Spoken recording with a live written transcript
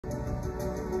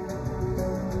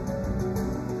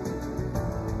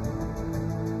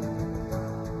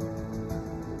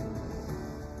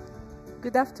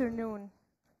Good afternoon.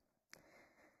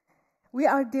 We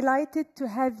are delighted to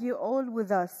have you all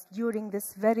with us during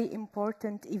this very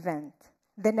important event,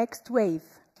 The Next Wave,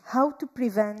 How to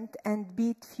Prevent and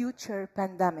Beat Future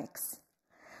Pandemics.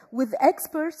 With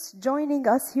experts joining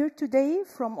us here today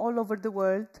from all over the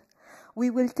world, we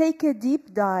will take a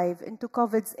deep dive into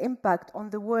COVID's impact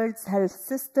on the world's health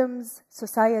systems,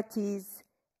 societies,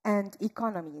 and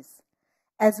economies,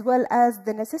 as well as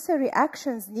the necessary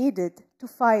actions needed to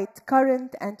fight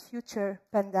current and future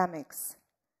pandemics.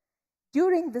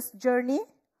 During this journey,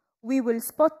 we will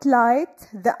spotlight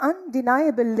the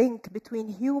undeniable link between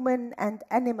human and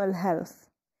animal health,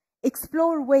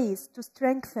 explore ways to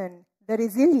strengthen the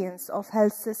resilience of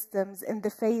health systems in the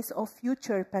face of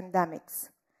future pandemics,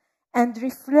 and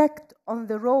reflect on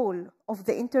the role of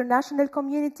the international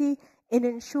community in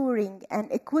ensuring an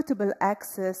equitable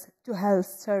access to health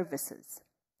services.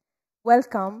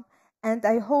 Welcome, and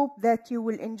I hope that you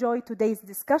will enjoy today's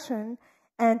discussion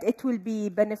and it will be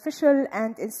beneficial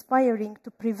and inspiring to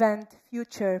prevent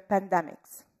future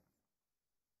pandemics.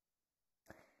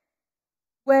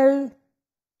 Well,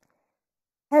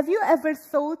 have you ever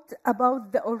thought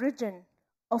about the origin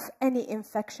of any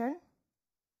infection?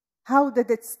 How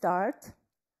did it start?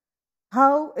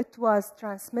 How it was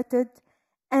transmitted?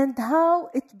 And how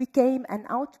it became an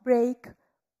outbreak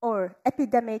or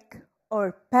epidemic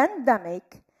or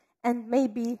pandemic, and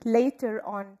maybe later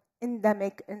on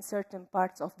endemic in certain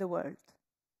parts of the world.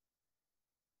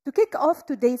 To kick off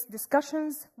today's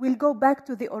discussions, we'll go back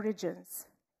to the origins,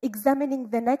 examining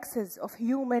the nexus of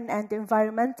human and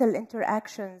environmental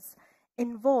interactions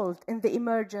involved in the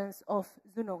emergence of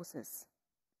zoonosis.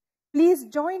 Please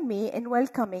join me in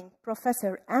welcoming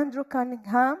Professor Andrew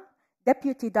Cunningham,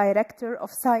 Deputy Director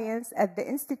of Science at the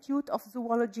Institute of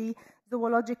Zoology,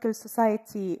 Zoological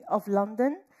Society of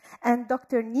London, and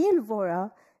Dr. Neil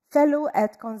Vora, Fellow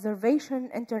at Conservation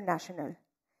International.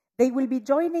 They will be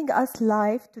joining us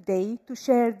live today to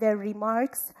share their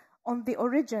remarks on the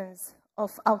origins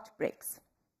of outbreaks.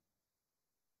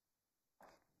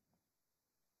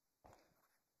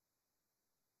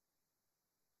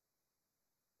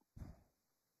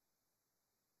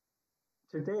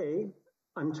 Today,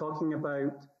 I'm talking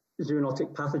about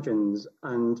zoonotic pathogens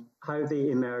and how they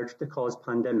emerge to cause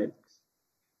pandemics.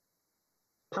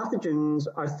 Pathogens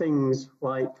are things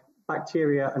like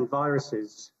bacteria and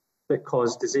viruses that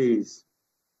cause disease,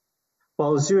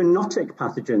 while zoonotic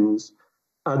pathogens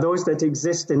are those that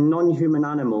exist in non-human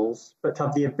animals but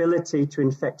have the ability to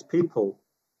infect people.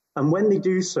 And when they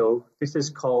do so, this is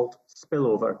called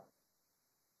spillover.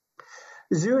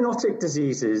 Zoonotic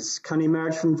diseases can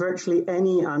emerge from virtually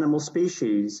any animal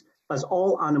species, as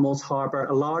all animals harbour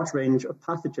a large range of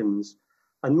pathogens,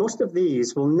 and most of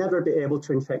these will never be able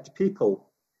to infect people,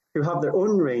 who have their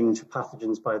own range of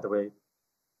pathogens, by the way.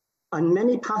 And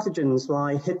many pathogens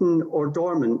lie hidden or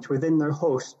dormant within their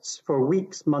hosts for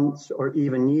weeks, months, or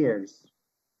even years.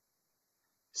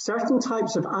 Certain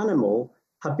types of animal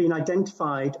have been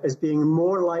identified as being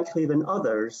more likely than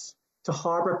others to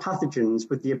harbour pathogens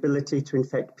with the ability to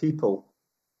infect people.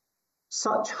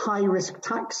 Such high-risk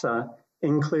taxa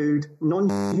include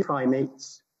non-human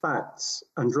primates, bats,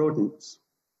 and rodents.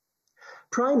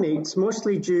 Primates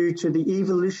mostly due to the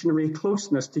evolutionary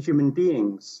closeness to human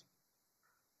beings.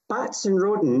 Bats and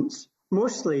rodents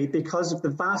mostly because of the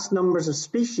vast numbers of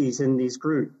species in these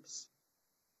groups.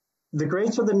 The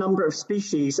greater the number of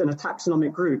species in a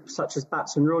taxonomic group, such as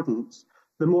bats and rodents,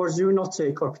 the more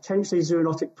zoonotic or potentially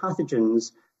zoonotic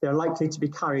pathogens they're likely to be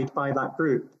carried by that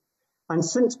group. And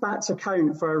since bats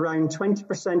account for around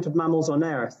 20% of mammals on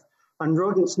Earth, and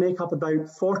rodents make up about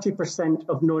 40%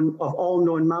 of all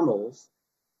known mammals,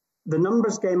 the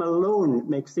numbers game alone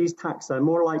makes these taxa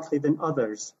more likely than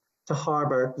others to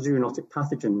harbour zoonotic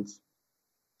pathogens.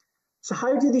 So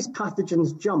how do these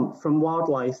pathogens jump from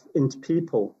wildlife into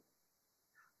people?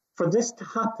 For this to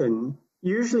happen,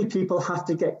 usually people have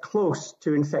to get close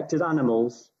to infected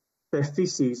animals, their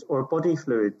feces or body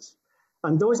fluids,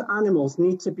 and those animals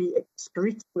need to be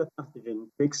excreting the pathogen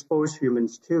to expose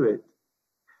humans to it.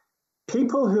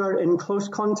 People who are in close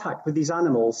contact with these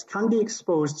animals can be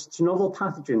exposed to novel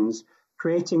pathogens,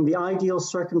 creating the ideal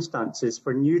circumstances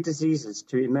for new diseases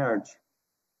to emerge.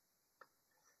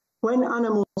 When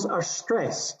animals are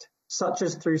stressed, such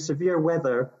as through severe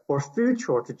weather or food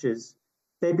shortages,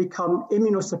 they become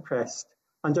immunosuppressed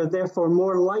and are therefore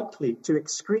more likely to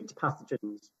excrete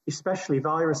pathogens, especially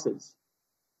viruses.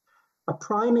 A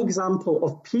prime example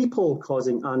of people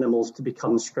causing animals to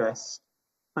become stressed,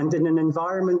 and in an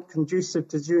environment conducive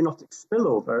to zoonotic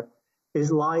spillover,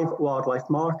 is live wildlife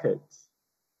markets.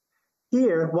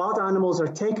 Here, wild animals are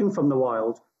taken from the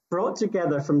wild, brought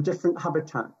together from different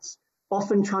habitats,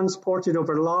 often transported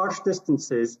over large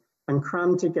distances and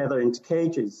crammed together into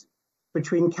cages.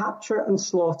 Between capture and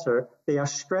slaughter, they are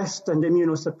stressed and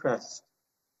immunosuppressed,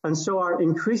 and so are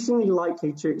increasingly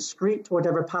likely to excrete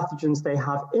whatever pathogens they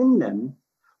have in them,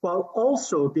 while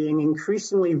also being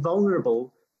increasingly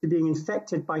vulnerable to being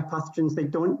infected by pathogens they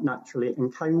don't naturally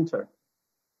encounter.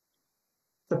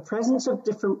 The presence of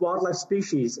different wildlife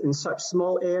species in such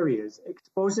small areas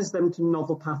exposes them to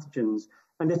novel pathogens,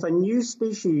 and if a new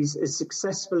species is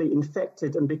successfully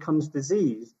infected and becomes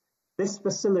diseased, this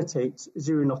facilitates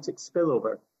zoonotic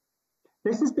spillover.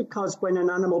 This is because when an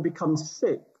animal becomes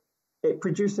sick, it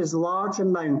produces large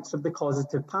amounts of the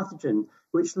causative pathogen,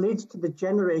 which leads to the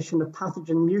generation of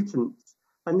pathogen mutants,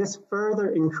 and this further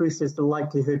increases the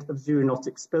likelihood of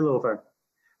zoonotic spillover,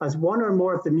 as one or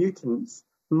more of the mutants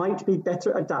might be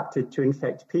better adapted to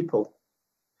infect people.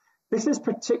 This is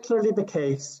particularly the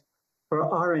case for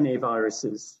RNA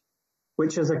viruses,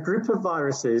 which is a group of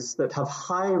viruses that have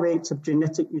high rates of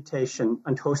genetic mutation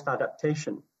and host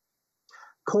adaptation.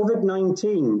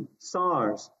 COVID-19,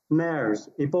 SARS, MERS,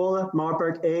 Ebola,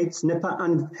 Marburg, AIDS, Nipah,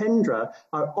 and Hendra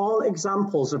are all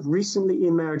examples of recently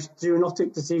emerged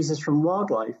zoonotic diseases from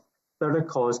wildlife that are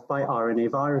caused by RNA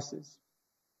viruses.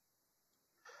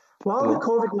 While the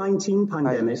COVID-19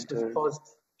 pandemic has caused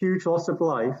huge loss of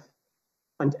life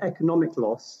and economic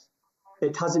loss,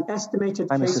 it has an estimated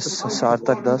case of...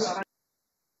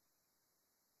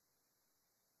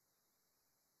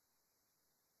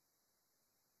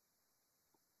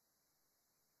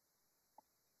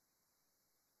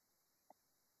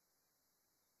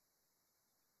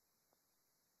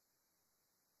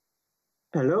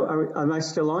 Hello, am I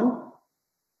still on?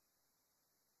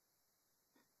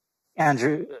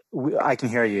 Andrew, I can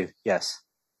hear you, yes.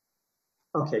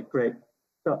 Okay, great.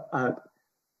 So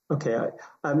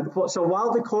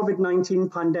while the COVID-19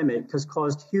 pandemic has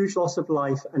caused huge loss of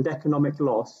life and economic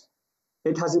loss,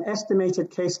 it has an estimated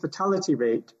case fatality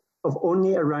rate of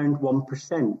only around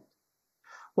 1%.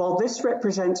 While this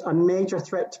represents a major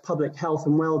threat to public health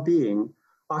and well-being,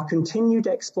 our continued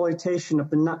exploitation of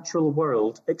the natural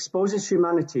world exposes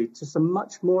humanity to some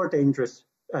much more dangerous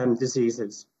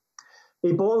diseases.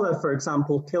 Ebola, for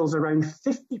example, kills around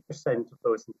 50% of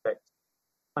those infected,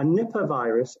 and Nipah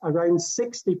virus around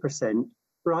 60%,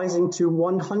 rising to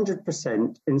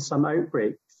 100% in some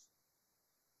outbreaks.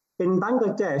 In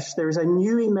Bangladesh, there is a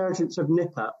new emergence of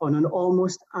Nipah on an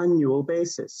almost annual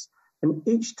basis, and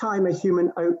each time a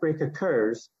human outbreak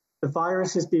occurs, the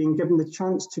virus is being given the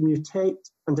chance to mutate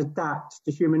and adapt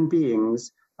to human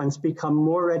beings and to become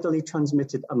more readily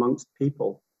transmitted amongst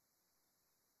people.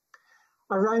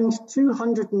 Around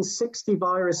 260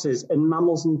 viruses in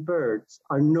mammals and birds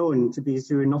are known to be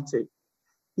zoonotic.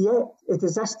 Yet it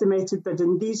is estimated that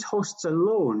in these hosts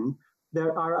alone,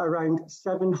 there are around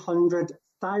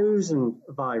 700,000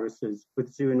 viruses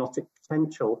with zoonotic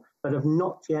potential that have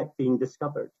not yet been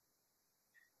discovered.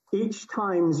 Each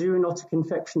time zoonotic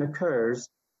infection occurs,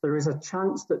 there is a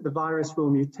chance that the virus will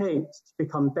mutate to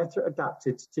become better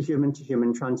adapted to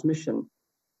human transmission.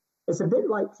 It's a bit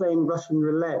like playing Russian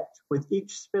roulette, with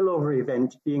each spillover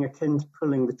event being akin to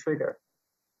pulling the trigger.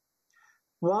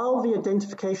 While the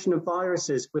identification of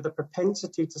viruses with a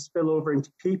propensity to spill over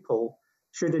into people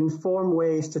should inform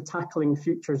ways to tackling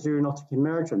future zoonotic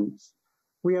emergence,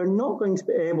 we are not going to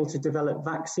be able to develop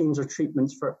vaccines or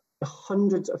treatments for the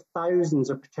hundreds of thousands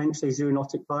of potentially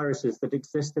zoonotic viruses that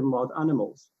exist in wild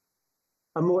animals.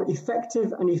 A more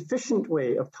effective and efficient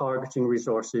way of targeting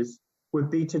resources would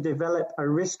be to develop a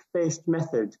risk-based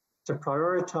method to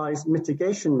prioritize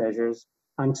mitigation measures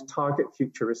and to target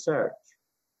future research.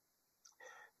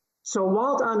 So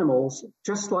wild animals,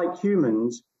 just like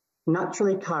humans,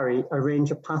 naturally carry a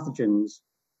range of pathogens,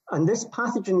 and this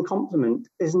pathogen complement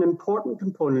is an important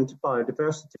component of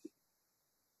biodiversity.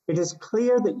 It is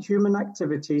clear that human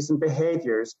activities and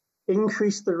behaviors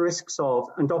increase the risks of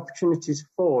and opportunities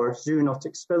for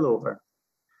zoonotic spillover.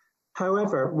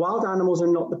 However, wild animals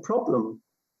are not the problem.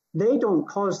 They don't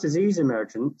cause disease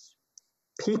emergence,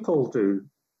 people do.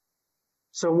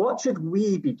 So what should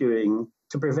we be doing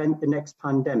to prevent the next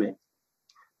pandemic?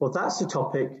 Well, that's the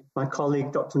topic my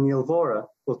colleague, Dr. Neil Vora,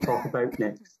 will talk about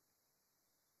next.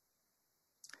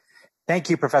 Thank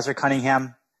you, Professor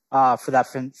Cunningham, for that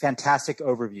fantastic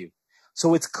overview.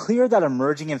 So it's clear that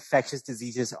emerging infectious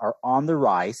diseases are on the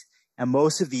rise, and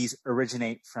most of these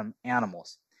originate from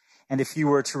animals. And if you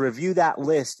were to review that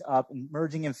list of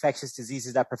emerging infectious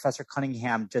diseases that Professor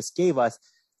Cunningham just gave us,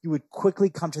 you would quickly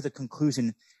come to the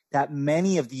conclusion that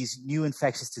many of these new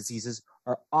infectious diseases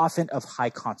are often of high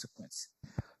consequence.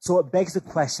 So it begs the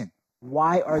question,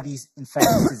 why are these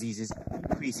infectious diseases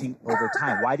increasing over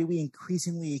time? Why do we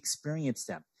increasingly experience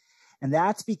them? And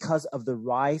that's because of the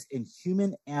rise in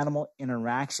human-animal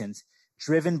interactions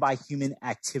driven by human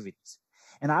activities.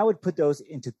 And I would put those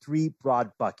into three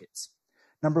broad buckets.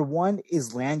 Number one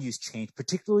is land use change,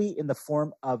 particularly in the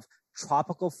form of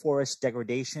tropical forest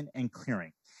degradation and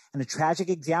clearing. And a tragic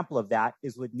example of that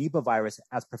is with Nipah virus,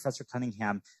 as Professor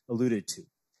Cunningham alluded to.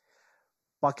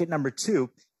 Bucket number two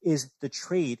is the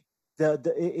trade,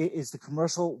 is the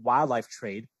commercial wildlife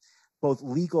trade, both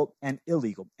legal and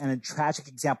illegal. And a tragic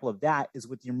example of that is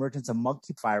with the emergence of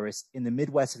monkey virus in the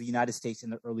Midwest of the United States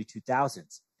in the early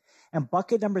 2000s. And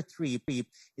bucket number three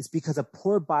is because of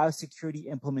poor biosecurity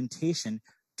implementation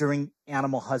during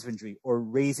animal husbandry or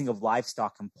raising of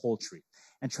livestock and poultry.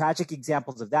 And tragic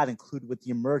examples of that include with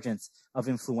the emergence of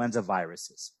influenza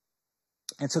viruses.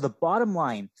 And so the bottom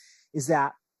line is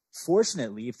that,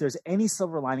 fortunately, if there's any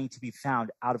silver lining to be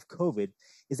found out of COVID,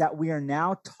 is that we are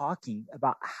now talking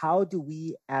about how do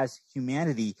we as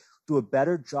humanity do a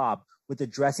better job with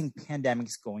addressing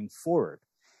pandemics going forward.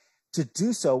 To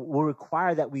do so will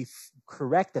require that we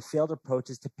correct the failed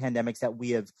approaches to pandemics that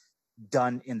we have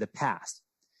done in the past.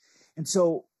 And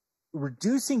so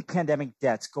reducing pandemic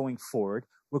deaths going forward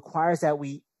requires that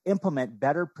we implement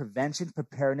better prevention,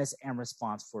 preparedness, and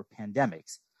response for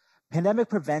pandemics. Pandemic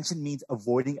prevention means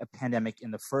avoiding a pandemic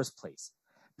in the first place.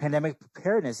 Pandemic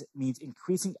preparedness means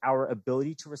increasing our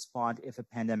ability to respond if a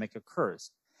pandemic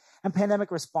occurs. And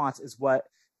pandemic response is what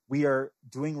we are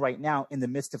doing right now in the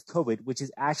midst of COVID, which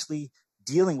is actually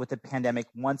dealing with the pandemic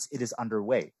once it is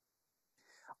underway.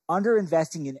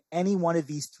 Underinvesting in any one of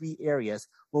these three areas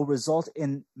will result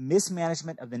in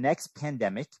mismanagement of the next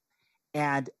pandemic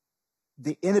and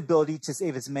the inability to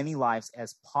save as many lives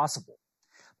as possible.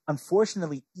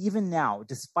 Unfortunately, even now,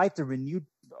 despite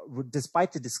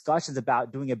the discussions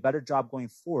about doing a better job going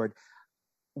forward,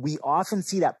 we often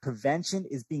see that prevention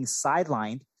is being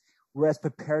sidelined, whereas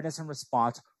preparedness and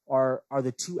response are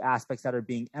the two aspects that are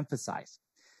being emphasized.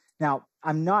 Now,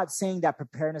 I'm not saying that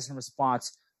preparedness and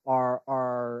response are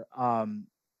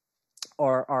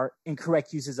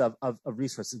incorrect uses of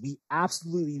resources. We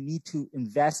absolutely need to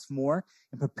invest more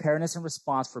in preparedness and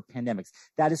response for pandemics.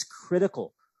 That is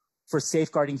critical for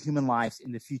safeguarding human lives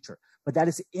in the future. But that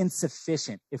is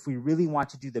insufficient if we really want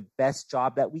to do the best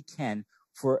job that we can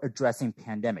for addressing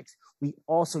pandemics. We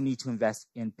also need to invest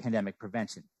in pandemic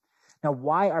prevention. Now,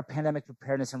 why are pandemic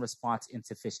preparedness and response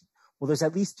insufficient? Well, there's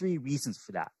at least three reasons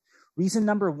for that. Reason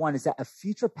number one is that a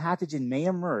future pathogen may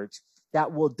emerge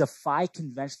that will defy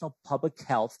conventional public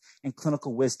health and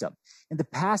clinical wisdom. In the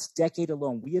past decade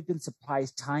alone, we have been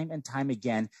surprised time and time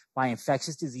again by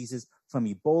infectious diseases from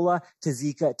Ebola to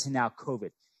Zika to now COVID.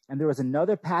 And there is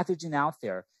another pathogen out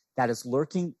there that is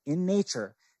lurking in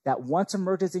nature that once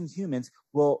emerges in humans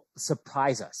will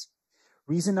surprise us.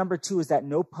 Reason number two is that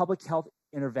no public health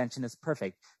intervention is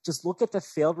perfect. Just look at the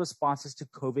failed responses to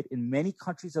COVID in many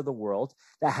countries of the world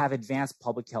that have advanced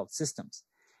public health systems.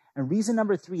 And reason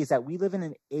number three is that we live in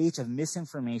an age of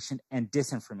misinformation and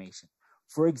disinformation.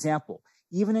 For example,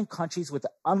 even in countries with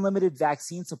unlimited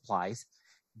vaccine supplies,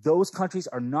 those countries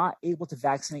are not able to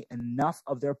vaccinate enough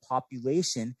of their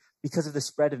population because of the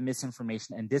spread of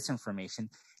misinformation and disinformation.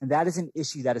 And that is an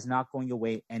issue that is not going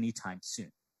away anytime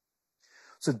soon.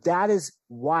 So that is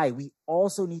why we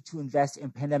also need to invest in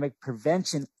pandemic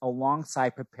prevention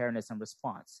alongside preparedness and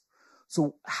response.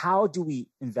 So how do we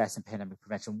invest in pandemic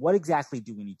prevention? What exactly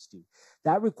do we need to do?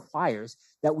 That requires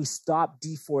that we stop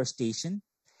deforestation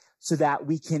so that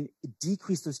we can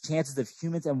decrease those chances of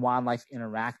humans and wildlife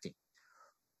interacting.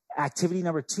 Activity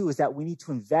number two is that we need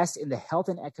to invest in the health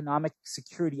and economic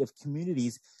security of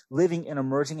communities living in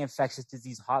emerging infectious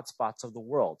disease hotspots of the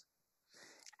world.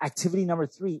 Activity number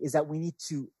three is that we need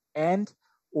to end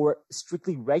or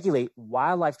strictly regulate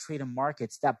wildlife trade and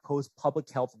markets that pose public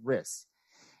health risks.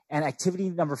 And activity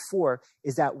number four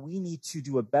is that we need to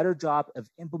do a better job of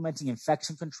implementing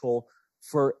infection control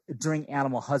during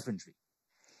animal husbandry.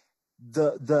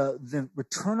 The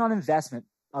return on investment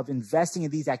of investing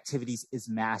in these activities is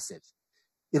massive.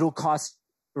 It'll cost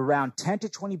around $10 to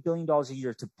 $20 billion a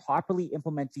year to properly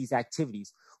implement these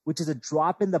activities, which is a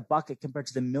drop in the bucket compared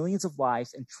to the millions of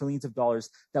lives and trillions of dollars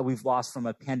that we've lost from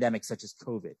a pandemic such as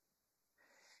COVID.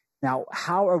 Now,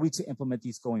 how are we to implement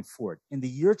these going forward? In the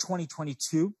year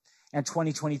 2022 and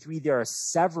 2023, there are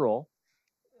several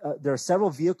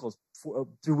vehicles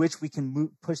through which we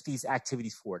can push these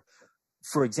activities forward.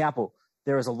 For example,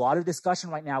 there is a lot of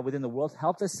discussion right now within the World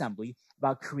Health Assembly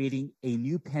about creating a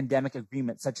new pandemic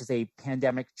agreement, such as a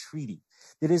pandemic treaty.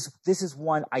 This is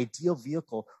one ideal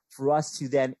vehicle for us to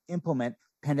then implement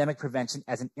pandemic prevention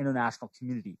as an international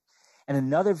community. And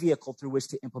another vehicle through which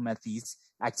to implement these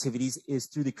activities is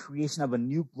through the creation of a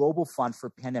new global fund for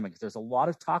pandemics. There's a lot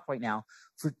of talk right now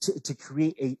to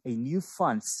create a new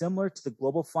fund similar to the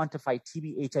global fund to fight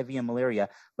TB, HIV, and malaria,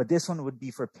 but this one would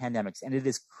be for pandemics. And it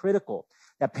is critical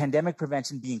that pandemic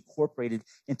prevention be incorporated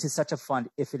into such a fund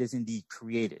if it is indeed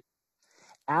created.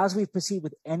 As we proceed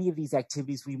with any of these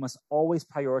activities, we must always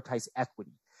prioritize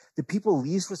equity. The people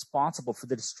least responsible for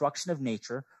the destruction of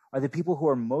nature are the people who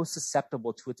are most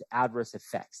susceptible to its adverse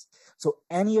effects. So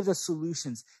any of the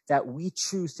solutions that we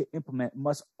choose to implement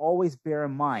must always bear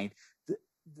in mind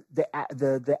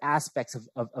the aspects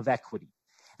of equity.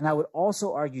 And I would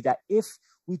also argue that if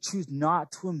we choose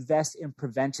not to invest in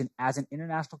prevention as an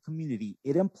international community,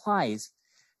 it implies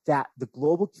that the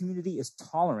global community is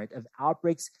tolerant of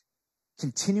outbreaks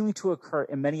continuing to occur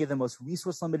in many of the most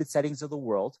resource-limited settings of the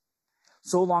world,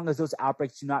 so long as those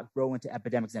outbreaks do not grow into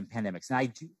epidemics and pandemics.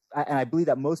 And I believe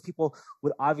that most people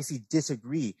would obviously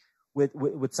disagree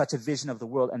with such a vision of the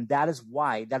world. And that is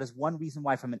one reason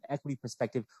why, from an equity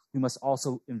perspective, we must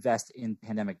also invest in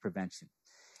pandemic prevention.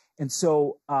 And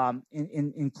so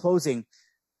in closing,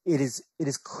 it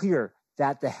is clear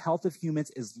that the health of humans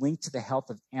is linked to the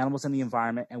health of animals and the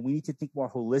environment, and we need to think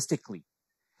more holistically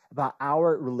about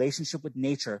our relationship with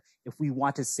nature if we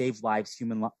want to save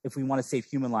human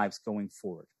lives going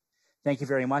forward. Thank you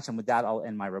very much. And with that, I'll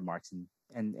end my remarks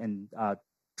and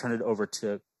turn it over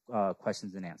to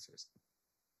questions and answers.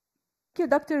 Thank you,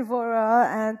 Dr. Vora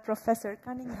and Professor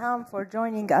Cunningham, for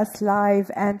joining us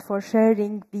live and for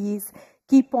sharing these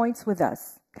key points with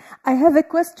us. I have a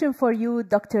question for you,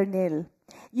 Dr. Neil.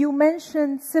 You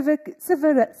mentioned several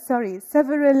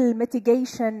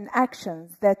mitigation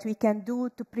actions that we can do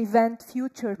to prevent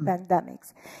future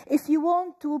pandemics. If you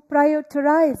want to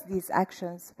prioritize these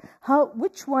actions,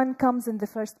 which one comes in the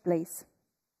first place?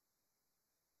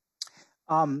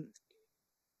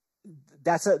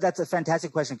 That's a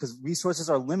fantastic question, because resources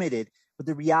are limited. But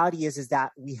the reality is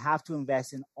that we have to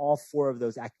invest in all four of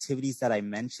those activities that I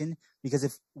mentioned, because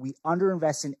if we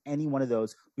underinvest in any one of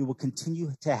those, we will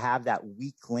continue to have that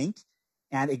weak link.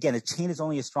 And again, a chain is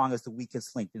only as strong as the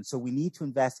weakest link. And so we need to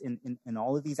invest in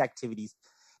all of these activities.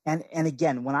 And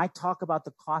again, when I talk about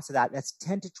the cost of that, that's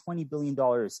 $10 to $20 billion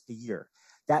a year.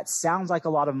 That sounds like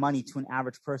a lot of money to an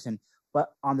average person,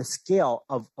 but on the scale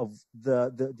of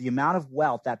the amount of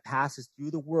wealth that passes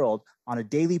through the world on a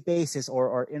daily basis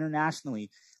or internationally,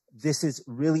 this is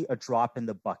really a drop in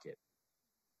the bucket.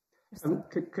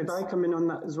 Could I come in on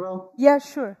that as well? Yeah,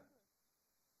 sure.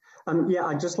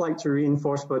 I'd just like to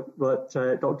reinforce what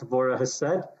Dr. Vora has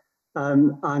said,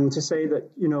 and to say that,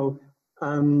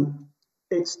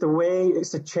 it's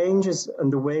the changes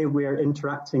and the way we're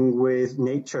interacting with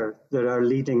nature that are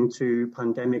leading to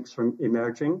pandemics from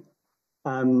emerging.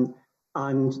 And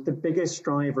the biggest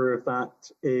driver of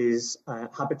that is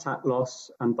habitat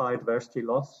loss and biodiversity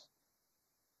loss.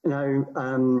 Now,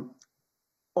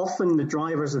 often the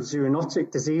drivers of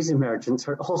zoonotic disease emergence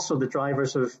are also the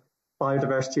drivers of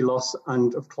biodiversity loss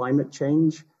and of climate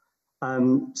change.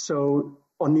 So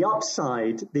on the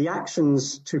upside, the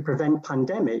actions to prevent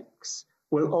pandemics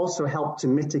will also help to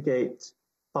mitigate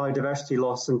biodiversity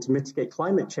loss and to mitigate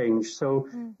climate change. So,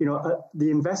 the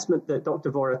investment that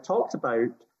Dr. Vora talked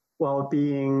about, while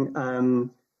being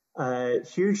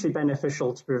hugely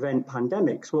beneficial to prevent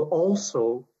pandemics, will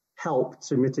also help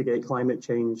to mitigate climate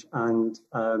change and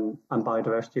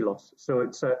biodiversity loss. So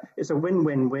it's a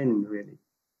win-win-win, really.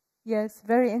 Yes,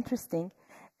 very interesting.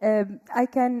 I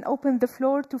can open the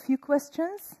floor to a few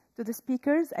questions to the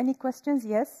speakers. Any questions?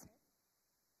 Yes?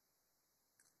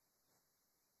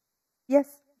 Yes,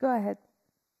 go ahead.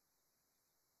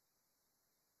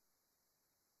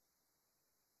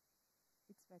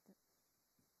 It's better.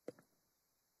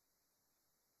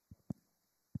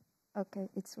 Okay,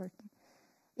 it's working.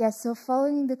 Yeah, so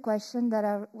following the question that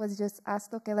I was just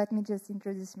asked, okay, let me just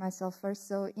introduce myself first.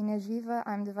 So in Agiva,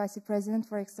 I'm the Vice President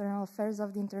for External Affairs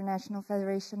of the International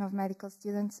Federation of Medical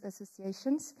Students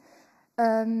Associations.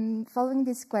 Following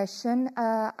this question,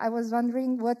 I was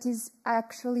wondering what is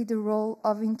actually the role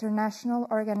of international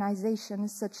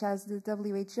organizations such as the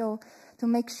WHO to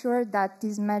make sure that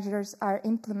these measures are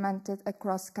implemented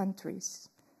across countries?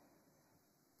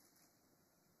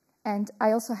 And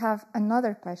I also have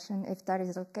another question, if that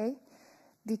is okay,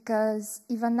 because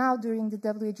even now during the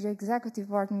WHO Executive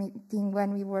Board meeting,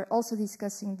 when we were also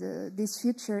discussing this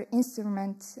future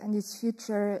instrument and this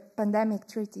future pandemic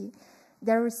treaty,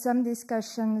 there were some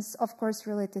discussions, of course,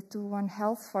 related to One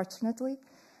Health, fortunately,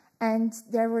 and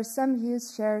there were some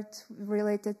views shared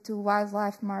related to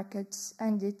wildlife markets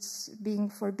and it's being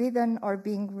forbidden or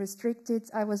being restricted.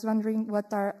 I was wondering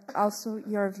what are also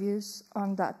your views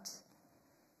on that?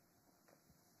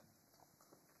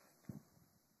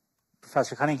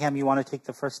 Professor Cunningham, you want to take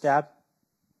the first stab?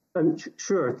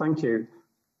 Sure, thank you.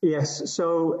 Yes,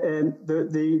 so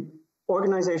the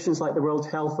organizations like the World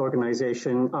Health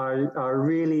Organization are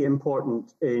really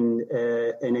important in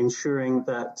ensuring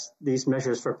that these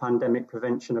measures for pandemic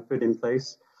prevention are put in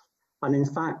place. And in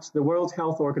fact, the World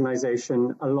Health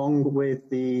Organization, along with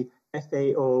the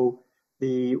FAO,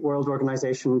 the World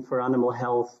Organization for Animal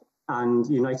Health, and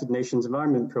United Nations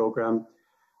Environment Programme,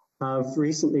 have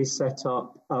recently set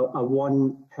up a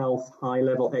One Health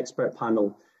high-level expert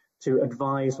panel to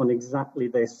advise on exactly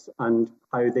this and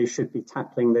how they should be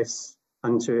tackling this,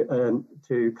 and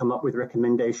to come up with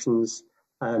recommendations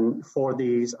for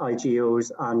these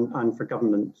IGOs and for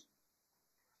government.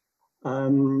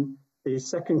 The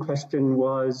second question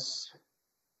was,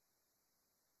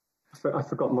 I've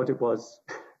forgotten what it was.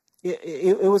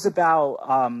 It was about,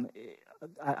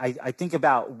 I think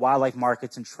about wildlife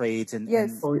markets and trades. And,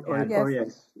 yes.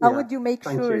 Yes. How would you make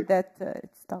sure you. that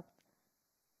it stopped?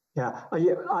 Yeah,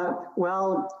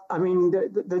 well, I mean,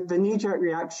 the knee-jerk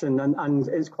reaction, and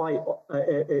it's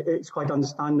quite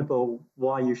understandable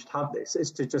why you should have this,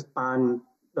 is to just ban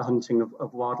the hunting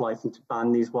of wildlife and to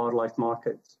ban these wildlife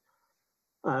markets.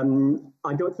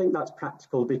 I don't think that's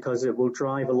practical because it will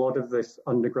drive a lot of this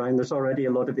underground. There's already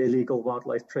a lot of illegal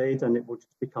wildlife trade, and it will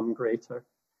just become greater.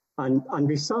 And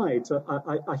besides,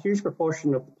 a huge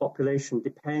proportion of the population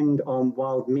depend on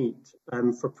wild meat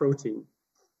for protein.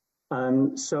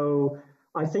 So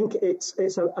I think it's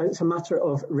a matter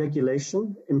of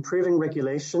regulation, improving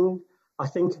regulation. I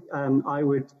think I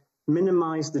would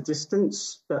minimize the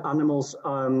distance that animals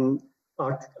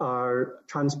are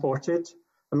transported.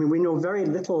 I mean, we know very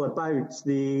little about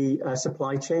the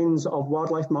supply chains of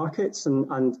wildlife markets,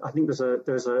 and I think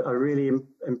there's a really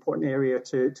important area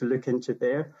to look into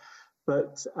there.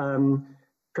 But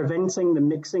preventing the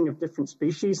mixing of different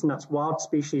species, and that's wild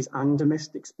species and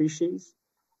domestic species.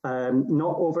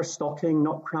 Not overstocking,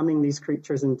 not cramming these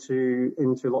creatures into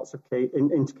lots of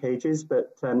into cages,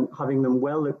 but having them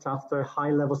well looked after,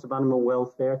 high levels of animal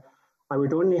welfare. I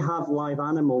would only have live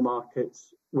animal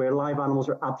markets where live animals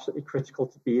are absolutely critical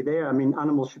to be there. I mean,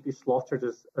 animals should be slaughtered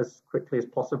as quickly as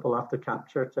possible after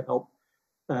capture to help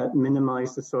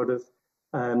minimize the sort of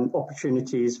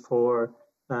opportunities for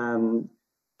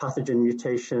pathogen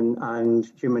mutation and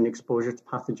human exposure to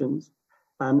pathogens.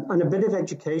 And a bit of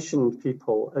education,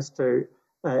 people, as to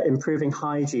improving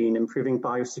hygiene, improving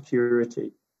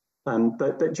biosecurity.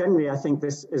 But generally, I think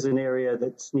this is an area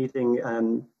that's needing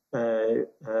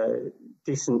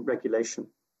decent regulation.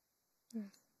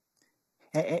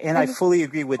 And I fully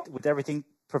agree with everything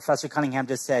Professor Cunningham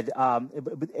just said.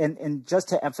 And just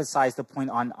to emphasize the point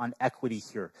on equity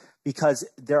here, because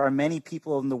there are many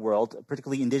people in the world,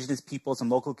 particularly indigenous peoples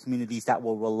and local communities, that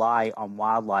will rely on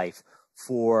wildlife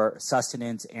for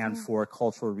sustenance and for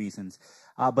cultural reasons.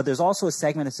 But there's also a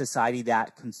segment of society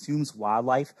that consumes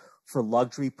wildlife for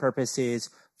luxury purposes,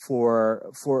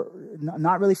 for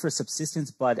not really for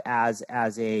subsistence, but as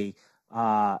a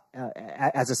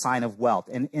sign of wealth.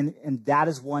 And that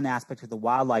is one aspect of the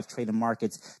wildlife trade and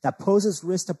markets that poses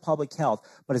risk to public health,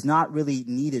 but is not really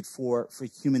needed for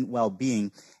human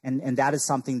well-being. And that is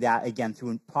something that, again,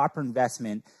 through proper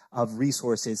investment of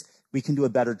resources, we can do a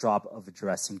better job of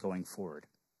addressing going forward.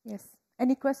 Yes.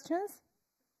 Any questions?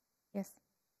 Yes.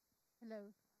 Hello.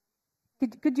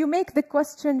 Could you make the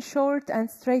question short and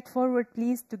straightforward,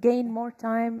 please, to gain more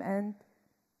time, and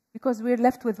because we're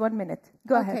left with 1 minute.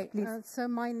 Go ahead, please. So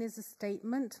mine is a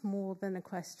statement more than a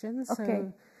question.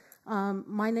 Okay. So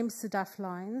my name is Sadaf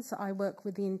Lyons. I work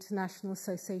with the International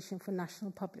Association for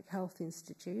National Public Health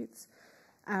Institutes.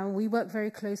 And we work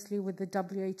very closely with the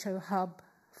WHO hub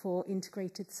for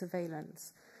integrated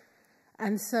surveillance.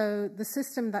 And so the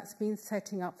system that's been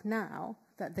setting up now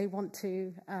that they want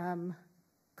to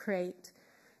create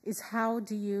is how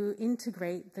do you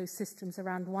integrate those systems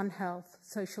around One Health,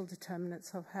 social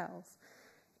determinants of health,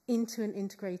 into an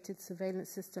integrated surveillance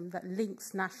system that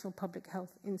links national public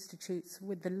health institutes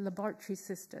with the laboratory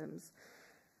systems,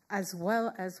 as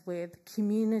well as with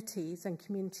communities and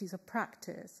communities of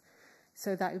practice,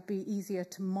 so that it would be easier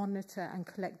to monitor and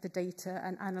collect the data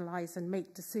and analyze and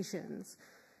make decisions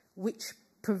which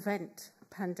prevent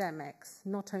pandemics,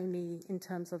 not only in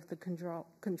terms of the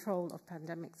control of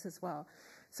pandemics as well.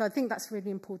 So I think that's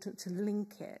really important to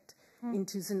link it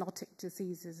into zoonotic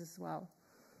diseases as well.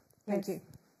 Thank you.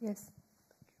 Yes.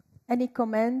 Any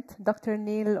comment, Dr.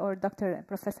 Neil or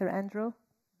Professor Andrew,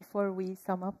 before we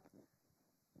sum up?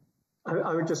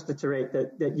 I would just iterate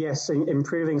that yes,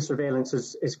 improving surveillance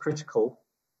is critical,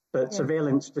 but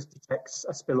surveillance just detects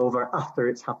a spillover after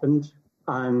it's happened.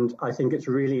 And I think it's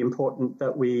really important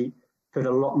that we put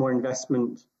a lot more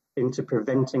investment into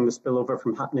preventing the spillover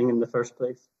from happening in the first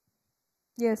place?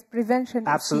 Yes, prevention.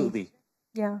 Absolutely. Is key.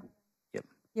 Yeah. Yep.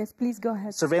 Yes, please go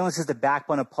ahead. Surveillance is the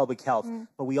backbone of public health,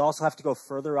 but we also have to go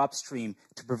further upstream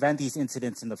to prevent these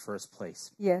incidents in the first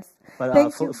place. Yes.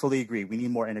 But fully agree. We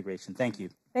need more integration. Thank you.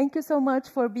 Thank you so much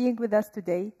for being with us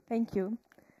today. Thank you.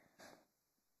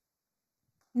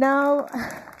 Now,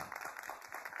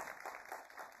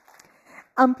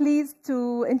 I'm pleased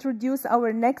to introduce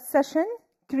our next session,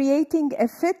 Creating a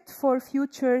Fit for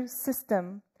Future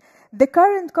System. The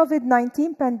current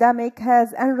COVID-19 pandemic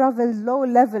has unraveled low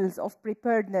levels of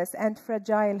preparedness and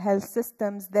fragile health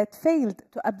systems that failed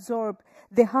to absorb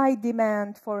the high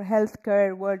demand for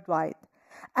healthcare worldwide.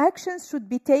 Actions should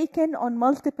be taken on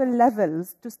multiple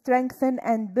levels to strengthen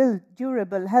and build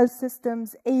durable health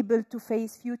systems able to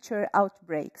face future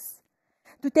outbreaks.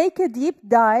 To take a deep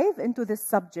dive into this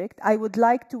subject, I would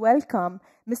like to welcome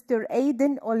Mr.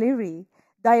 Aidan O'Leary,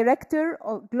 Director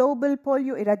of Global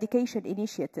Polio Eradication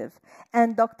Initiative,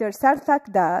 and Dr.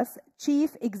 Sarthak Das,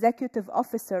 Chief Executive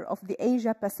Officer of the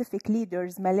Asia Pacific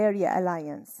Leaders Malaria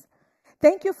Alliance.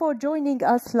 Thank you for joining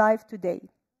us live today,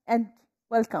 and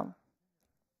welcome.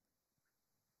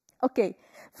 Okay,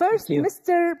 first,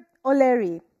 Mr.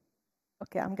 O'Leary.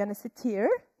 Okay, I'm going to sit here.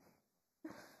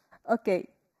 Okay.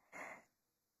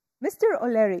 Mr.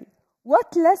 O'Leary,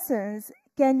 what lessons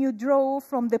can you draw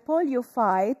from the polio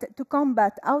fight to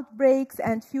combat outbreaks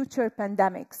and future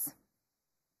pandemics?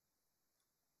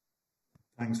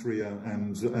 Thanks, Ria,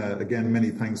 and again, many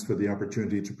thanks for the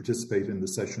opportunity to participate in the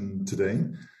session today.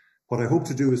 What I hope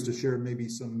to do is to share maybe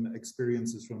some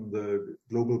experiences from the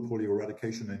Global Polio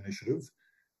Eradication Initiative,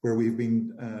 where we've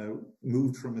been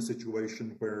moved from a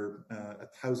situation where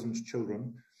 1,000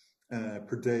 children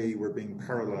per day were being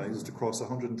paralyzed across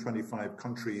 125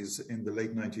 countries in the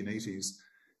late 1980s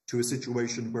to a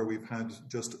situation where we've had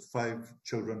just 5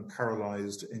 children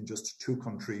paralyzed in just 2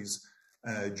 countries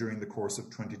during the course of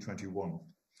 2021.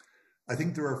 I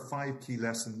think there are 5 key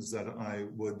lessons that I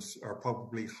would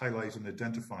probably highlight and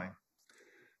identify.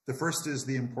 The first is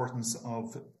the importance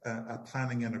of a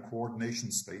planning and a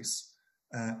coordination space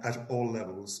at all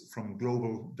levels, from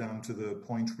global down to the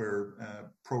point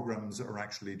where programs are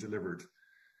actually delivered,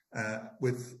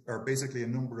 with basically a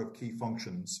number of key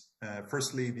functions.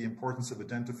 Firstly, the importance of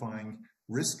identifying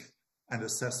risk and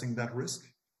assessing that risk.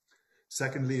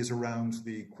 Secondly is around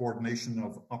the coordination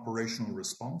of operational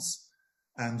response.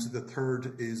 And the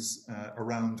third is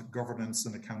around governance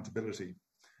and accountability.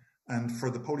 And for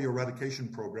the polio eradication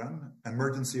program,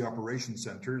 emergency operation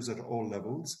centers at all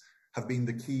levels have been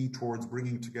the key towards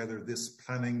bringing together this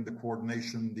planning, the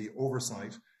coordination, the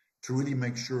oversight to really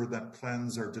make sure that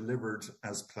plans are delivered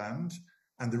as planned,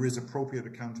 and there is appropriate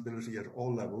accountability at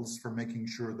all levels for making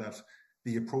sure that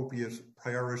the appropriate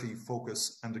priority,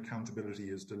 focus, and accountability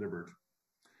is delivered.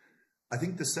 I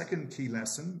think the second key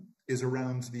lesson is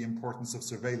around the importance of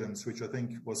surveillance, which I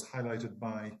think was highlighted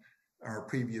by our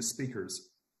previous speakers.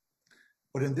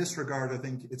 But in this regard, I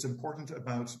think it's important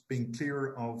about being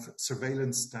clear of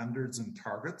surveillance standards and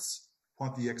targets,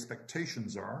 what the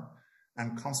expectations are,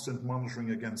 and constant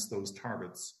monitoring against those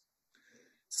targets.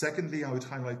 Secondly, I would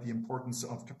highlight the importance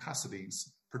of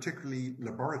capacities, particularly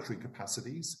laboratory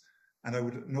capacities. And I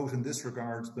would note in this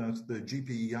regard that the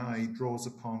GPEI draws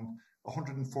upon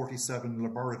 147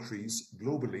 laboratories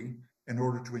globally in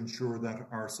order to ensure that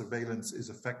our surveillance is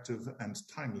effective and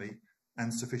timely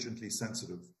and sufficiently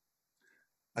sensitive.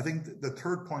 I think the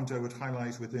third point I would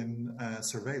highlight within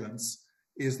surveillance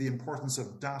is the importance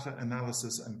of data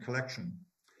analysis and collection,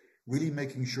 really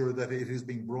making sure that it is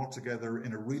being brought together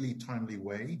in a really timely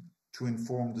way to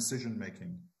inform decision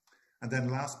making. And then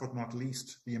last but not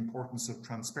least, the importance of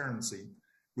transparency,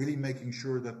 really making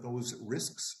sure that those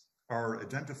risks are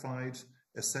identified,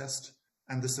 assessed,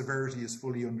 and the severity is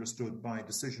fully understood by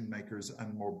decision makers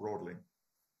and more broadly.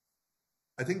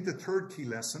 I think the third key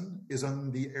lesson is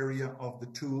on the area of the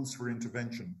tools for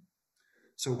intervention.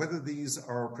 So whether these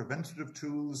are preventative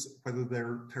tools, whether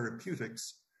they're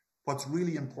therapeutics, what's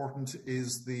really important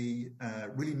is the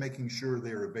really making sure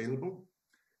they're available,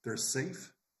 they're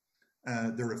safe,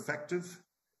 they're effective,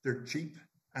 they're cheap,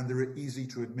 and they're easy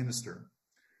to administer.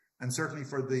 And certainly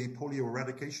for the polio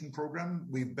eradication program,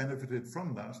 we've benefited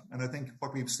from that. And I think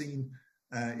what we've seen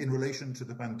in relation to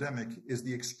the pandemic is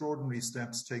the extraordinary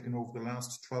steps taken over the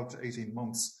last 12 to 18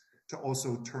 months to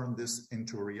also turn this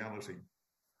into a reality.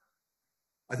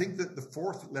 I think that the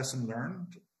fourth lesson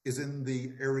learned is in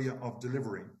the area of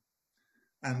delivery.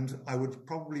 And I would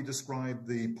probably describe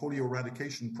the polio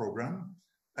eradication program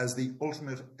as the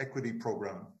ultimate equity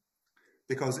program,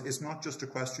 because it's not just a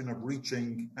question of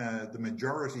reaching the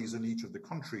majorities in each of the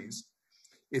countries,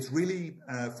 It's really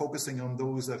focusing on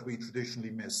those that we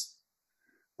traditionally miss,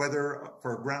 whether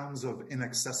for grounds of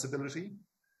inaccessibility,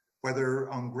 whether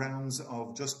on grounds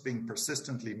of just being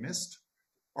persistently missed,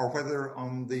 or whether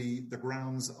on the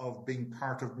grounds of being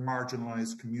part of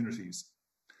marginalized communities.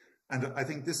 And I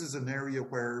think this is an area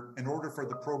where, in order for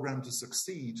the program to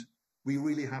succeed, we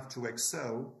really have to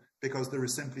excel, because there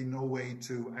is simply no way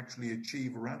to actually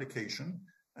achieve eradication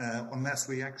unless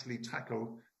we actually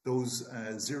tackle those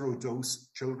zero-dose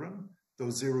children,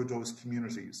 those zero-dose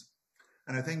communities.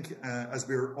 And I think, as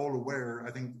we're all aware,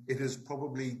 I think it is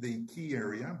probably the key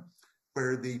area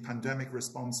where the pandemic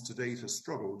response to date has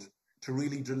struggled to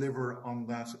really deliver on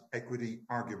that equity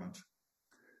argument.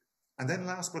 And then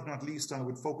last but not least, I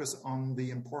would focus on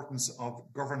the importance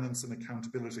of governance and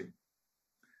accountability.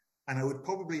 And I would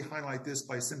probably highlight this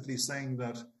by simply saying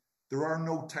that there are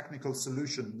no technical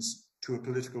solutions to a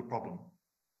political problem.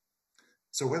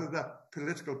 So whether that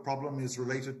political problem is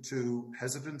related to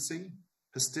hesitancy,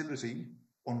 hostility,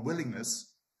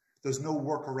 unwillingness, there's no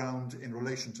workaround in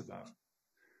relation to that.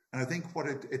 And I think what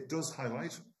it does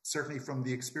highlight, certainly from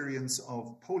the experience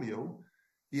of polio,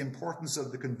 the importance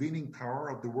of the convening power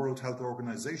of the World Health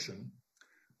Organization,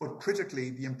 but critically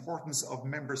the importance of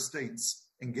member states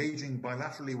engaging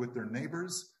bilaterally with their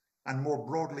neighbors and more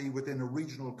broadly within a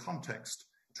regional context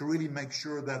to really make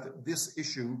sure that this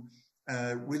issue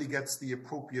really gets the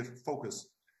appropriate focus,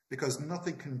 because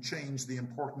nothing can change the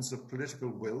importance of political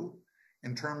will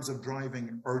in terms of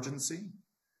driving urgency,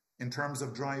 in terms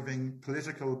of driving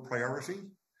political priority,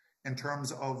 in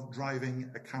terms of driving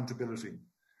accountability.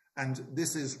 And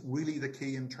this is really the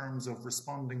key in terms of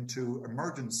responding to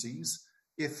emergencies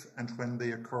if and when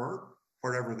they occur,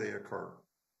 wherever they occur.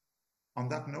 On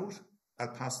that note, I'll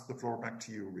pass the floor back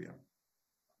to you, Ria.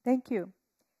 Thank you.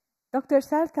 Dr.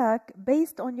 Saltak,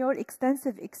 based on your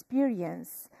extensive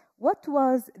experience, what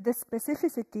was the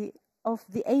specificity of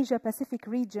the Asia-Pacific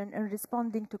region in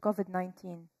responding to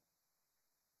COVID-19?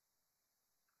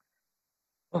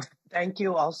 Well, thank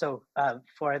you also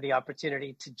for the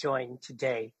opportunity to join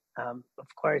today.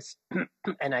 Of course,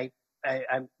 and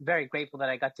I'm very grateful that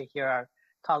I got to hear our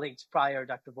colleagues prior,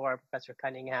 Dr. Vora, Professor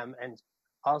Cunningham, and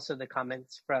also the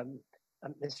comments from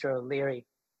Mr. O'Leary.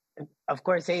 And of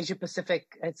course, Asia Pacific,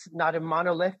 it's not a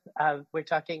monolith. We're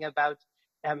talking about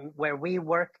where we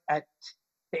work at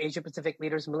the Asia Pacific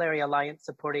Leaders Malaria Alliance,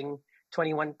 supporting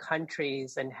 21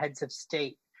 countries and heads of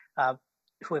state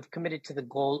who have committed to the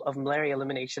goal of malaria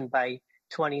elimination by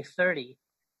 2030.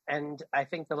 And I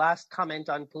think the last comment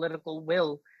on political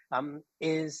will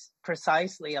is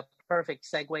precisely a perfect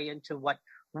segue into what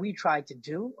we try to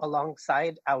do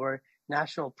alongside our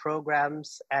national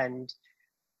programs and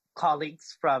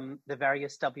colleagues from the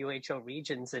various WHO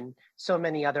regions and so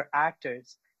many other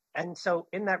actors. And so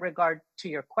in that regard, to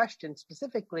your question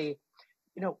specifically,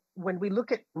 when we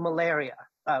look at malaria,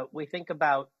 we should think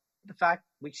about the fact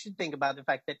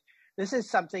that this is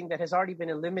something that has already been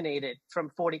eliminated from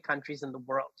 40 countries in the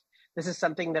world. This is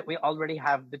something that we already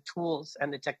have the tools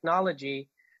and the technology,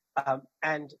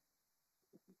 and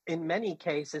in many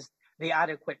cases, the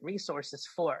adequate resources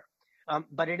for.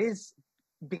 But it is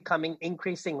becoming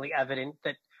increasingly evident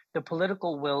that the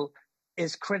political will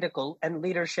is critical, and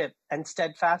leadership and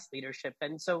steadfast leadership.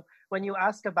 And so when you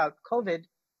ask about COVID,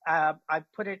 I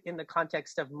put it in the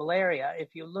context of malaria. If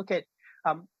you look at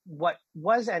what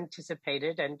was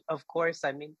anticipated, and of course,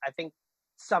 I think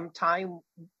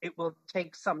it will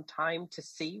take some time to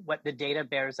see what the data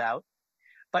bears out.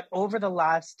 But over the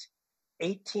last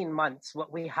 18 months,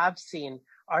 what we have seen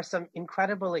are some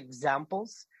incredible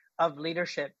examples of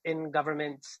leadership in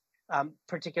governments,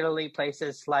 particularly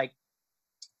places like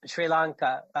Sri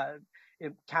Lanka,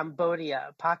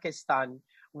 Cambodia, Pakistan,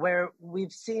 where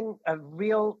we've seen a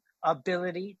real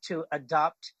ability to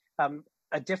adopt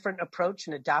a different approach,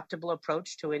 an adaptable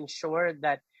approach to ensure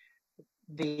that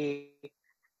the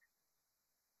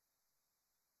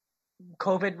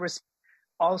COVID response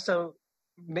also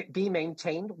be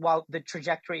maintained while the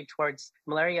trajectory towards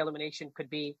malaria elimination could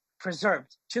be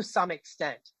preserved to some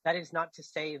extent. That is not to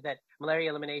say that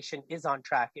malaria elimination is on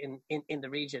track in the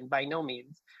region, by no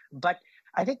means. But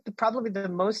I think probably the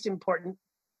most important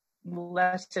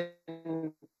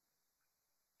lesson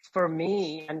for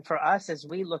me and for us as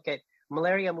we look at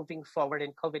malaria moving forward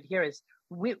and COVID here is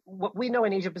what we know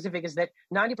in Asia Pacific is that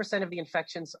 90% of the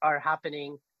infections are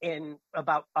happening in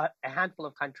about a handful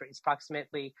of countries,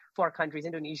 approximately 4 countries: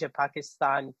 Indonesia,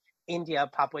 Pakistan, India,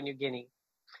 Papua New Guinea.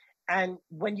 And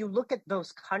when you look at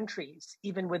those countries,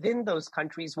 even within those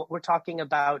countries, what we're talking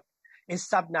about is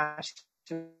subnational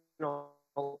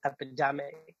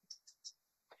epidemics.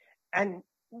 And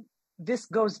this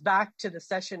goes back to the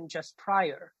session just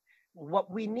prior,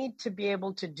 what we need to be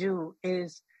able to do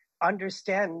is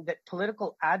understand that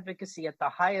political advocacy at the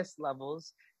highest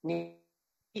levels needs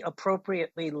to be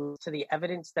appropriately linked to the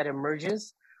evidence that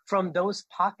emerges from those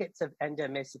pockets of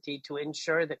endemicity to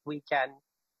ensure that we can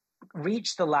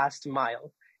reach the last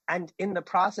mile. And in the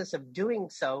process of doing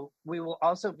so, we will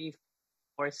also be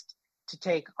forced to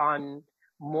take on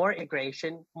more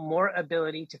integration, more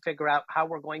ability to figure out how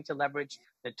we're going to leverage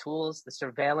the tools, the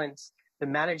surveillance, the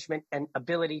management, and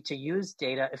ability to use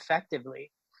data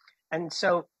effectively. And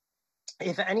so,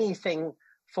 if anything,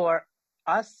 for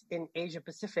us in Asia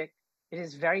Pacific, it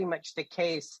is very much the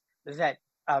case that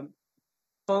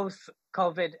both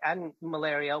COVID and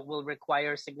malaria will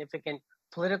require significant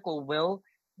political will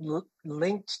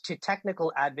linked to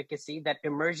technical advocacy that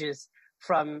emerges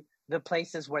from the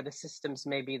places where the systems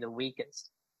may be the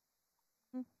weakest.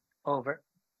 Over.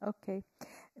 Okay.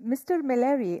 Mr.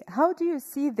 Milleri, how do you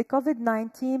see the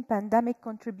COVID-19 pandemic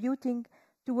contributing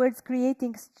towards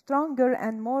creating stronger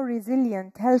and more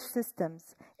resilient health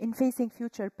systems in facing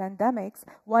future pandemics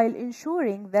while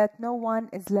ensuring that no one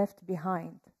is left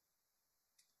behind?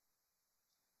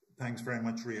 Thanks very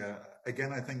much, Ria.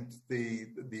 Again, I think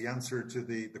the answer to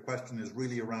the question is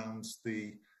really around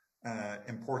the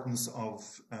importance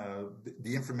of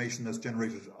the information that's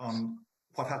generated on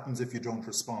what happens if you don't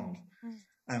respond.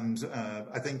 And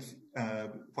I think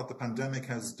what the pandemic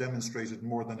has demonstrated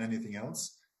more than anything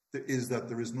else is that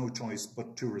there is no choice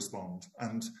but to respond.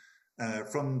 And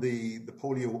from the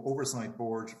Polio Oversight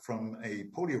Board, from a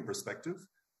polio perspective,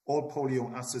 all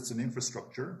polio assets and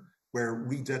infrastructure were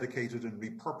rededicated and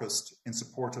repurposed in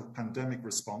support of pandemic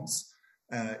response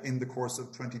in the course of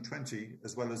 2020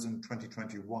 as well as in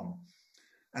 2021.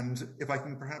 And if I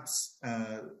can perhaps,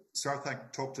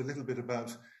 Sarthak talked a little bit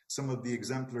about some of the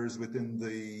exemplars within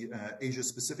the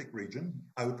Asia-Pacific region.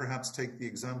 I would perhaps take the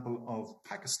example of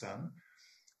Pakistan.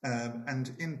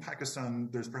 And in Pakistan,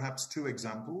 there's perhaps two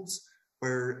examples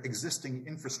where existing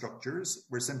infrastructures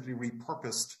were simply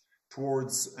repurposed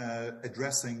towards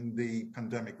addressing the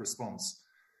pandemic response.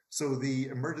 So the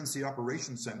emergency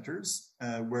operations centers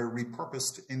were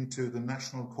repurposed into the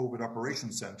National COVID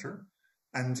Operations Center,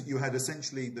 and you had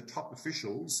essentially the top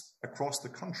officials across the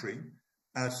country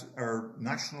at our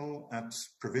national, at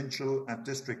provincial, at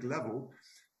district level,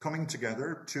 coming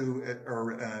together to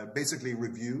basically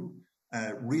review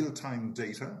real-time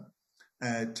data,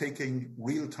 taking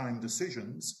real-time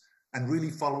decisions, and really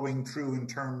following through in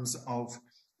terms of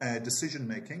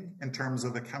decision-making, in terms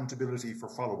of accountability for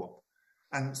follow-up.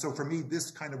 And so for me,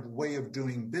 this kind of way of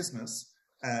doing business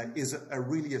is a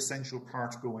really essential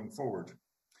part going forward.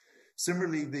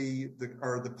 Similarly, the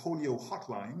polio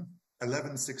hotline,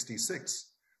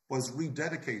 1166, was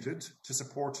rededicated to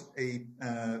support a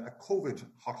COVID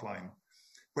hotline,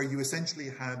 where you essentially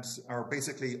had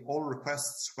basically all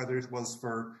requests, whether it was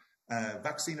for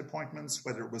vaccine appointments,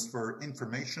 whether it was for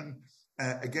information,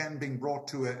 again being brought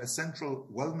to a central,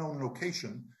 well-known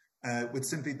location with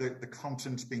simply the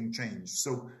content being changed.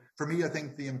 So for me, I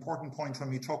think the important point when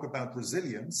we talk about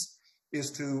resilience is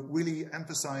to really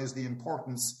emphasize the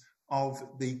importance of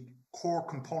the core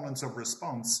components of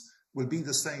response will be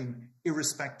the same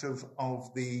irrespective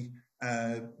of the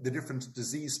different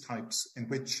disease types in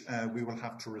which we will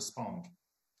have to respond.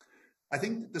 I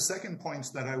think the second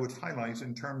point that I would highlight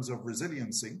in terms of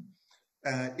resiliency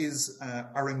is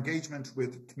our engagement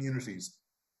with communities.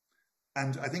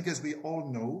 And I think, as we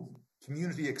all know,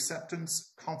 community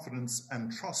acceptance, confidence, and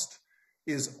trust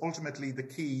is ultimately the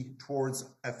key towards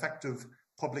effective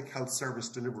public health service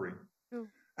delivery.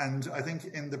 And I think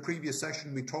in the previous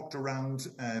session, we talked around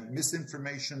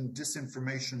misinformation,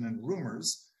 disinformation, and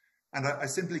rumors. And I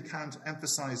simply can't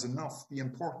emphasize enough the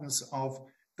importance of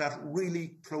that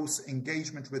really close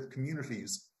engagement with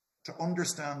communities to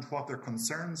understand what their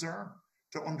concerns are,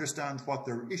 to understand what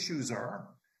their issues are,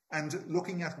 and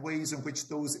looking at ways in which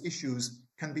those issues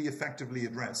can be effectively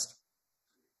addressed.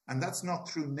 And that's not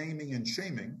through naming and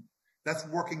shaming, that's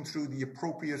working through the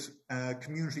appropriate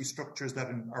community structures that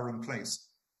are in place.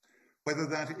 Whether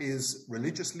that is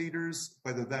religious leaders,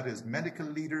 whether that is medical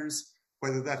leaders,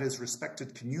 whether that is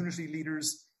respected community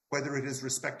leaders, whether it is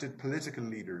respected political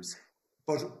leaders.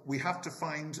 But we have to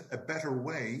find a better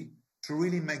way to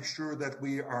really make sure that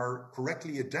we are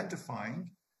correctly identifying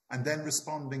and then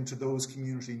responding to those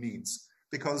community needs.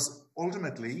 Because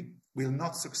ultimately, we'll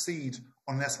not succeed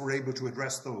unless we're able to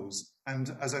address those.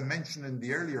 And as I mentioned in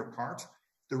the earlier part,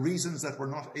 the reasons that we're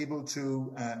not able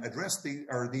to address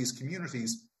these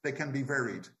communities, they can be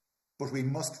varied, but we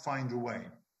must find a way.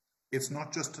 It's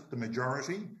not just the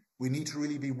majority. We need to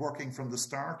really be working from the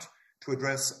start to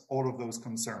address all of those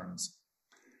concerns.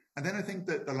 And then I think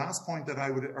that the last point that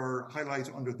I would highlight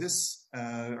under this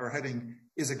heading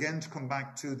is again to come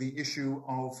back to the issue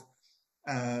of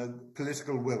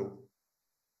political will.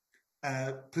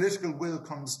 Political will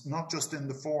comes not just in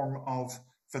the form of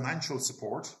financial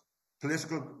support.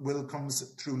 Political will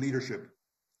comes through leadership.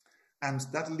 And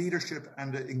that leadership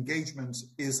and engagement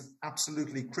is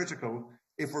absolutely critical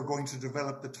if we're going to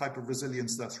develop the type of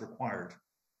resilience that's required.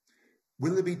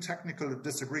 Will there be technical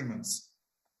disagreements?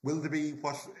 Will there be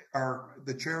what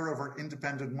the chair of our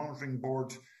independent monitoring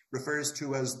board refers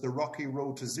to as the rocky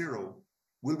road to zero?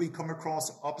 Will we come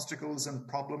across obstacles and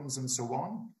problems and so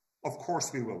on? Of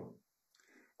course we will.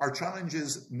 Our challenge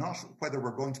is not whether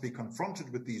we're going to be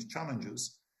confronted with these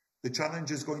challenges. The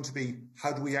challenge is going to be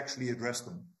how do we actually address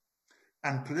them?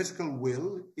 And political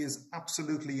will is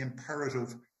absolutely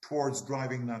imperative towards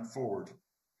driving that forward.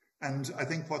 And I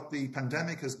think what the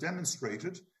pandemic has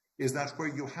demonstrated is that where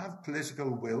you have political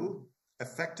will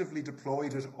effectively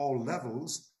deployed at all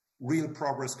levels, real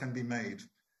progress can be made.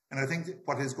 And I think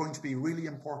what is going to be really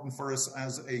important for us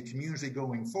as a community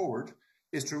going forward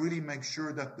is to really make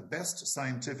sure that the best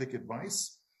scientific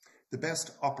advice, the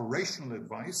best operational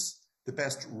advice, the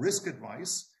best risk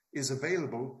advice is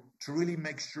available to really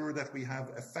make sure that we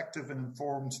have effective and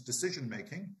informed decision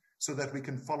making so that we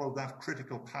can follow that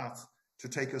critical path to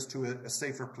take us to a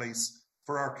safer place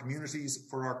for our communities,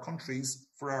 for our countries,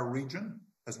 for our region,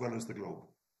 as well as the globe.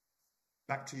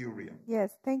 Back to you, Ria.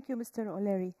 Yes, thank you, Mr.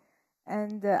 O'Leary.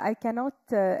 And I cannot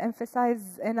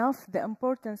emphasize enough the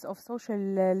importance of social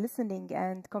listening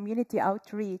and community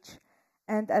outreach.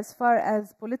 And as far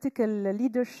as political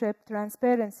leadership,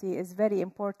 transparency is very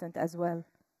important as well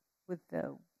with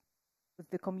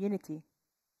the community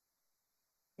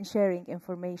in sharing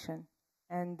information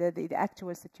and the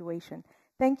actual situation.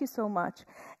 Thank you so much.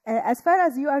 As far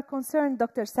as you are concerned,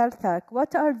 Dr. Sarthak,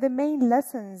 what are the main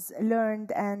lessons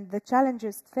learned and the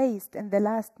challenges faced in the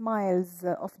last miles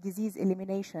of disease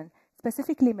elimination,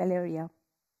 specifically malaria?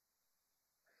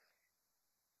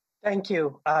 Thank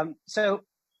you. So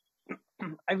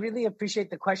I really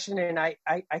appreciate the question, and I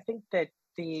think that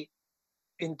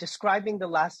in describing the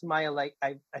last mile,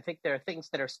 I think there are things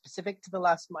that are specific to the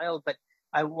last mile, but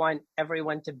I want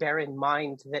everyone to bear in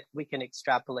mind that we can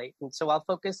extrapolate. And so I'll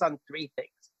focus on three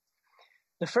things.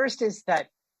 The first is that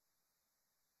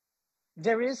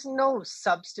there is no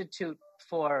substitute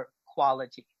for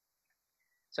quality.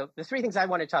 So the three things I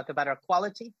want to talk about are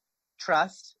quality,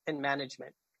 trust, and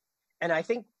management. And I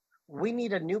think we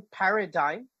need a new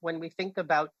paradigm when we think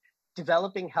about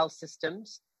developing health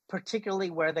systems, particularly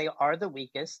where they are the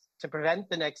weakest, to prevent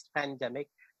the next pandemic,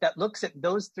 that looks at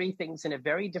those three things in a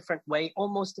very different way,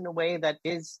 almost in a way that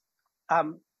is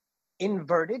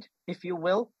inverted, if you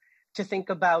will, to think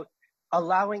about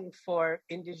allowing for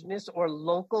indigenous or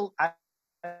local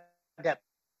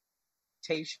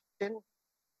adaptation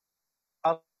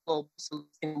of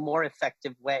in a more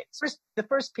effective ways. The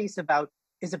first piece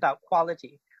is about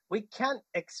quality. We can't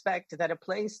expect that a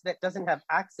place that doesn't have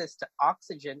access to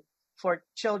oxygen for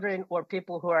children or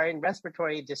people who are in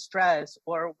respiratory distress,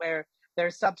 or where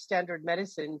there's substandard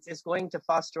medicines, is going to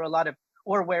foster a lot of,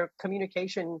 or where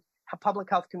public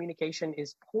health communication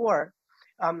is poor,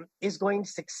 is going to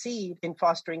succeed in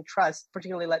fostering trust,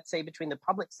 particularly, let's say, between the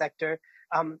public sector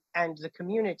and the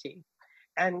community.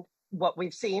 And what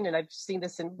we've seen, and I've seen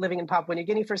this in living in Papua New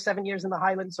Guinea for 7 years in the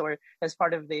highlands, or as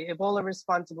part of the Ebola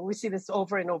response, we see this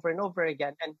over and over and over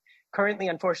again. And currently,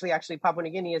 unfortunately, actually, Papua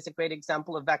New Guinea is a great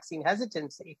example of vaccine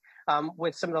hesitancy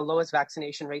with some of the lowest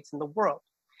vaccination rates in the world.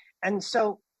 And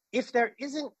so if there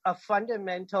isn't a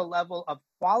fundamental level of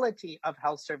quality of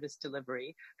health service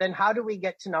delivery, then how do we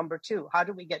get to number two? How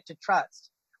do we get to trust,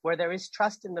 where there is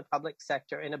trust in the public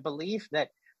sector and a belief that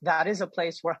that is a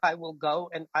place where I will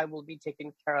go and I will be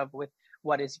taken care of with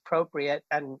what is appropriate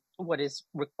and what is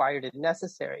required and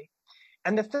necessary.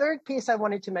 And the third piece I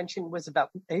wanted to mention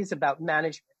is about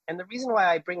management. And the reason why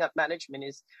I bring up management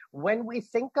is when we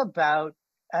think about,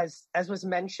 as was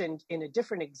mentioned in a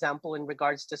different example in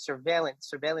regards to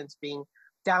surveillance being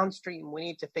downstream, we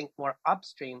need to think more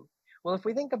upstream. Well, if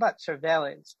we think about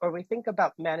surveillance, or we think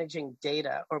about managing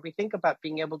data, or we think about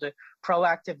being able to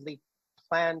proactively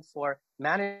plan for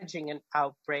managing an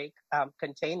outbreak,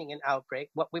 containing an outbreak,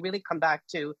 what we really come back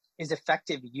to is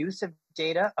effective use of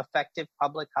data, effective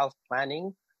public health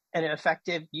planning, and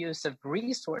effective use of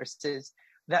resources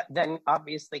that then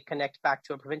obviously connect back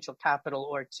to a provincial capital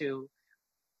or to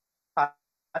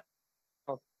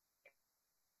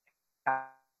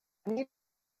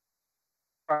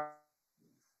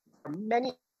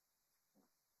many.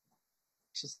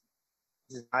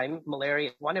 Malaria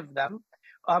is one of them,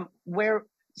 where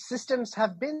systems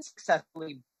have been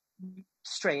successfully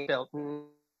strain built, and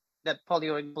that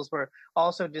polio examples were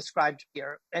also described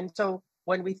here. And so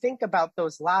when we think about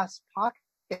those last pockets,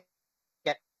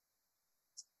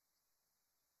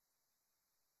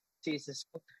 Jesus,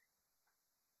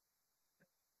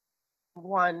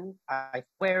 one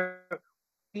where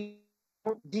we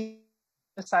don't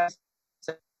de-emphasize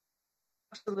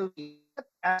absolutely,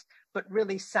 but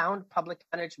really sound public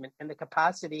management and the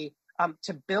capacity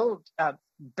to build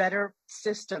better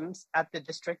systems at the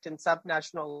district and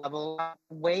subnational level, a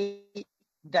way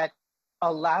that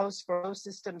allows for those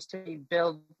systems to be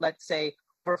built, let's say,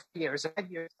 for 5 years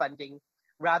funding,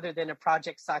 rather than a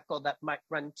project cycle that might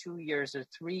run 2 years or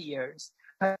 3 years.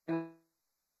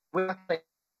 We're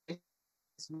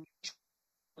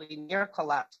near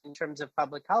collapse in terms of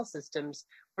public health systems.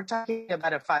 We're talking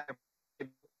about a 5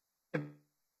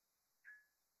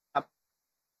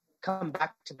 come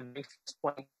back to the very first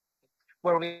point,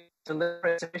 where we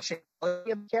deliver sufficient quality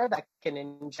of care that can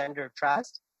engender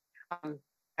trust, and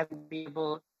be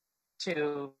able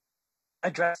to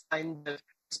address kind of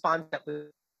response that we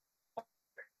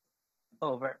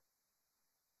over.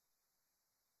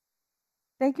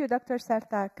 Thank you, Dr.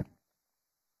 Sartak.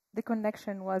 The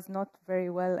connection was not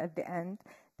very well at the end.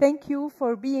 Thank you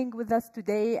for being with us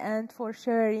today and for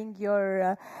sharing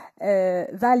your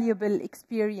valuable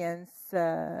experience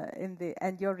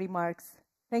and your remarks.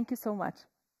 Thank you so much.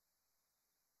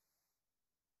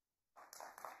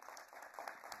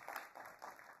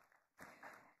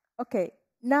 Okay,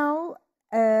 now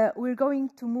we're going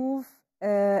to move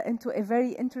into a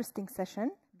very interesting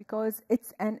session because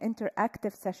it's an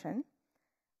interactive session.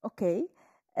 Okay.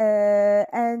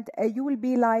 And you will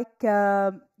be like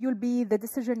you'll be the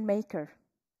decision maker,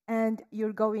 and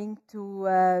you're going to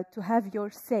have your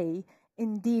say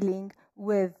in dealing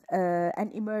with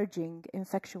an emerging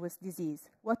infectious disease.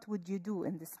 What would you do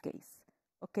in this case?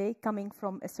 Okay, coming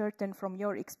from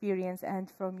your experience and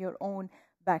from your own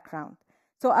background.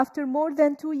 So after more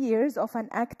than 2 years of an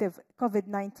active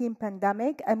COVID-19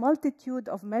 pandemic, a multitude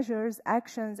of measures,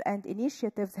 actions, and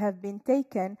initiatives have been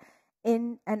taken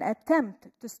in an attempt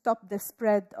to stop the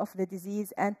spread of the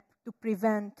disease and to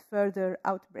prevent further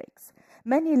outbreaks.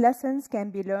 Many lessons can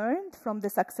be learned from the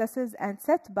successes and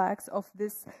setbacks of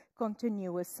this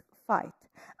continuous fight.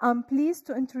 I'm pleased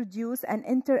to introduce an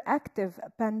interactive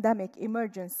pandemic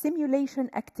emergence simulation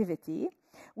activity,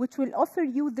 which will offer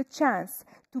you the chance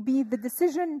to be the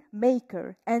decision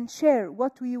maker and share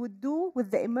what we would do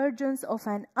with the emergence of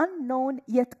an unknown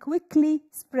yet quickly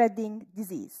spreading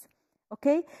disease.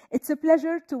 Okay, it's a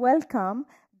pleasure to welcome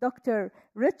Dr.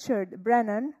 Richard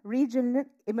Brennan, Regional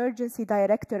Emergency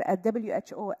Director at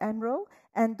WHO AMRO,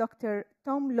 and Dr.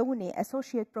 Tom Looney,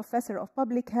 Associate Professor of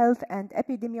Public Health and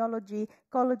Epidemiology,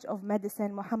 College of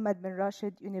Medicine, Mohammed bin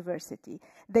Rashid University.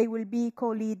 They will be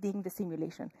co-leading the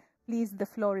simulation. Please, the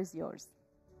floor is yours.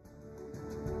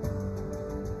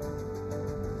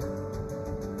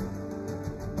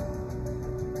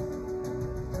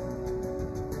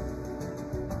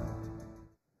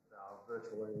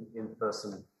 Virtual and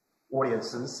in-person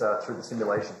audiences through the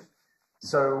simulation.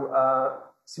 So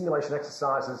simulation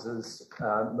exercises, as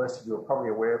most of you are probably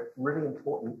aware, really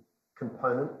important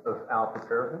component of our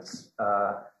preparedness.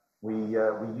 We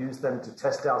use them to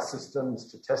test our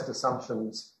systems, to test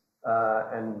assumptions,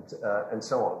 and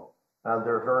so on.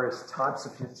 There are various types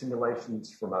of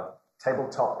simulations, from a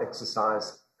tabletop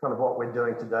exercise, kind of what we're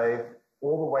doing today,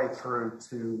 all the way through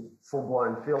to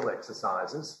full-blown field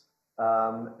exercises.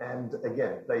 And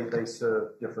again, they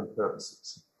serve different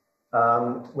purposes.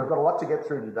 We've got a lot to get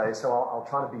through today, so I'll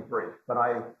try to be brief. But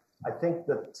I think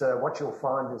that what you'll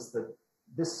find is that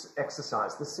this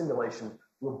exercise, this simulation,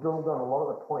 will build on a lot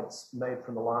of the points made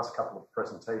from the last couple of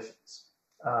presentations.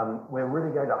 We're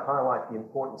really going to highlight the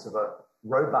importance of a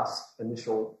robust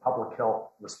initial public health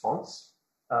response.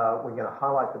 We're going to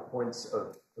highlight the points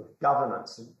of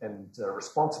governance and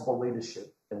responsible leadership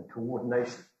and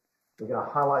coordination. We're going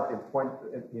to highlight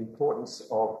the importance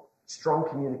of strong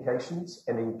communications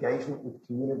and engagement with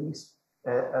communities,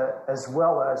 as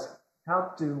well as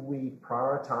how do we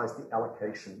prioritize the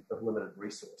allocation of limited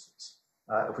resources.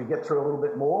 If we get through a little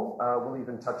bit more, we'll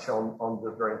even touch on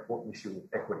the very important issue of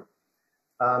equity.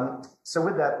 So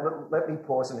with that, let me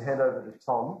pause and hand over to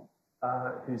Tom,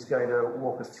 who's going to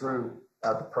walk us through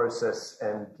the process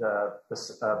and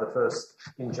the first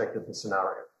inject of the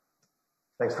scenario.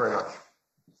 Thanks very much.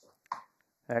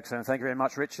 Excellent. Thank you very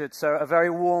much, Richard. So a very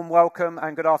warm welcome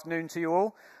and good afternoon to you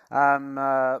all.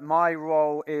 My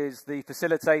role is the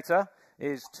facilitator,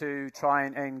 is to try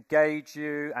and engage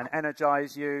you and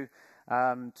energize you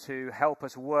to help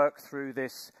us work through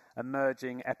this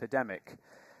emerging epidemic.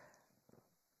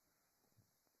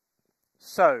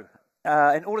 So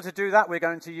in order to do that, we're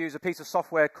going to use a piece of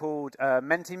software called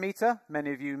Mentimeter.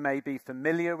 Many of you may be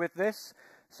familiar with this.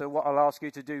 So what I'll ask you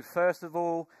to do first of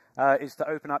all is to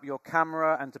open up your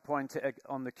camera and to point it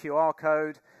on the QR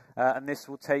code, and this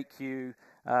will take you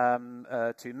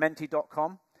to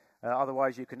menti.com.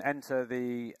 Otherwise, you can enter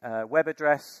the web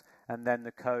address and then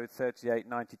the code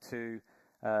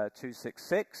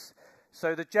 3892266.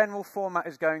 So the general format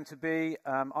is going to be,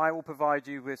 I will provide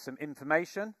you with some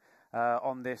information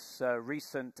on this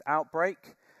recent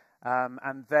outbreak,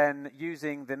 and then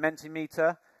using the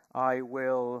Mentimeter, I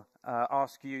will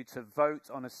ask you to vote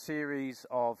on a series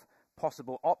of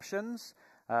possible options.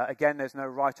 Again, there's no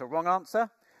right or wrong answer.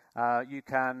 You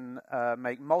can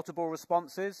make multiple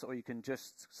responses, or you can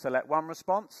just select one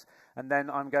response, and then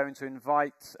I'm going to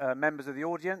invite members of the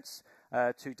audience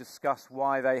to discuss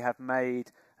why they have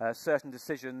made certain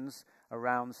decisions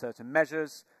around certain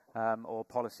measures or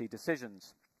policy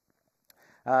decisions.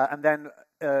 And then,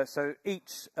 so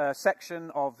each section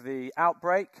of the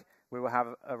outbreak, we will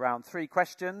have around 3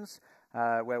 questions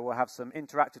where we'll have some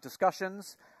interactive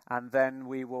discussions, and then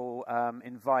we will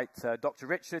invite Dr.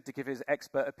 Richard to give his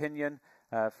expert opinion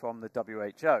from the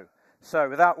WHO. So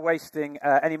without wasting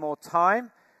any more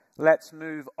time, let's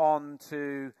move on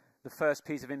to the first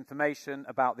piece of information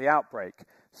about the outbreak.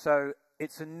 So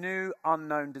it's a new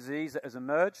unknown disease that has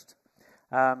emerged.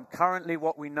 Currently,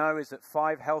 what we know is that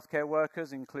 5 healthcare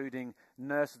workers, including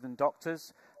nurses and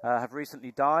doctors, have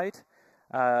recently died.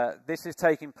 This is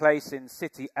taking place in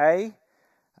City A,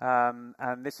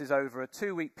 and this is over a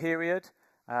 2-week period.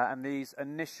 And these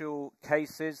initial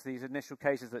cases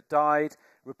that died,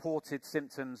 reported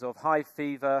symptoms of high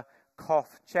fever,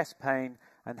 cough, chest pain,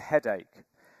 and headache.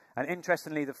 And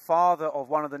interestingly, the father of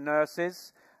one of the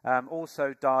nurses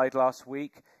also died last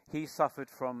week. He suffered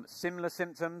from similar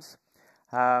symptoms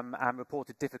and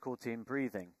reported difficulty in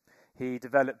breathing. He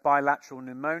developed bilateral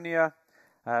pneumonia,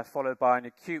 followed by an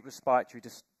acute respiratory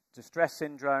distress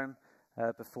syndrome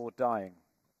before dying.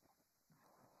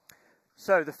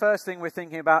 So the first thing we're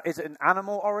thinking about, is it an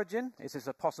animal origin? Is this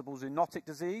a possible zoonotic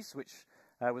disease, which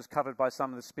was covered by some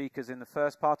of the speakers in the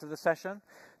first part of the session?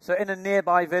 So in a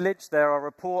nearby village, there are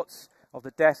reports of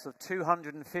the deaths of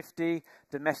 250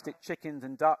 domestic chickens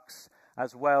and ducks,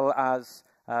 as well as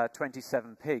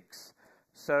 27 pigs.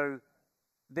 So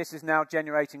this is now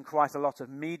generating quite a lot of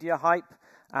media hype,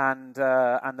 and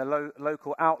the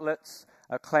local outlets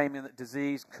are claiming that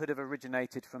disease could have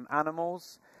originated from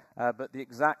animals, but the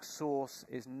exact source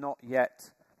is not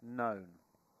yet known.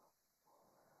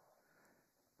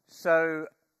 So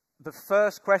the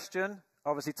first question,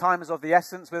 obviously time is of the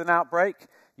essence with an outbreak.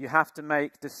 You have to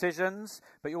make decisions,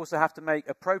 but you also have to make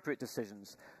appropriate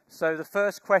decisions. So the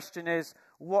first question is,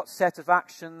 what set of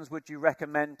actions would you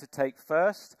recommend to take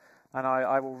first? And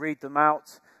I will read them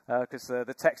out because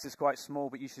the text is quite small,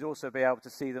 but you should also be able to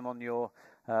see them on your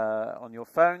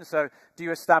phone. So do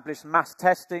you establish mass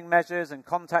testing measures and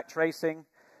contact tracing?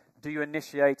 Do you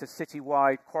initiate a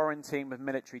citywide quarantine with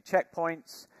military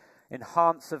checkpoints?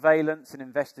 Enhance surveillance and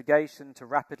investigation to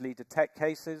rapidly detect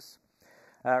cases?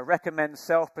 Recommend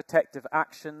self-protective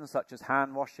actions such as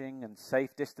hand washing and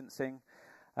safe distancing?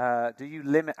 Do you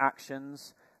limit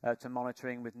actions to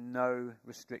monitoring with no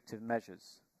restrictive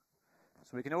measures?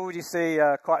 So we can already see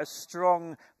quite a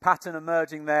strong pattern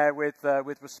emerging there with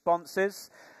responses.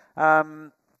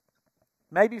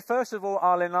 Maybe first of all,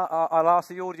 I'll ask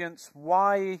the audience,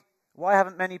 why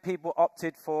haven't many people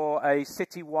opted for a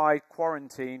citywide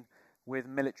quarantine with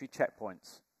military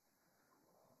checkpoints?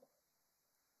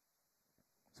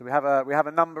 So we have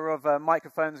a number of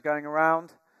microphones going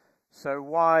around. So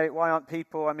why aren't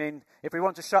people? I mean, if we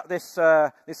want to shut this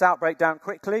outbreak down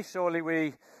quickly, surely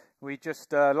we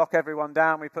just lock everyone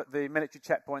down. We put the military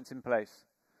checkpoints in place.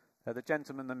 The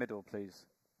gentleman in the middle, please.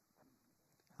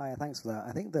 Hi, thanks for that.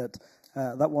 I think that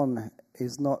that one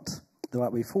is not the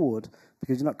right way forward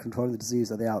because you're not controlling the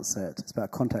disease at the outset. It's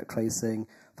about contact tracing,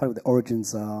 finding what the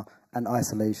origins are, and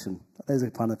isolation. Those are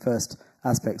kind of the first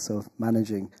aspects of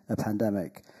managing a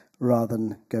pandemic, rather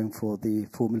than going for the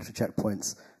full military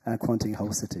checkpoints and quarantining the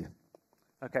whole city.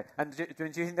 Okay, and do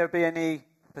you think there would be any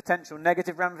potential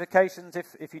negative ramifications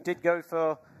if you did go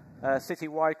for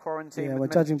citywide quarantine? Yeah, well,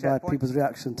 judging by people's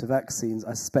reaction to vaccines,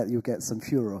 I suspect you'll get some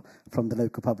furor from the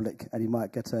local public, and you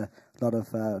might get a lot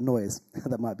of noise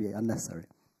that might be unnecessary.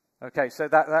 Okay, so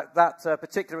that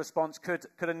particular response could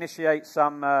initiate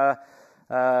some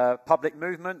public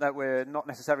movement that we're not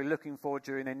necessarily looking for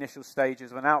during the initial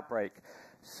stages of an outbreak.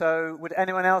 So would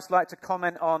anyone else like to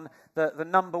comment on the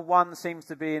number one seems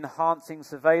to be enhancing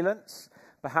surveillance?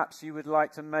 Perhaps you would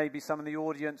like to maybe some of the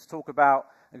audience talk about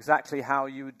exactly how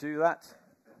you would do that.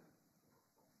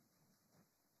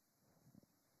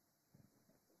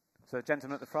 So,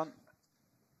 gentleman at the front.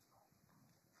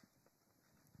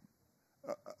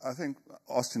 I think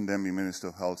Austin Demby, Minister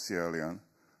of Health, Sierra Leone.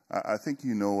 I think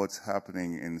you know what's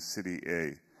happening in City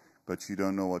A, but you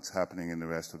don't know what's happening in the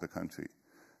rest of the country.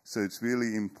 So it's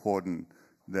really important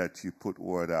that you put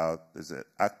word out. There's an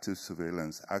active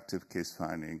surveillance, active case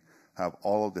finding, have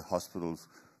all of the hospitals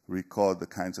record the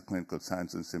kinds of clinical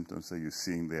signs and symptoms that you're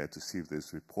seeing there to see if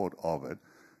there's a report of it,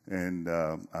 and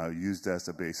use that as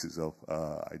a basis of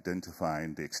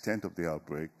identifying the extent of the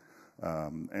outbreak,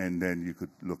 and then you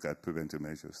could look at preventive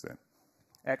measures then.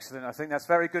 Excellent. I think that's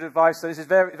very good advice. So this is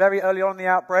very, very early on in the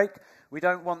outbreak. We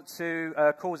don't want to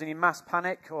cause any mass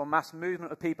panic or mass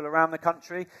movement of people around the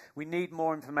country. We need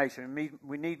more information.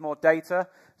 We need more data.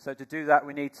 So to do that,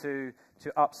 we need to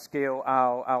upskill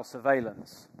our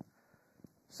surveillance.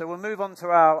 So we'll move on to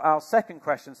our second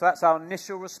question. So that's our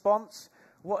initial response.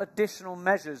 What additional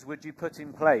measures would you put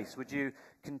in place? Would you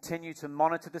continue to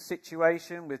monitor the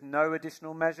situation with no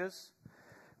additional measures?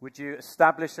 Would you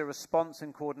establish a response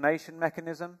and coordination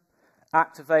mechanism?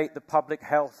 Activate the Public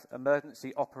Health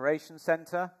Emergency Operations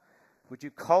Centre? Would you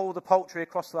cull the poultry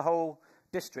across the whole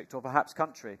district or perhaps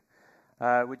country?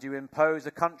 Would you impose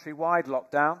a countrywide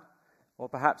lockdown? Or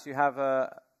perhaps you have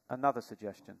another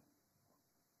suggestion?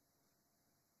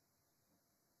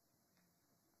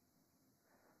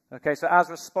 Okay, so as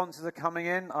responses are coming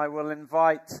in, I will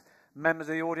invite members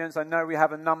of the audience. I know we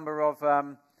have a number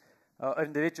of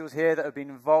individuals here that have been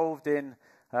involved in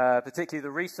particularly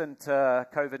the recent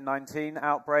COVID-19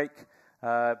 outbreak,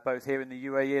 both here in the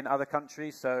UAE and other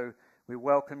countries. So we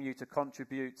welcome you to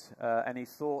contribute any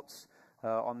thoughts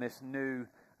on this new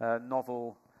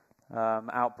novel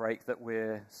outbreak that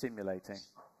we're simulating.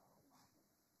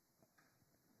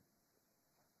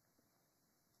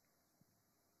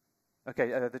 Okay,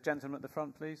 the gentleman at the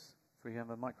front, please, if we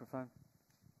have a microphone.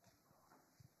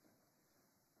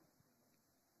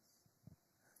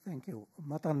 Thank you.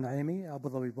 Matan Naimi, Abu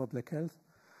Dhabi Public Health.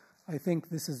 I think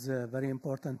this is a very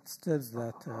important steps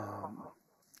that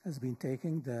has been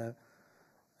taken.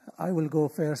 I will go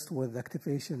first with the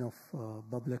activation of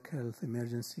Public Health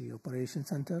Emergency Operations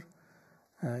Center.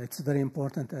 It's very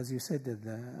important, as you said,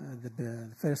 the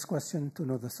first question to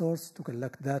know the source, to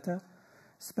collect data,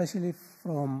 especially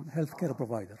from healthcare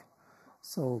provider.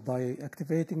 So by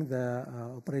activating the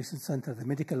Operations Center, the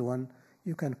medical one,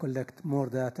 you can collect more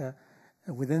data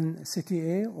within City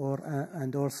A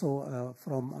and also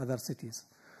from other cities.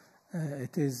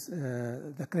 It is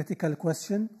the critical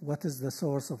question: what is the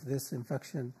source of this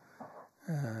infection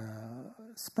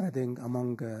spreading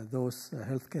among those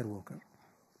healthcare workers?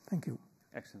 Thank you.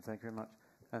 Excellent, thank you very much.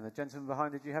 And the gentleman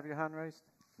behind, did you have your hand raised?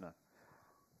 No.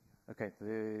 Okay,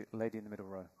 the lady in the middle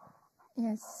row.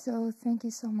 Yes, so thank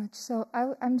you so much. So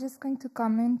I'm just going to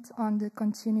comment on the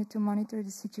continue to monitor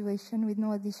the situation with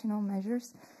no additional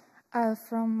measures.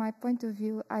 From my point of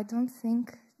view, I don't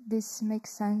think this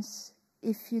makes sense.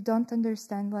 If you don't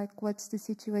understand, like, what's the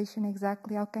situation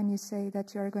exactly, how can you say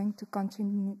that you are going to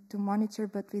continue to monitor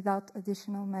but without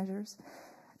additional measures?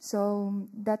 So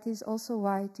that is also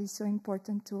why it is so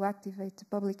important to activate the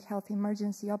Public Health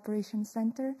Emergency Operations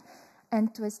Center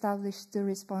and to establish the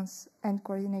response and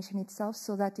coordination itself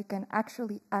so that you can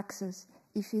actually access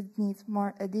if you need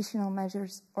more additional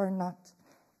measures or not.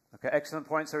 Okay, excellent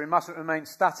point. So we mustn't remain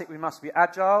static, we must be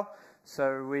agile.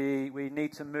 So we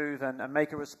need to move and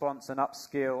make a response and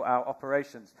upskill our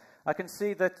operations. I can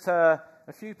see that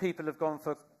a few people have gone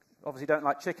for, obviously don't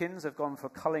like chickens, have gone for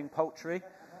culling poultry.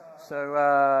 So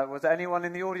was there anyone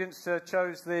in the audience who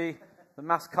chose the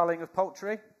mass culling of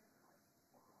poultry?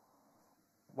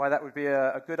 Why that would be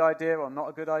a good idea or not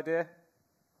a good idea?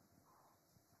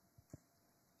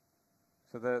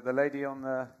 So the lady on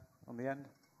the end.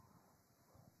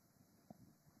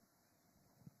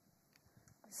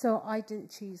 So I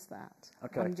didn't choose that.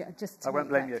 Okay. Just to I won't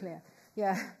blame you. Clear.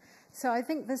 Yeah. So I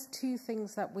think there's two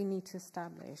things that we need to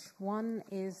establish. One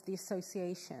is the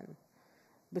association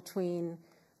between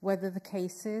whether the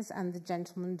cases and the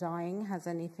gentleman dying has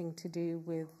anything to do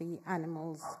with the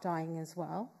animals dying as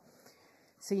well.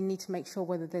 So you need to make sure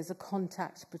whether there's a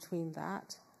contact between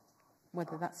that,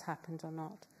 whether that's happened or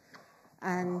not.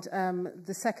 And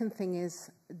the second thing is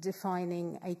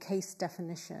defining a case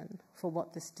definition for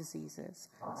what this disease is.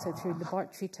 So through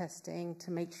laboratory testing to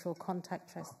make sure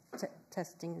contact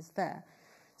testing is there.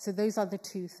 So those are the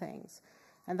two things.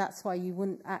 And that's why you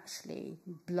wouldn't actually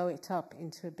blow it up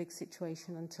into a big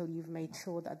situation until you've made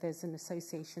sure that there's an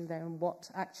association there and what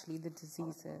actually the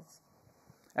disease is.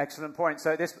 Excellent point.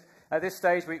 So at this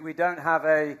stage, we don't have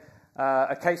a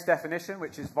case definition,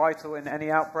 which is vital in any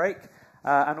outbreak.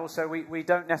 And also, we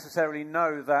don't necessarily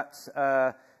know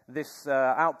that This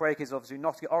outbreak is of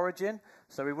zoonotic origin,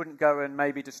 so we wouldn't go and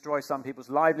maybe destroy some people's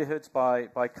livelihoods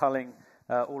by culling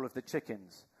all of the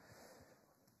chickens.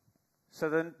 So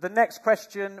the next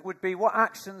question would be, what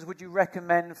actions would you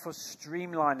recommend for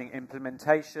streamlining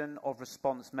implementation of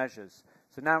response measures?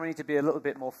 So now we need to be a little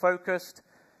bit more focused,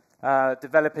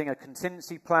 developing a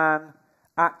contingency plan,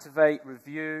 activate,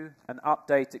 review, and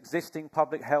update existing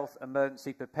public health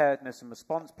emergency preparedness and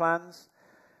response plans,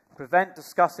 prevent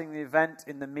discussing the event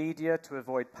in the media to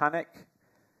avoid panic,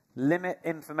 limit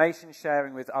information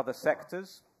sharing with other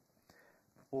sectors,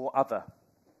 or other.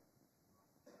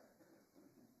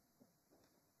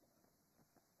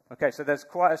 Okay, so there's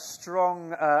quite a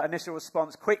strong initial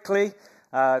response quickly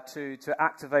to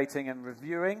activating and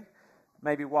reviewing.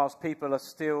 Maybe whilst people are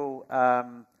still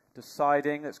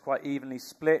deciding, it's quite evenly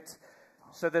split.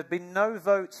 So there's been no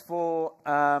votes for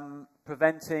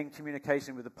preventing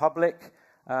communication with the public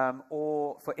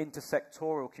or for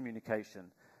intersectoral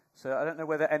communication. So I don't know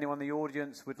whether anyone in the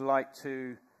audience would like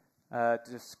to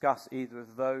discuss either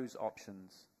of those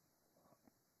options.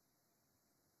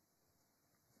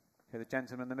 Okay, the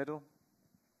gentleman in the middle.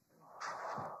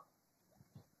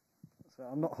 So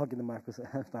I'm not hogging the microphone.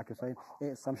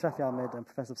 I'm Shafi Ahmed, I'm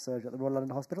Professor of Surgery at the Royal London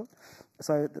Hospital.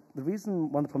 So the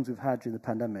reason, one of the problems we've had during the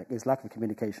pandemic is lack of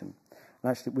communication.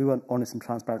 And actually, we weren't honest and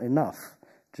transparent enough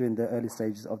during the early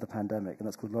stages of the pandemic, and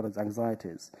that's caused a lot of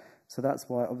anxieties. So that's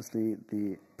why, obviously,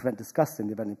 the prevent discussing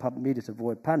the event in public media to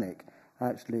avoid panic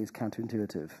actually is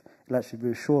counterintuitive. It'll actually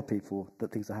reassure people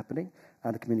that things are happening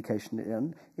and the communication.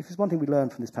 And if there's one thing we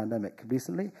learned from this pandemic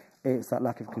recently, it's that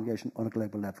lack of communication on a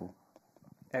global level.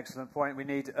 Excellent point. We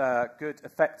need good,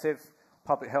 effective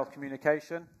public health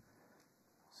communication.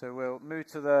 So we'll move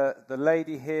to the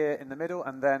lady here in the middle,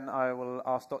 and then I will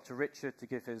ask Dr. Richard to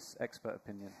give his expert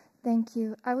opinion. Thank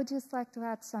you. I would just like to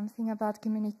add something about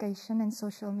communication and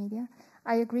social media.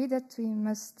 I agree that we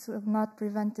must not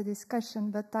prevent the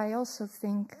discussion, but I also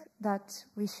think that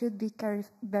we should be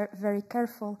very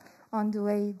careful on the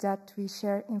way that we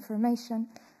share information.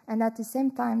 And at the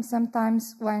same time,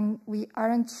 sometimes when we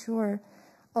aren't sure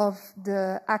of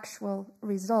the actual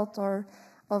result or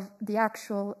of the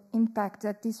actual impact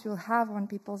that this will have on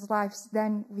people's lives,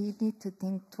 then we need to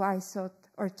think twice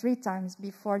or three times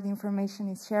before the information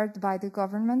is shared by the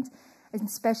government, and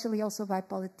especially also by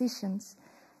politicians,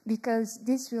 because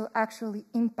this will actually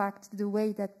impact the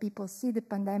way that people see the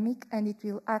pandemic, and it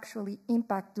will actually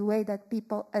impact the way that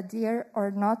people adhere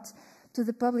or not to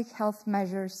the public health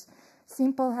measures,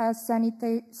 simple as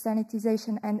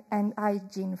sanitization and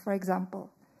hygiene, for example.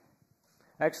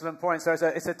 Excellent point. So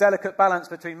it's a delicate balance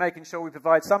between making sure we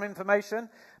provide some information,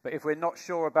 but if we're not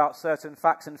sure about certain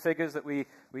facts and figures, that we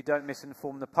don't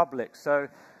misinform the public. So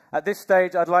at this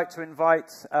stage, I'd like to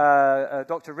invite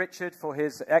Dr. Richard for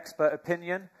his expert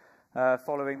opinion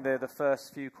following the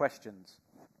first few questions.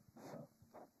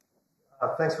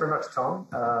 Thanks very much, Tom.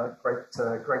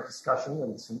 Great discussion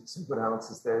and some good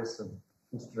answers there, some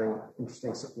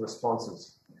interesting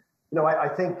responses. You know, I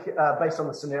think based on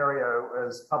the scenario,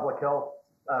 as public health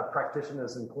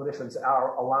practitioners and clinicians,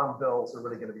 our alarm bells are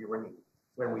really going to be ringing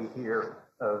when we hear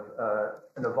of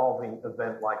an evolving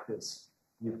event like this.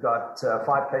 You've got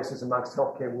 5 cases amongst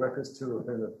healthcare workers, 2 of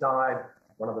whom have died.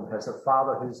 One of them has a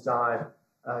father who's died.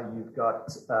 You've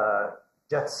got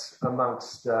deaths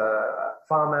amongst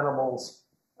farm animals.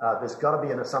 There's got to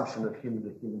be an assumption of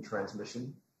human-to-human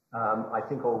transmission. I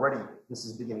think already this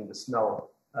is beginning to smell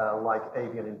like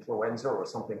avian influenza or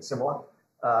something similar.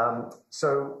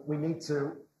 So we need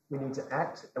to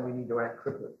act, and we need to act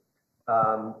quickly.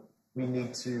 We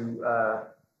need to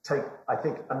take, I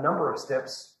think, a number of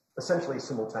steps essentially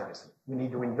simultaneously. We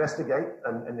need to investigate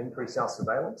and increase our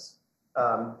surveillance.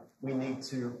 We need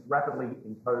to rapidly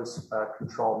impose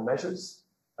control measures.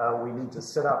 We need to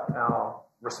set up our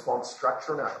response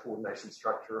structure and our coordination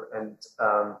structure, and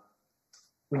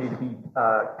we need to be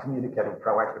communicating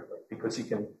proactively, because you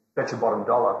can bet your bottom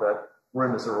dollar that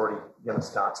rumors are already going to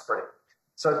start spreading.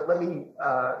 So let me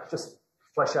just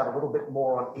flesh out a little bit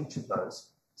more on each of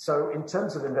those. So in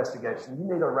terms of investigation, you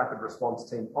need a rapid response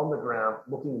team on the ground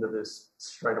looking into this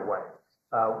straight away.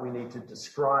 We need to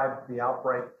describe the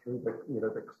outbreak through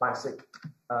the classic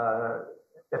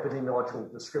epidemiological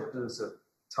descriptors of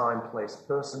time, place,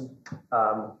 person.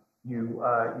 You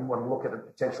want to look at a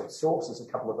potential source, as a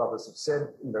couple of others have said,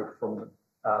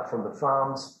 from the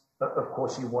farms. But of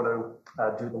course, you want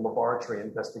to do the laboratory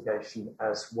investigation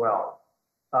as well.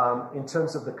 In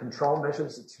terms of the control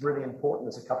measures, it's really important,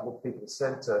 as a couple of people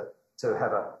said, to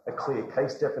have a clear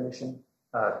case definition,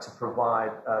 to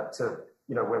provide,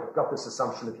 we've got this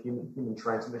assumption of human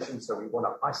transmission, so we want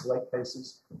to isolate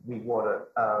cases. We want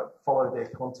to follow their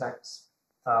contacts.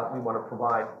 We want to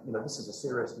provide, this is a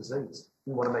serious disease.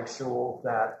 We want to make sure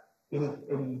that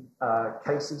any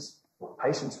cases or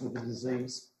patients with the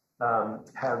disease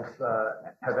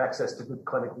have access to good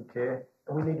clinical care.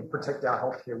 And we need to protect our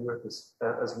healthcare workers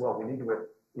as well. We need to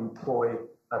employ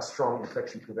a strong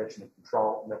infection prevention and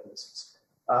control mechanisms.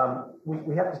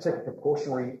 We have to take a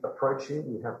precautionary approach here.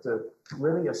 We have to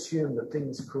really assume that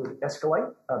things could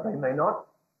escalate. They may not,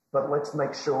 but let's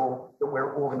make sure that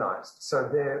we're organized. So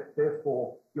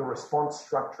therefore, your response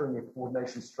structure and your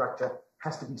coordination structure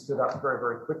has to be stood up very,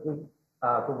 very quickly.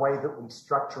 The way that we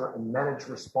structure and manage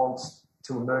response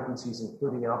to emergencies,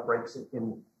 including outbreaks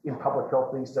in public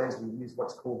health these days, we use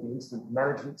what's called the incident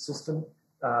management system.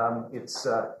 It's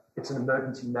an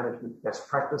emergency management best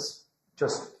practice.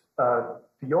 Just for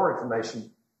your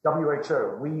information,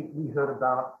 WHO, we heard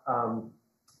about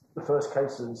the first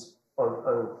cases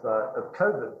of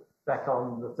COVID back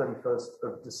on the 31st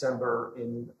of December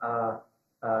in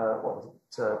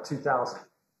 2000.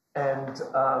 And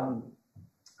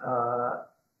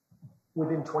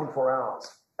within 24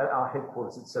 hours, at our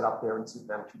headquarters, it's set up their incident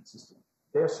management system,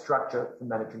 their structure for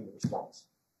managing the response.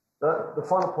 The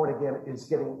final point again is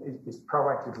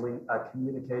proactively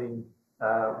communicating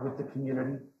with the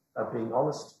community, being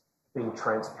honest, being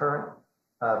transparent,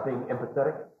 being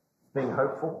empathetic, being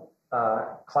hopeful,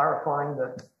 clarifying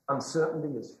that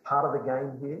uncertainty is part of the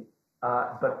game here,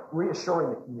 but reassuring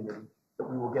the community that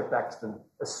we will get back to them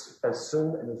as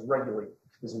soon and as regularly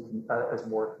as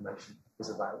more information is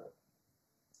available.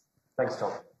 Thanks,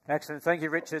 Tom. Excellent. Thank you,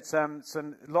 Richard. Some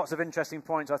lots of interesting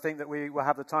points I think that we will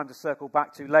have the time to circle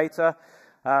back to later.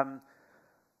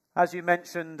 As you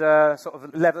mentioned, sort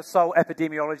of level sole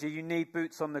epidemiology, you need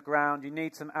boots on the ground. You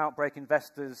need some outbreak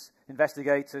investigators,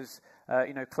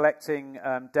 collecting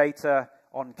data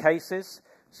on cases.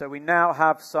 So we now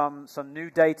have some new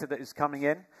data that is coming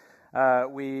in.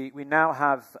 We now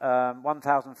have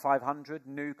 1,500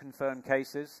 new confirmed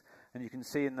cases. And you can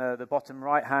see in the bottom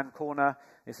right-hand corner,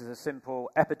 this is a simple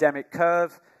epidemic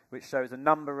curve, which shows the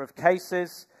number of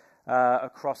cases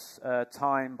across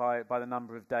time by the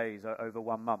number of days over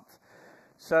 1 month.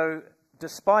 So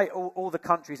despite all the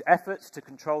country's efforts to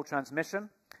control transmission,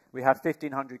 we have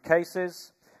 1,500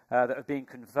 cases that have been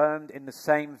confirmed in the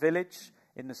same village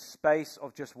in the space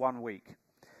of just 1 week.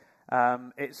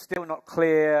 It's still not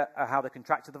clear how they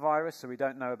contracted the virus, so we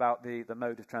don't know about the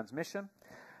mode of transmission.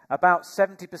 About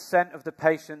 70% of the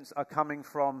patients are coming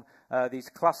from these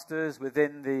clusters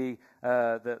within the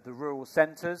rural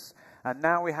centres, and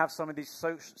now we have some of these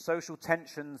social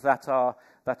tensions that are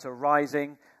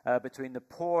rising between the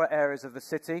poorer areas of the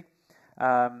city,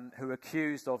 who are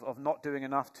accused of not doing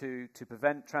enough to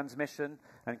prevent transmission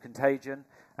and contagion,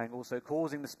 and also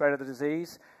causing the spread of the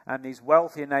disease, and these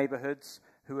wealthier neighbourhoods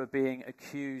who are being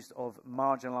accused of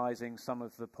marginalising some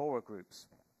of the poorer groups.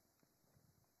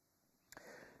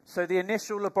 So the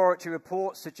initial laboratory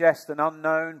report suggests an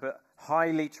unknown but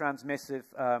highly transmissive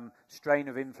strain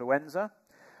of influenza.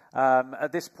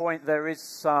 At this point, there is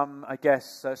some,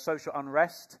 social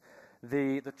unrest.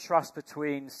 The trust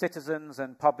between citizens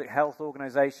and public health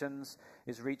organisations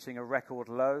is reaching a record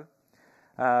low,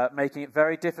 making it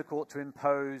very difficult to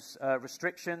impose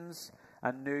restrictions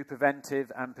and new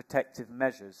preventive and protective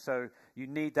measures. So you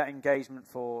need that engagement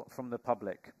from the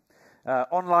public.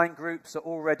 Online groups are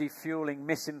already fueling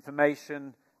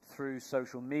misinformation through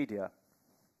social media.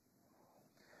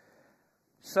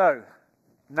 So,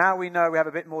 now we know we have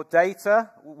a bit more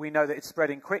data. We know that it's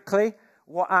spreading quickly.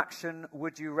 What action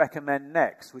would you recommend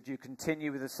next? Would you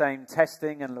continue with the same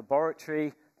testing and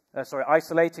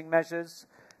isolating measures,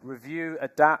 review,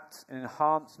 adapt, and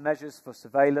enhance measures for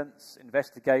surveillance,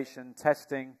 investigation,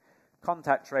 testing,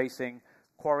 contact tracing,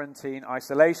 quarantine,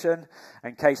 isolation,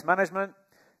 and case management?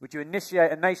 Would you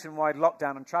initiate a nationwide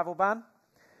lockdown and travel ban?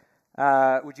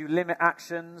 Would you limit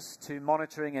actions to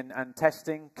monitoring and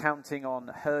testing, counting on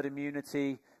herd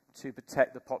immunity to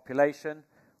protect the population?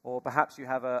 Or perhaps you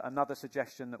have another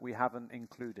suggestion that we haven't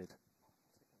included.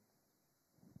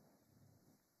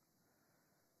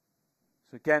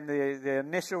 So again, the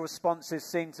initial responses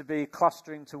seem to be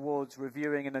clustering towards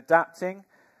reviewing and adapting,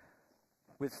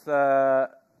 with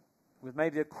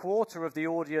maybe a quarter of the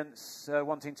audience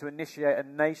wanting to initiate a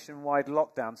nationwide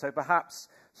lockdown. So perhaps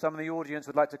some of the audience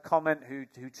would like to comment who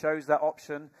chose that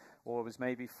option, or was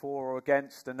maybe for or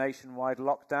against a nationwide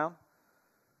lockdown.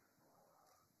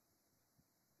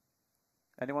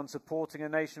 Anyone supporting a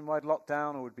nationwide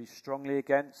lockdown or would be strongly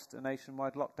against a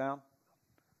nationwide lockdown?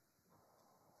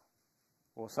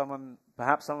 Or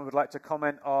perhaps someone would like to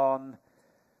comment on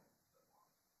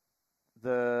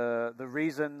the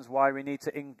reasons why we need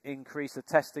to increase the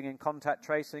testing and contact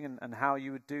tracing and how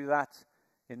you would do that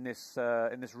in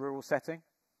this rural setting?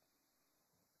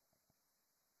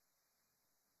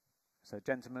 So,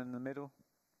 gentleman in the middle.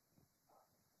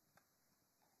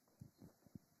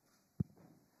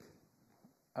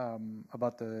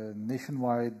 About the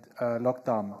nationwide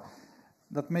lockdown,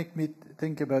 that make me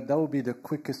think about that would be the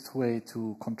quickest way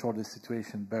to control the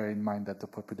situation. Bear in mind that the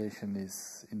population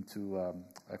is into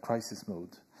a crisis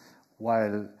mode,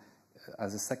 while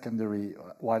as a secondary,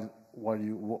 while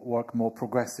you work more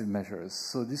progressive measures.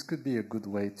 So this could be a good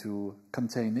way to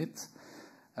contain it.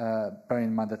 Bear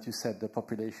in mind that you said the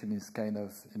population is kind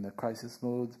of in a crisis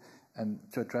mode, and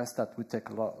to address that would take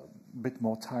a bit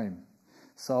more time.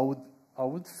 So I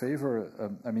would favor,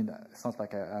 I mean, it's not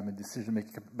like I'm a decision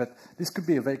maker, but this could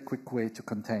be a very quick way to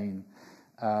contain,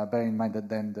 bear in mind that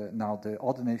then now the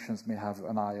other nations may have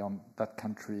an eye on that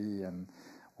country and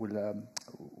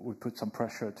will put some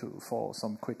pressure for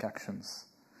some quick actions.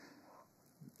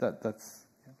 That's...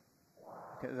 Yeah.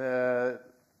 Okay, the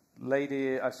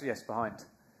lady, yes, behind.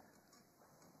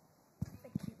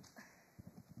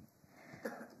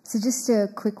 So just a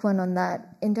quick one on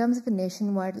that. In terms of a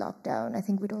nationwide lockdown, I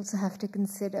think we'd also have to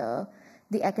consider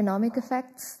the economic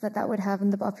effects that would have on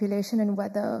the population, and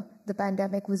whether the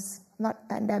pandemic was not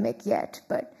pandemic yet,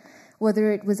 but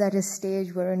whether it was at a stage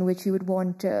in which you would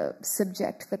want to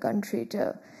subject the country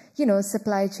to,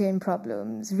 supply chain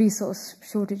problems, resource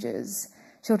shortages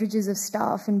of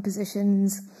staff and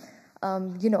positions,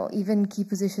 even key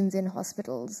positions in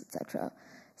hospitals, etc.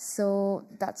 So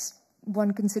that's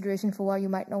one consideration for why you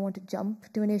might not want to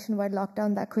jump to a nationwide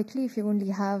lockdown that quickly if you only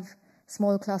have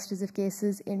small clusters of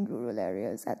cases in rural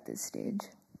areas at this stage.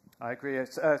 I agree.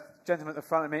 Gentleman at the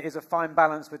front of me, is a fine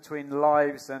balance between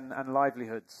lives and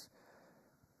livelihoods.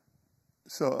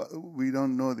 So we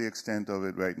don't know the extent of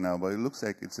it right now, but it looks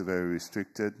like it's a very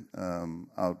restricted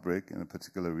outbreak in a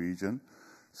particular region.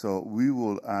 So we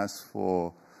will ask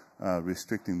for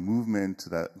restricting movement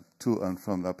to and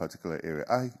from that particular area.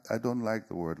 I don't like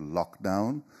the word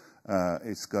lockdown.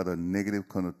 It's got a negative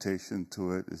connotation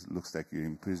to it. It looks like you're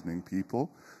imprisoning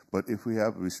people. But if we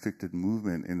have restricted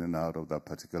movement in and out of that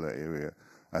particular area,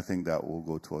 I think that will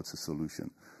go towards a solution.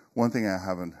 One thing I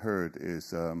haven't heard is,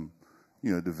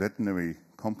 the veterinary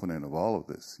component of all of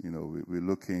this. We're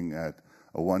looking at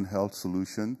a One Health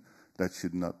solution that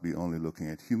should not be only looking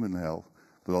at human health,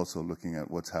 but also looking at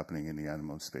what's happening in the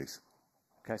animal space.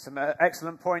 Okay, some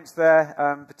excellent points there,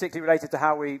 particularly related to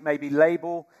how we maybe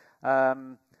label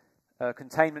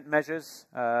containment measures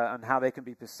and how they can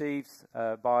be perceived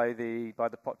by the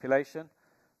population.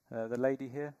 The lady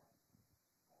here.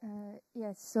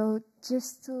 Yes, so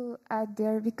just to add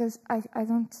there, because I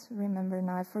don't remember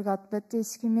now, I forgot, but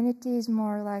this community is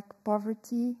more like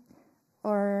poverty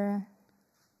or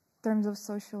in terms of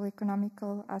social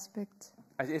economical aspect.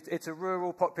 It's a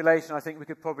rural population. I think we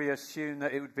could probably assume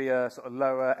that it would be a sort of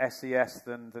lower SES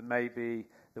than maybe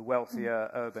the wealthier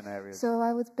urban areas. So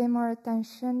I would pay more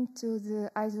attention to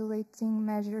the isolating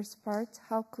measures part.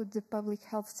 How could the public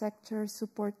health sector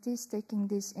support this, taking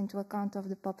this into account of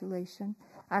the population,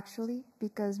 actually?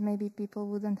 Because maybe people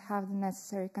wouldn't have the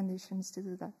necessary conditions to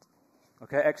do that.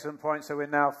 Okay, excellent point. So we're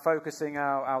now focusing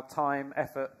our time,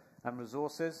 effort, and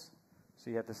resources. So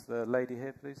you have the lady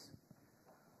here, please.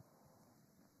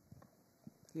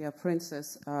 Yeah,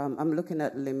 Princess, I'm looking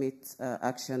at limit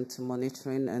action to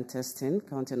monitoring and testing,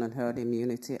 counting on herd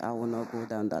immunity. I will not go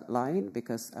down that line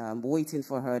because waiting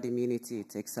for herd immunity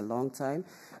takes a long time.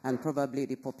 And probably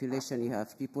the population, you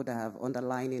have people that have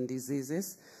underlying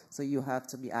diseases, so you have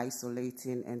to be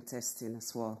isolating and testing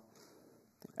as well.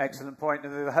 Excellent point.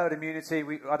 And the herd immunity,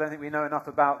 I don't think we know enough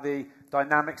about the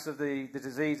dynamics of the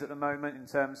disease at the moment in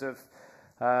terms of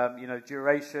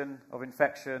duration of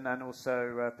infection and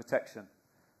also protection.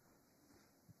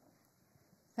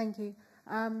 Thank you.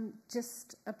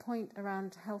 Just a point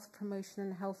around health promotion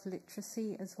and health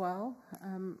literacy as well.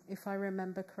 If I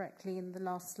remember correctly in the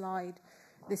last slide,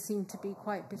 there seemed to be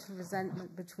quite a bit of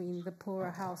resentment between the poorer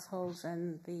households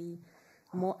and the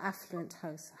more affluent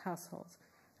households.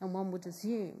 And one would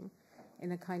assume,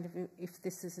 in a kind of, if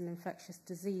this is an infectious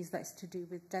disease, that's to do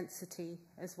with density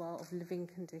as well of living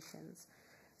conditions.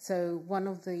 So one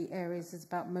of the areas is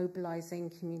about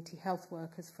mobilizing community health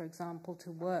workers, for example,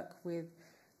 to work with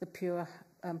the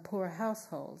poorer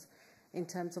households in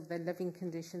terms of their living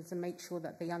conditions and make sure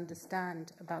that they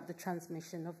understand about the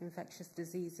transmission of infectious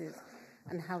diseases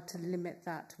and how to limit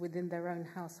that within their own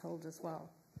household as well.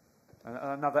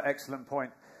 Another excellent point.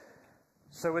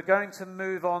 So we're going to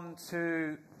move on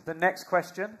to the next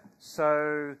question.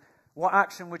 So what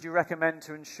action would you recommend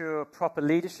to ensure proper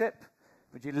leadership?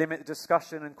 Would you limit the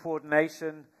discussion and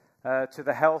coordination to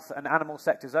the health and animal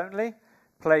sectors only?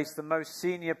 Place the most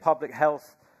senior public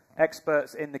health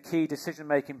experts in the key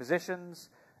decision-making positions,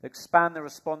 expand the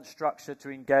response structure to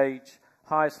engage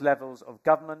highest levels of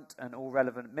government and all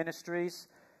relevant ministries,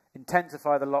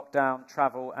 intensify the lockdown,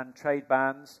 travel and trade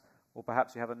bans, or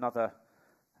perhaps you have another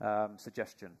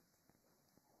suggestion.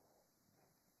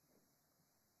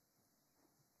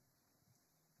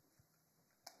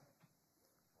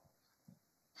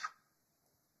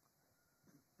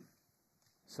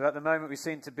 So at the moment we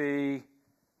seem to be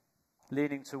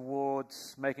leaning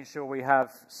towards making sure we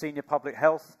have senior public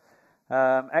health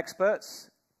experts,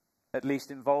 at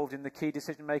least involved in the key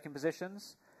decision-making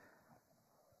positions.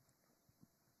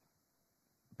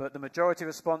 But the majority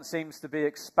response seems to be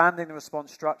expanding the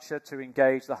response structure to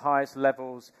engage the highest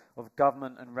levels of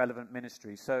government and relevant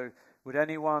ministries. So would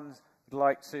anyone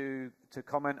like to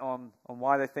comment on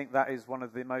why they think that is one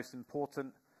of the most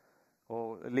important,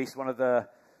 or at least one of the,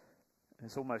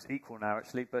 it's almost equal now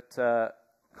actually, but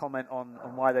comment on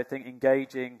why they think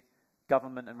engaging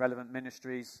government and relevant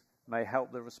ministries may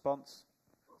help the response?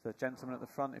 The gentleman at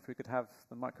the front, if we could have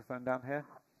the microphone down here.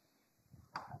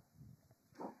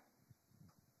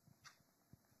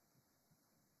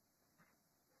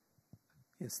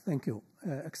 Yes, thank you.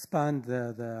 Expand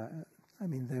the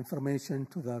information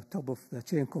to the top of the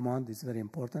chain command is very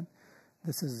important.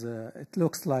 This is, it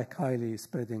looks like highly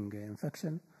spreading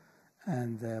infection,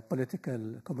 and the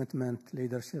political commitment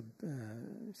leadership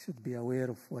should be aware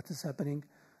of what is happening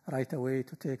right away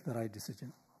to take the right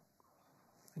decision.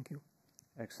 Thank you.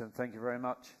 Excellent, thank you very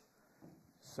much.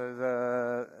 So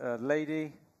the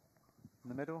lady in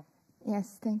the middle.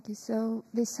 Yes, thank you. So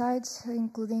besides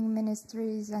including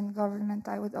ministries and government,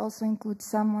 I would also include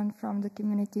someone from the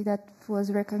community that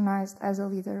was recognized as a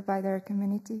leader by their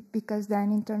community, because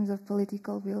then in terms of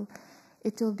political will,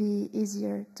 it will be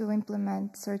easier to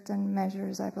implement certain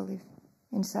measures, I believe,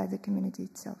 inside the community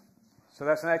itself. So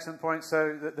that's an excellent point.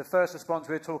 So the first response,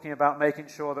 we're talking about making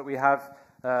sure that we have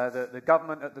the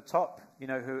government at the top, you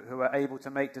know, who are able to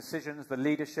make decisions, the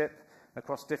leadership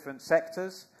across different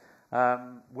sectors,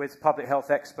 with public health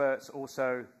experts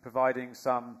also providing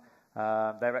some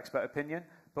their expert opinion.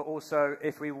 But also,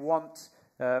 if we want,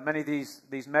 many of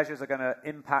these measures are going to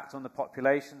impact on the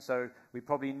population, so we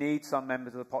probably need some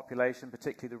members of the population,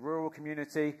 particularly the rural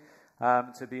community,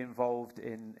 to be involved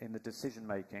in the decision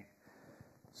making.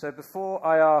 So before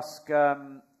I ask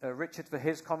Richard for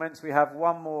his comments, we have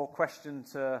one more question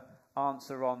to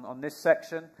answer on this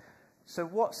section. So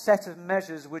what set of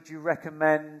measures would you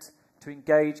recommend to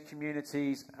engage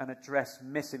communities and address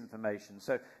misinformation?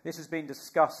 So this has been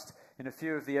discussed in a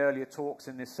few of the earlier talks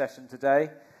in this session today.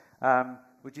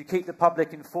 Would you keep the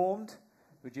public informed?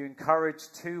 Would you encourage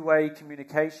two-way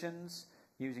communications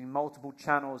using multiple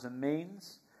channels and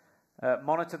means?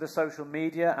 Monitor the social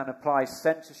media and apply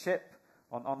censorship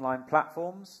on online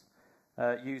platforms?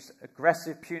 Use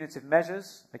aggressive punitive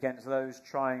measures against those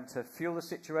trying to fuel the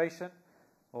situation?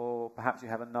 Or perhaps you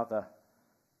have another.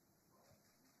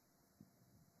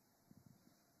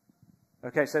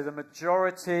 Okay, so the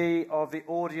majority of the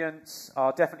audience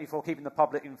are definitely for keeping the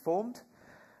public informed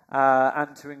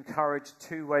and to encourage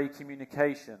two-way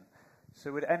communication.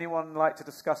 So would anyone like to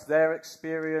discuss their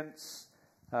experience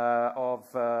of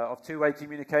two-way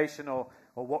communication, or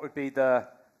what would be the,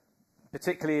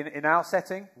 particularly in our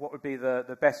setting, what would be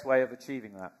the best way of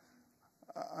achieving that?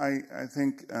 I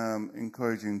think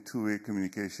encouraging two-way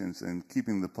communications and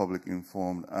keeping the public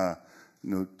informed are,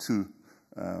 two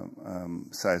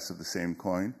sides of the same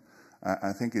coin.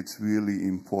 I think it's really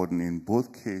important in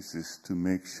both cases to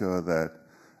make sure that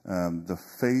the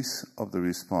face of the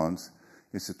response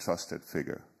is a trusted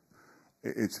figure.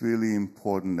 It's really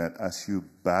important that as you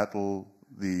battle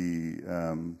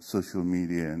the social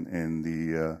media and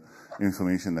the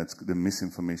the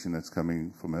misinformation that's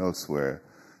coming from elsewhere,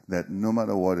 that no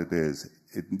matter what it is,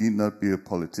 it need not be a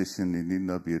politician, it need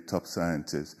not be a top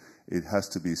scientist. It has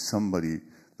to be somebody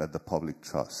that the public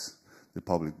trusts, the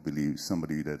public believes,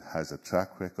 somebody that has a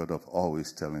track record of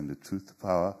always telling the truth to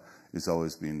power, has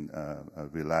always been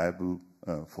reliable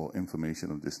for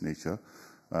information of this nature,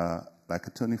 like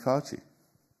Attorney Fauci.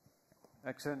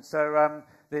 Excellent. So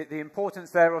the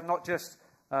importance there of not just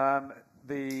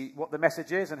what the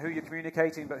message is and who you're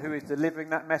communicating, but who is delivering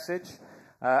that message.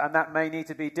 And that may need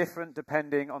to be different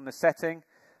depending on the setting.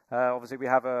 Obviously, we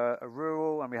have a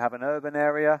rural and we have an urban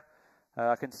area.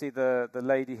 I can see the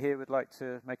lady here would like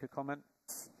to make a comment.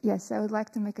 Yes, I would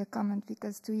like to make a comment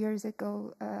because 2 years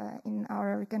ago in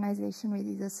our organization we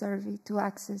did a survey to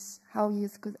access how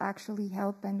youth could actually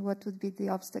help and what would be the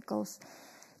obstacles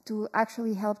to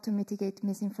actually help to mitigate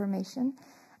misinformation.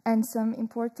 And some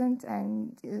important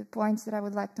points that I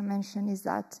would like to mention is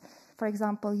that for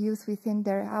example, youth within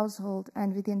their household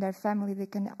and within their family, they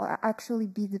can actually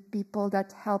be the people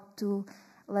that help to,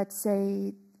 let's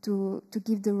say, to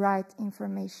give the right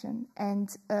information.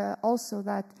 And also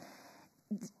that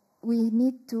we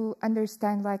need to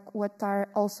understand like what are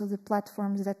also the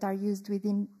platforms that are used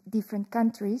within different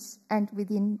countries and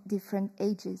within different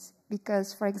ages.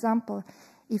 Because, for example,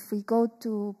 if we go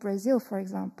to Brazil, for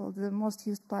example, the most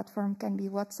used platform can be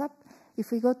WhatsApp. If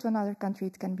we go to another country,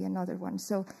 it can be another one.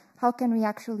 So how can we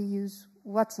actually use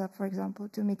WhatsApp, for example,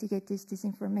 to mitigate this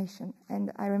disinformation?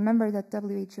 And I remember that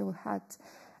WHO had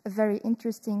a very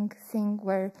interesting thing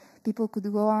where people could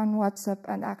go on WhatsApp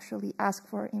and actually ask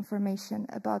for information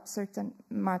about certain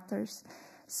matters.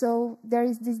 So there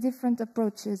is these different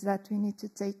approaches that we need to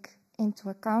take into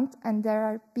account, and there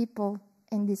are people,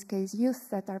 in this case youth,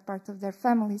 that are part of their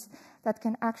families that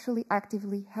can actually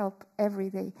actively help every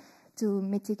day to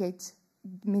mitigate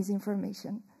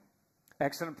misinformation.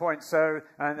 Excellent point. So,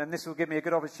 and this will give me a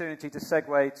good opportunity to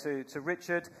segue to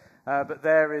Richard. But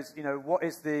there is, what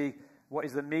is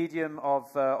the medium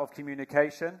of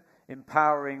communication,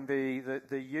 empowering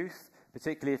the youth,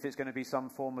 particularly if it's going to be some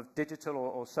form of digital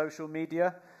or social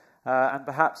media. And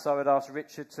perhaps I would ask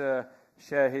Richard to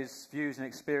share his views and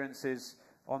experiences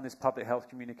on this public health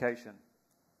communication.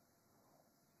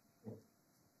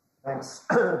 Thanks.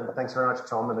 Thanks very much,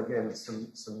 Tom. And again,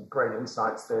 some great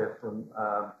insights there from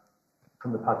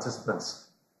the participants.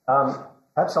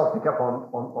 Perhaps I'll pick up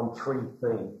on three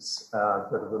themes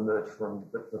that have emerged from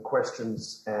the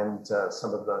questions and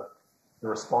some of the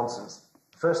responses.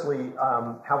 Firstly,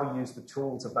 how we use the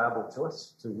tools available to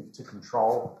us to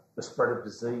control the spread of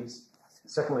disease.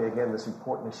 Secondly, again, this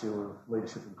important issue of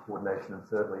leadership and coordination. And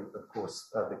thirdly, of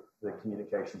course, the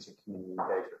communications and community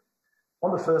engagement.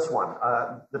 On the first one,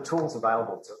 the tools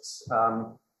available to us.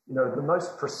 The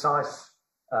most precise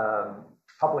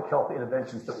public health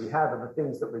interventions that we have are the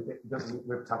things that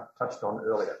we've touched on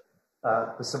earlier.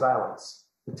 The surveillance,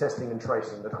 the testing and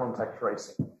tracing, the contact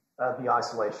tracing, the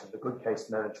isolation, the good case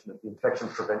management, the infection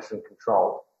prevention and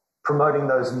control, promoting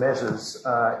those measures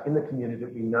in the community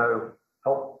that we know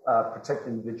help protect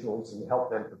individuals and help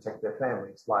them protect their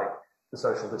families, like the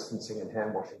social distancing and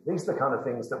hand washing. These are the kind of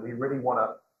things that we really want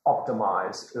to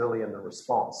optimize early in the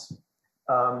response.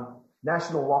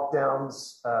 National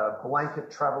lockdowns,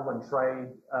 blanket travel and trade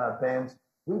bans,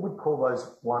 we would call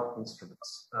those blunt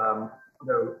instruments.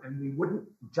 And we wouldn't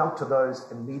jump to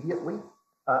those immediately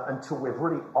until we've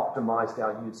really optimized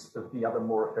our use of the other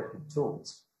more effective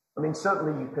tools. I mean,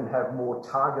 certainly you can have more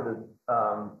targeted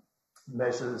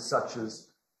measures such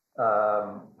as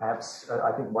perhaps,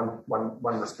 I think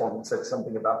one respondent said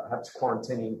something about perhaps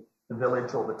quarantining the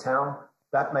village or the town.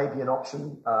 That may be an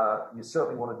option. You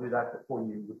certainly want to do that before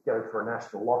you would go for a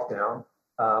national lockdown.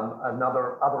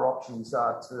 Other options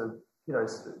are to,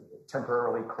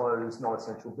 temporarily close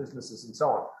non-essential businesses and so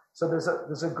on. So there's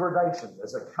a gradation,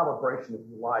 there's a calibration, if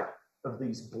you like, of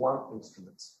these blunt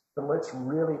instruments. But let's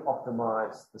really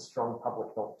optimize the strong public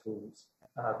health tools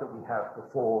that we have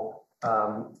before,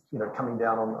 coming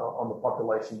down on the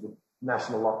population with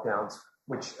national lockdowns,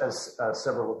 which, as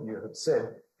several of you have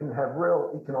said, can have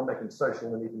real economic and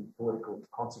social and even political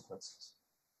consequences.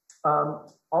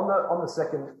 On the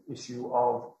second issue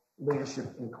of leadership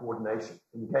and coordination,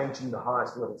 engaging the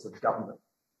highest levels of government,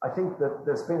 I think that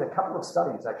there's been a couple of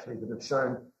studies actually that have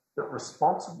shown that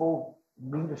responsible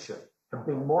leadership have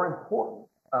been more important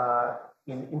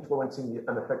in influencing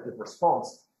an effective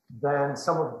response than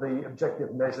some of the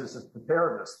objective measures of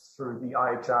preparedness through the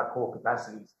IHR core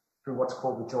capacities, through what's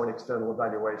called the joint external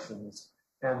evaluations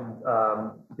and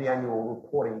the annual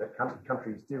reporting that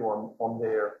countries do on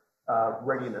their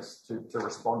readiness to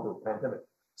respond to a pandemic.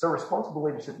 So responsible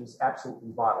leadership is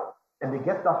absolutely vital. And to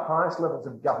get the highest levels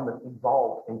of government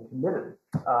involved and committed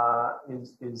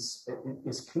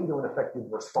is key to an effective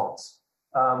response.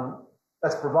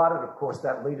 That's provided, of course,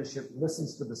 that leadership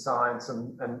listens to the science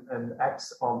and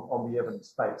acts on the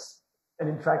evidence base. And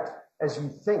in fact, as you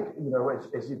think,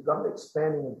 as you've got an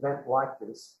expanding event like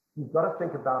this, you've got to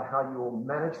think about how your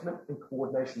management and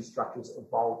coordination structures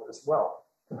evolve as well.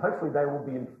 And hopefully they will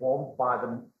be informed by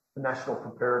the National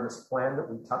Preparedness Plan that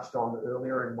we touched on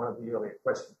earlier in one of the earlier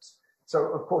questions. So,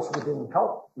 of course, within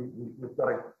health, we've got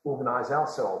to organize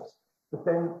ourselves. But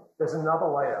then there's another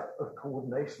layer of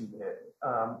coordination there.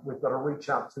 We've got to reach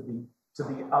out to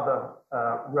the other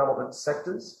relevant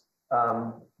sectors.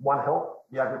 One Health,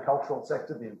 the agricultural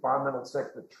sector, the environmental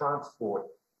sector, transport,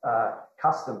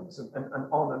 customs, and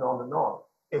on and on and on.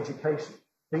 Education.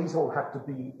 These all have to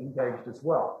be engaged as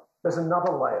well. There's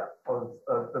another layer of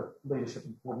leadership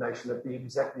and coordination at the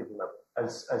executive level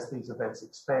as these events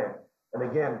expand. And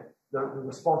again, the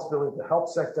responsibility of the health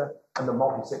sector and the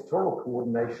multi-sectoral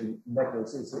coordination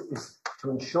mechanisms is to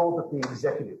ensure that the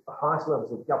executive, the highest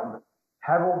levels of government,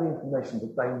 have all the information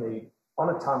that they need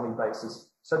on a timely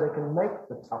basis so they can make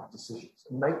the tough decisions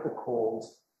and make the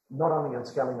calls, not only on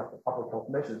scaling up the public health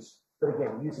measures, but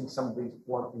again, using some of these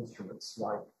blunt instruments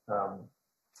like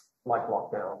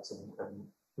lockdowns and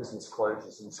business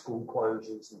closures and school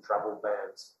closures and travel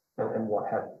bans and what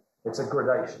have you. It's a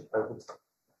gradation over time.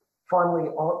 Finally,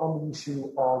 on the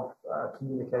issue of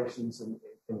communications and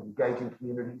engaging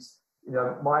communities, you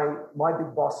know, my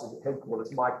big boss at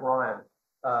headquarters, Mike Ryan,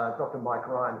 Dr. Mike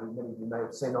Ryan, who many of you may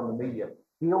have seen on the media,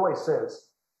 he always says,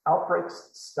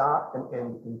 outbreaks start and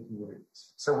end in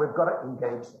communities. So we've got to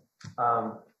engage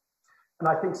them. And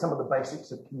I think some of the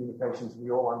basics of communications we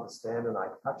all understand, and I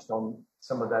touched on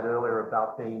some of that earlier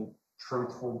about being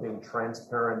truthful, being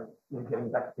transparent, you know,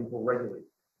 getting back to people regularly.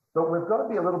 But we've got to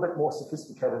be a little bit more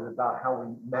sophisticated about how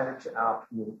we manage our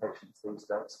communications these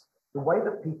days. The way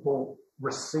that people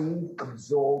receive,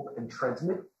 absorb, and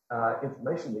transmit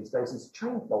information these days has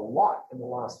changed a lot in the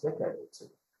last decade or two.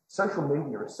 Social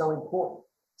media is so important.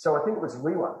 So I think it was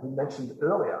Rewa who mentioned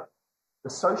earlier the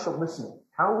social listening.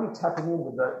 How are we tapping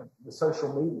into the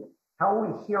social media? How are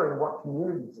we hearing what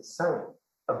communities are saying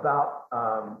about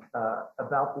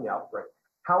the outbreak?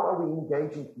 How are we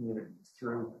engaging communities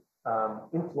through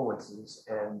influences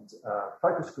and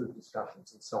focus group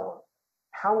discussions and so on?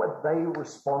 How are they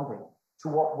responding to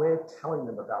what we're telling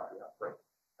them about the outbreak?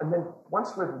 And then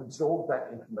once we've absorbed that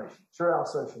information through our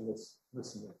social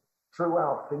listening, through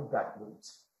our feedback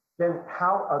loops, then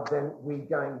how are then we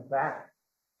going back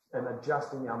and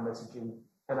adjusting our messaging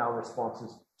and our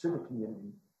responses to the community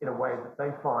in a way that they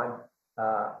find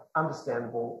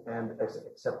understandable and as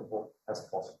acceptable as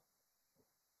possible?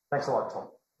 Thanks a lot, Tom.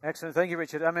 Excellent. Thank you,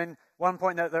 Richard. I mean, one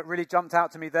point that really jumped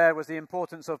out to me there was the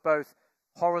importance of both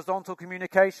horizontal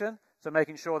communication, so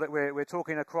making sure that we're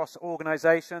talking across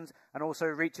organizations and also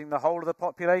reaching the whole of the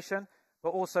population, but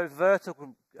also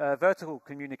vertical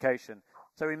communication.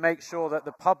 So we make sure that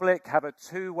the public have a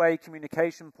two-way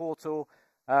communication portal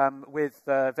with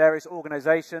various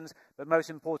organizations, but most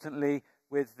importantly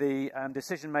with the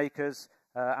decision makers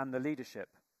and the leadership.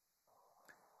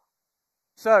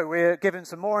 So we're given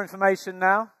some more information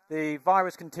now. The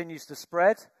virus continues to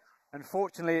spread.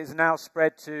 Unfortunately, it's now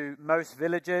spread to most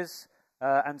villages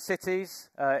and cities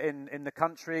in the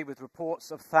country, with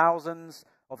reports of thousands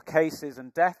of cases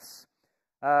and deaths.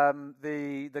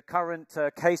 The current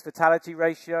case fatality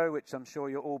ratio, which I'm sure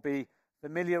you'll all be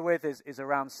familiar with, is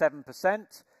around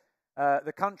 7%.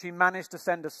 The country managed to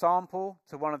send a sample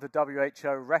to one of the WHO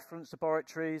reference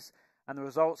laboratories, and the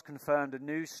results confirmed a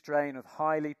new strain of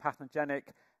highly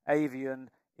pathogenic avian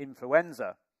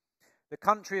influenza. The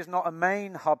country is not a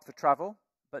main hub for travel,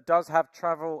 but does have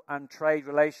travel and trade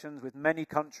relations with many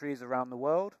countries around the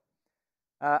world.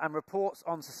 And reports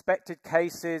on suspected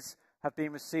cases have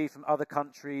been received from other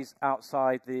countries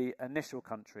outside the initial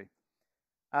country.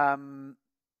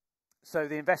 So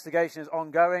the investigation is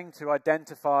ongoing to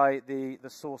identify the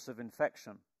source of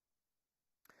infection.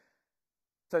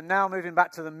 So now moving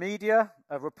back to the media,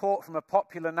 a report from a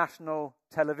popular national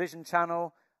television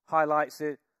channel highlights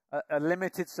a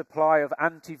limited supply of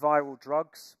antiviral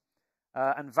drugs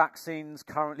and vaccines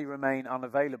currently remain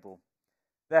unavailable.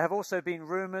 There have also been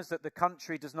rumours that the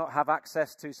country does not have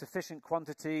access to sufficient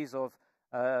quantities of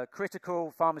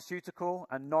critical pharmaceutical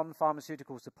and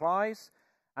non-pharmaceutical supplies,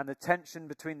 and the tension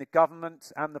between the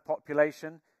government and the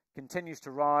population continues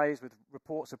to rise, with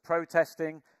reports of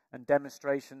protesting and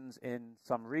demonstrations in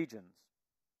some regions.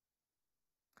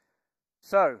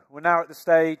 So we're now at the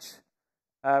stage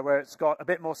where it's got a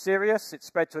bit more serious. It's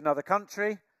spread to another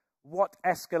country. What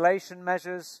escalation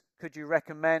measures could you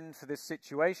recommend for this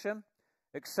situation?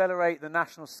 Accelerate the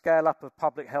national scale-up of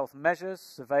public health measures,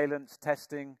 surveillance,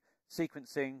 testing,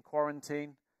 sequencing,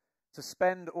 quarantine.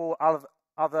 Suspend all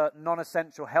other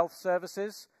non-essential health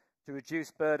services to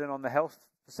reduce burden on the health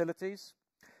facilities.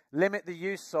 Limit the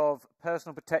use of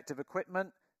personal protective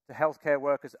equipment to healthcare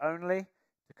workers only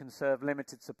to conserve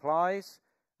limited supplies,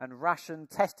 and ration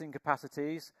testing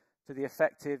capacities to the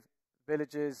affected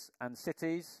villages and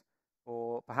cities,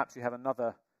 or perhaps you have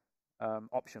another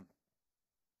option.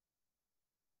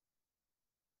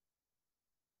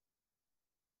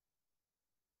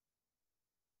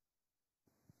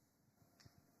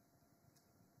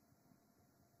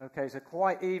 Okay, so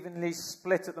quite evenly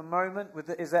split at the moment.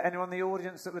 Is there anyone in the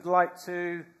audience that would like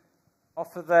to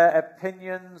offer their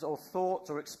opinions or thoughts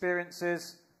or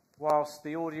experiences whilst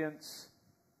the audience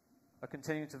are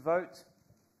continuing to vote?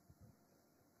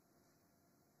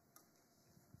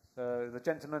 So the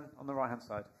gentleman on the right-hand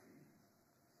side.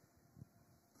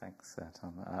 Thanks,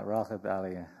 Tom. Raghib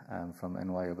Ali from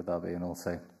NY Abu Dhabi, and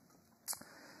also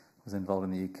was involved in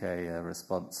the UK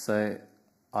response. So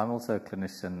I'm also a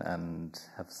clinician and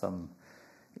have some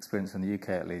experience in the UK,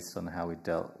 at least, on how we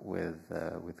dealt with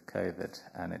COVID.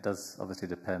 And it does obviously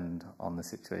depend on the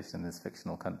situation in this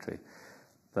fictional country.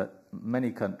 But many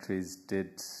countries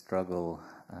did struggle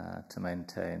to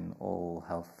maintain all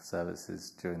health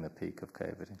services during the peak of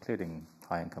COVID, including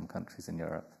high-income countries in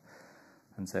Europe.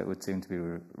 And so it would seem to be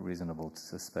reasonable to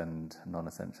suspend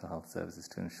non-essential health services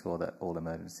to ensure that all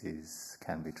emergencies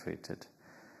can be treated.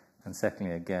 And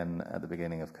secondly, again, at the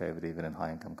beginning of COVID, even in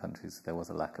high-income countries, there was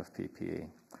a lack of PPE.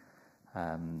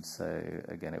 So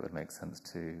again, it would make sense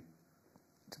to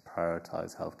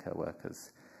prioritise healthcare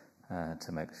workers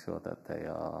to make sure that they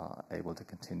are able to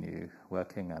continue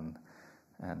working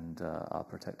and are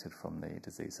protected from the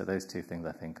disease. So those two things,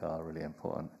 I think, are really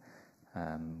important,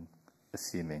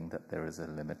 assuming that there is a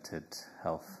limited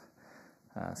health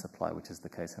supply, which is the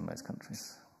case in most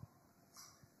countries.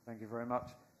 Thank you very much.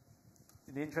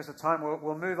 In the interest of time,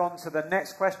 we'll move on to the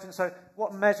next question. So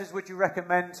what measures would you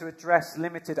recommend to address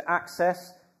limited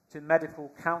access to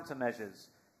medical countermeasures?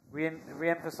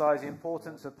 Re-emphasise the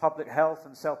importance of public health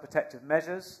and self-protective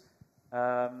measures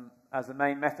as the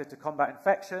main method to combat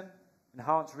infection,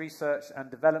 enhance research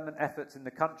and development efforts in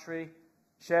the country,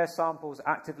 share samples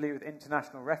actively with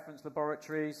international reference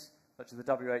laboratories, such as the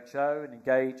WHO, and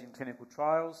engage in clinical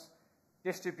trials,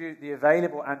 distribute the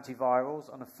available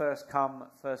antivirals on a first-come,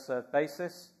 first-served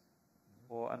basis,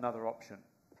 or another option.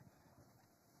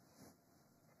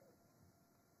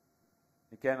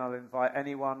 Again, I'll invite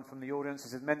anyone from the audience.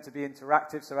 This is meant to be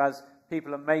interactive, so as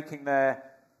people are making their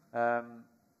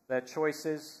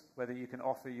choices, whether you can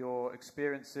offer your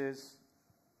experiences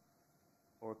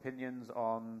or opinions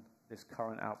on this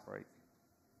current outbreak.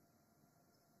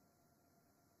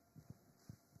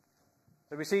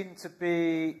 So we seem to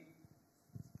be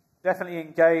definitely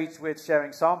engaged with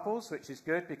sharing samples, which is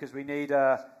good because we need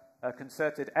a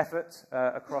concerted effort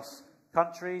across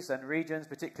countries and regions,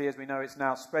 particularly as we know it's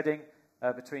now spreading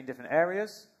between different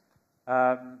areas.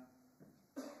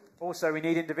 Also, we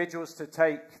need individuals to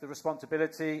take the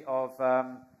responsibility of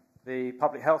the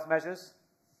public health measures.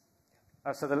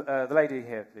 So the lady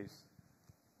here, please.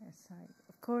 Yes, hi.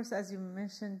 Of course, as you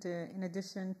mentioned, in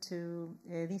addition to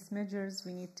these measures,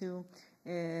 we need to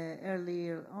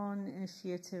earlier on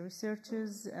initiate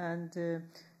researches and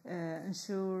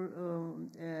ensure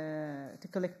to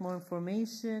collect more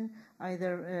information,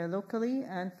 either locally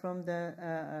and from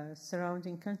the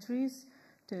surrounding countries,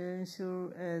 to ensure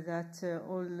that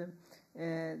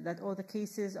all the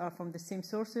cases are from the same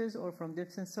sources or from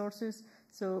different sources.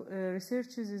 So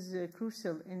research is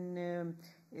crucial in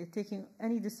taking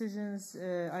any decisions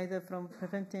either from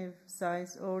preventive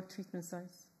sides or treatment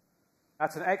sides.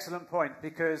 That's an excellent point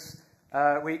because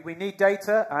we need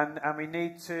data and we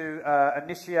need to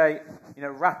initiate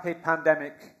rapid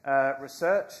pandemic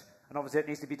research, and obviously it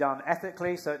needs to be done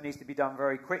ethically, so it needs to be done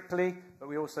very quickly, but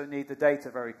we also need the data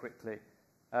very quickly.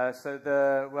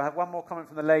 We'll have one more comment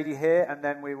from the lady here, and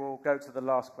then we will go to the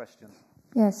last question.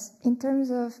 Yes, in terms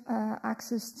of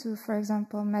access to, for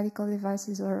example, medical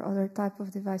devices or other type of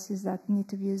devices that need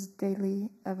to be used daily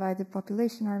by the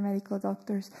population or medical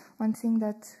doctors, one thing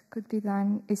that could be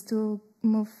done is to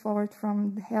move forward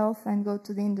from health and go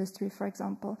to the industry, for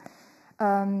example,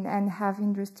 and have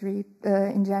industry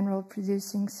in general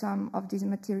producing some of these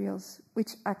materials,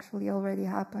 which actually already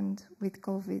happened with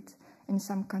COVID in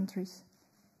some countries.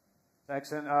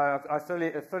 Excellent. I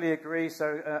fully agree.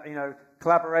 So,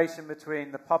 collaboration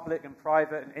between the public and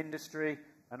private and industry,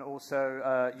 and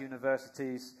also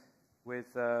universities with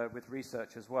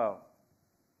research as well.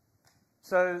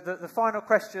 So, the final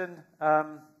question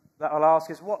that I'll ask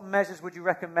is, what measures would you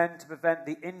recommend to prevent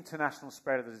the international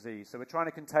spread of the disease? So, we're trying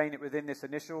to contain it within this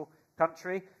initial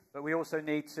country, but we also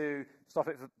need to stop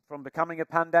it from becoming a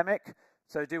pandemic.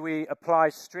 So, do we apply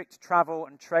strict travel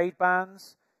and trade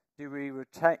bans? Do we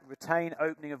retain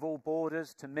opening of all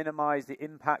borders to minimize the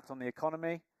impact on the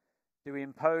economy? Do we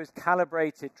impose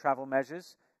calibrated travel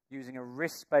measures using a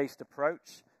risk-based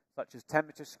approach, such as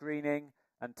temperature screening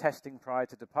and testing prior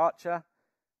to departure?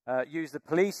 Use the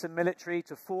police and military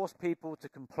to force people to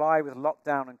comply with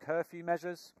lockdown and curfew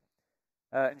measures?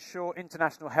 Ensure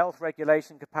international health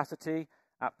regulation capacity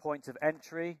at points of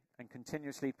entry and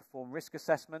continuously perform risk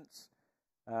assessments?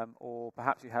 Or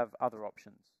perhaps you have other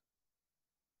options.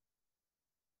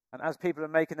 And as people are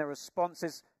making their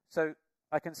responses, so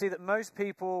I can see that most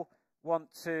people want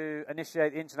to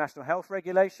initiate international health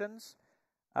regulations.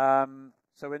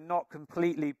 So we're not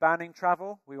completely banning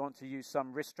travel. We want to use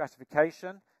some risk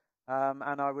stratification.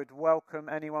 And I would welcome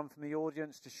anyone from the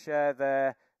audience to share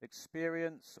their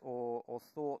experience or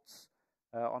thoughts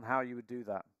on how you would do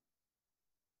that?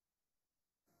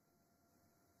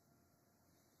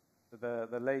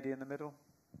 The lady in the middle.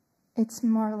 It's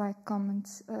more like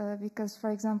comments because,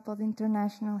 for example, the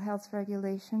international health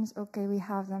regulations, okay, we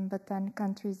have them, but then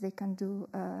countries, they can do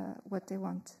what they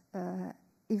want,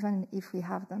 even if we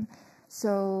have them.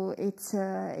 So it's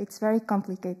very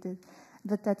complicated,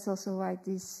 but that's also why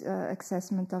this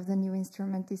assessment of the new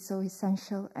instrument is so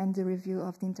essential, and the review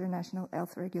of the international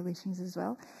health regulations as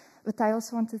well. But I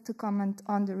also wanted to comment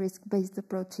on the risk-based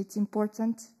approach. It's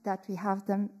important that we have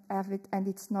it, and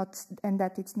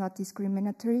that it's not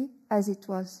discriminatory, as it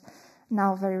was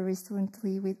now very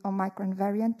recently with Omicron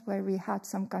variant, where we had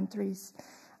some countries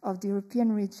of the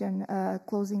European region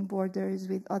closing borders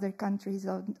with other countries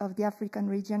of the African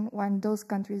region, when those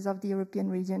countries of the European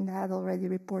region had already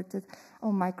reported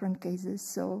Omicron cases.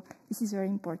 So this is very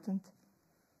important.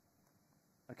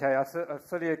 Okay, I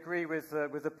fully agree with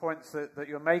the points that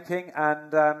you're making,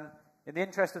 and in the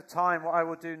interest of time, what I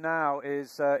will do now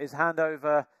is hand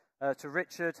over to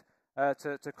Richard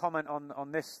to comment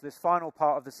on this final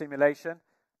part of the simulation,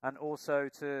 and also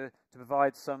to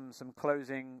provide some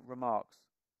closing remarks.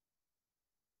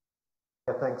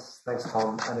 Yeah, thanks,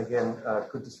 Tom, and again,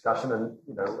 good discussion, and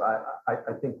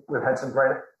I think we've had some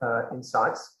great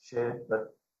insights shared,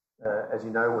 but as you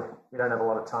know, we don't have a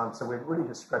lot of time, so we're really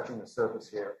just scratching the surface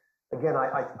here. Again,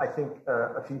 I think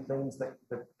a few things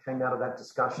that came out of that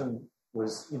discussion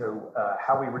was,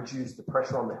 how we reduce the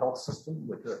pressure on the health system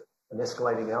with an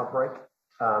escalating outbreak,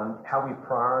 how we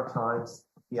prioritize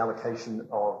the allocation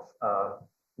of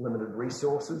limited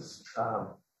resources,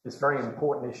 this very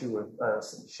important issue of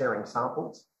sharing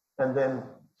samples, and then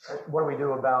what do we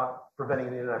do about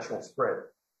preventing the international spread?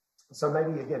 So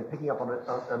maybe, again, picking up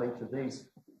on each of these,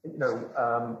 we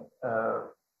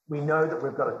know that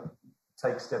we've got to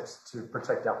take steps to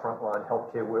protect our frontline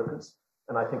healthcare workers.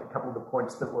 And I think a couple of the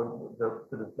points that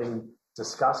have been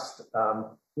discussed,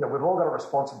 we've all got a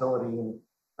responsibility in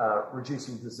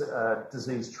reducing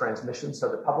disease transmission. So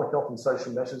the public health and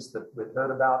social measures that we've heard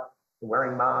about, the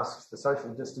wearing masks, the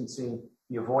social distancing,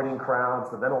 the avoiding crowds,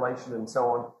 the ventilation, and so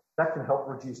on, that can help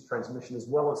reduce transmission, as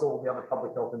well as all the other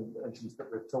public health interventions that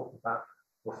we've talked about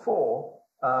before.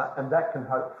 And that can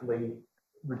hopefully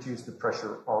reduce the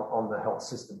pressure on the health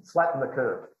system, flatten the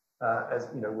curve, as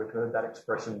we've heard that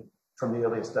expression from the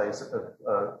earliest days of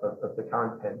the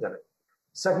current pandemic.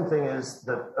 Second thing is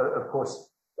that, of course,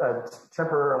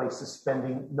 temporarily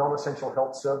suspending non-essential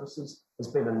health services has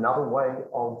been another way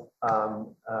of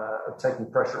taking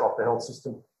pressure off the health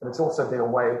system, and it's also been a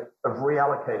way of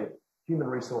reallocating human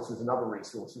resources and other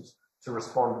resources to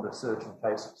respond to the surge in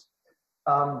cases.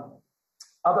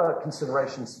 Other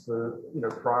considerations for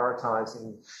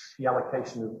prioritizing the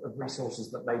allocation of resources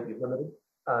that may be limited.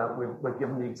 We've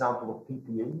given the example of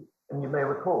PPE, and you may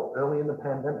recall early in the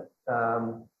pandemic,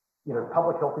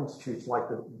 public health institutes like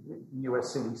the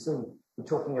US CDC were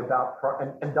talking about,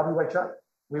 and WHO,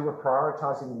 we were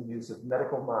prioritizing the use of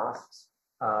medical masks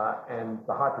and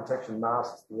the high protection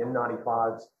masks, the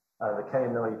N95s, the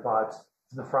KN95s,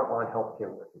 to the frontline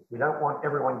healthcare workers. We don't want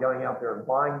everyone going out there and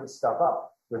buying this stuff up.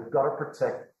 We've got to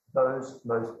protect those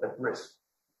most at risk.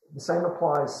 The same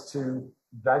applies to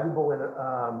valuable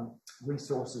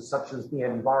resources such as the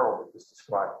antiviral that was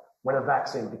described when a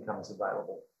vaccine becomes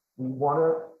available. We want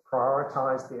to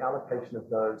prioritize the allocation of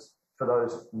those for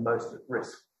those most at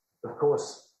risk. Of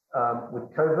course,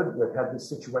 with COVID, we've had this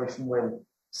situation when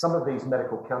some of these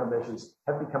medical countermeasures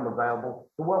have become available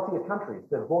to wealthier countries.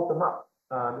 They've bought them up.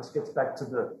 This gets back to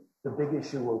the big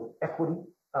issue of equity.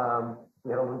 We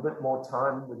had a little bit more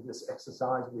time with this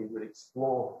exercise. We would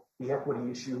explore the equity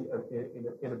issue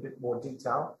in a bit more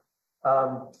detail.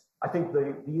 I think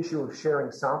the issue of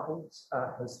sharing samples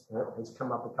has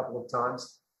come up a couple of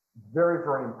times. Very,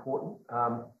 very important.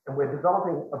 And we're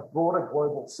developing a broader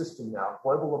global system now,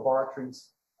 global laboratories.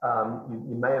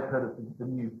 You may have heard of the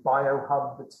new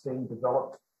biohub that's being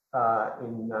developed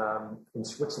in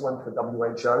Switzerland for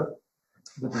WHO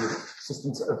with the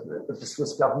assistance of the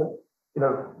Swiss government.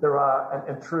 There are,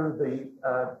 and through the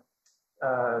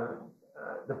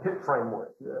PIP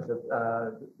framework,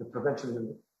 the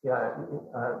prevention of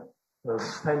the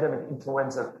pandemic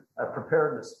influenza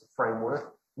preparedness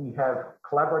framework, we have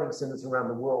collaborating centers around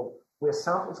the world where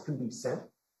samples can be sent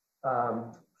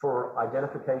for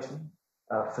identification,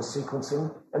 for sequencing,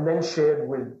 and then shared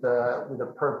with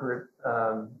appropriate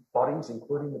bodies,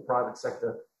 including the private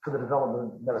sector, for the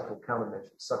development of medical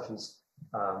countermeasures, such as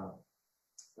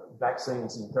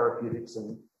vaccines and therapeutics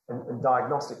and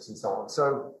diagnostics and so on.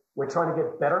 So we're trying to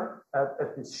get better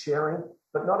at this sharing,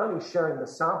 but not only sharing the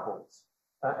samples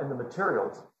and the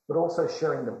materials, but also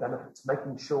sharing the benefits,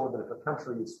 making sure that if a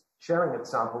country is sharing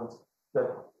its samples, that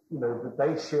that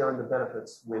they share in the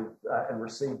benefits with and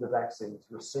receive the vaccines,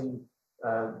 receive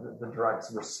the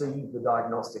drugs, receive the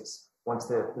diagnostics once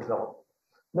they're developed.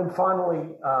 And then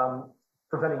finally,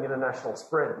 preventing international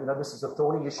spread. This is a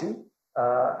thorny issue.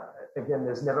 Again,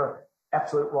 there's never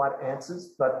absolute right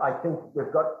answers, but I think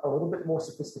we've got a little bit more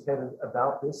sophisticated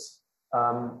about this.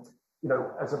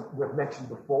 As we've mentioned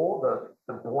before,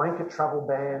 the blanket travel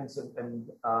bans and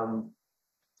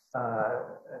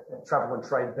travel and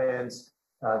trade bans,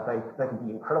 they can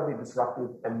be incredibly disruptive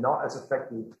and not as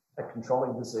effective at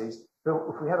controlling disease. But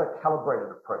if we have a calibrated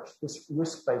approach, this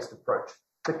risk-based approach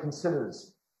that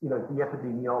considers, the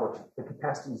epidemiology, the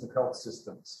capacities of health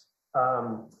systems,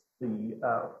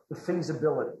 the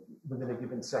feasibility within a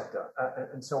given sector,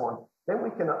 and so on, then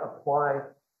we can apply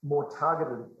more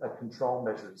targeted control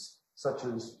measures, such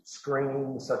as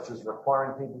screening, such as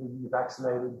requiring people to be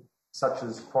vaccinated, such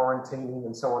as quarantining,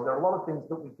 and so on. There are a lot of things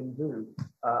that we can do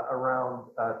around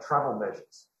travel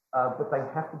measures, but they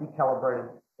have to be calibrated,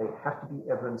 they have to be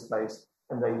evidence-based,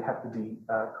 and they have to be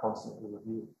constantly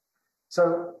reviewed.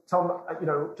 So, Tom,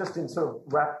 just in sort of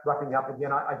wrapping up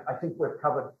again, I think we've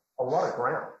covered a lot of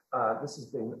ground. This has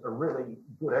been a really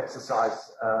good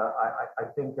exercise, I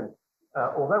think, and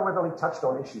although we've only touched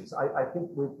on issues, I think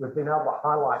we've been able to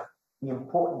highlight the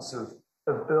importance of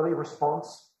early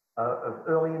response, of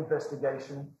early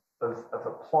investigation, of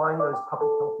applying those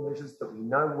public health measures that we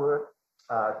know work,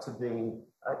 to being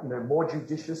more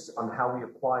judicious on how we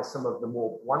apply some of the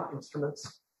more blunt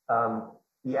instruments,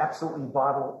 the absolutely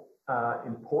vital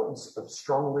importance of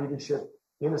strong leadership,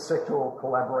 intersectoral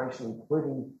collaboration,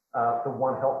 including the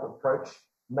One Health approach,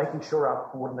 making sure our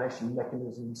coordination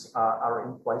mechanisms are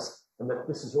in place, and that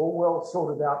this is all well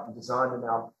sorted out and designed in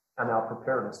our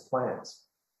preparedness plans.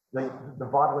 The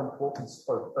vital importance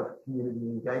of community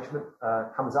engagement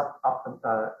comes up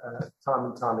time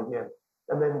and time again.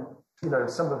 And then,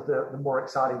 some of the more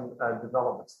exciting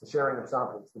developments, the sharing of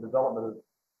samples, the development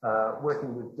of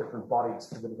working with different bodies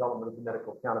for the development of the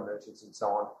medical countermeasures and so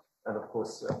on. And of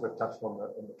course, we've touched on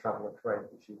the travel and trade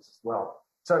issues as well.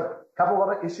 So a couple of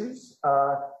other issues.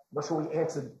 I'm not sure we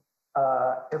answered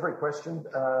every question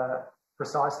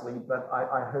precisely, but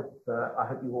I hope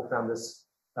you all found this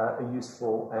a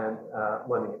useful and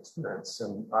learning experience,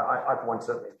 and I for one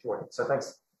certainly enjoyed it. So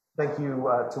thank you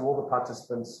to all the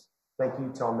participants. Thank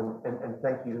you, Tom, and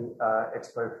thank you,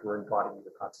 Expo, for inviting me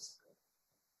to participate.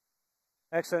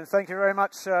 Excellent. Thank you very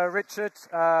much, Richard.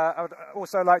 I would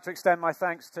also like to extend my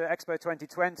thanks to Expo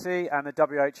 2020 and the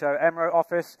WHO EMRO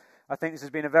office. I think this has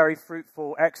been a very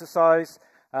fruitful exercise.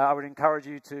 I would encourage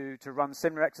you to run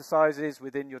similar exercises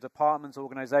within your departments,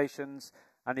 organizations,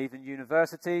 and even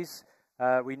universities.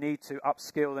 We need to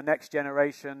upskill the next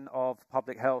generation of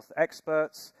public health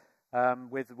experts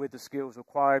with the skills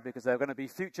required, because there are going to be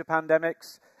future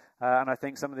pandemics. And I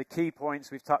think some of the key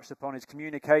points we've touched upon is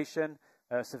communication,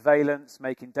 surveillance,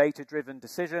 making data-driven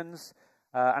decisions,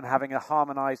 and having a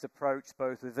harmonized approach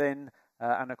both within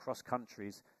and across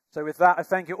countries. So with that, I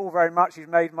thank you all very much. You've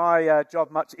made my job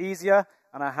much easier,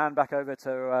 and I hand back over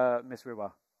to Ms.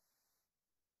 Riwa.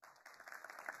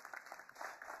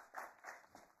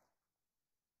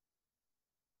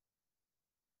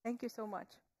 Thank you so much.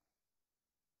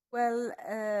 Well,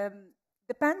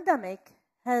 the pandemic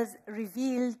has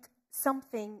revealed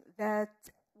something that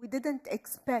we didn't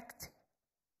expect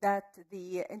that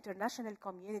the international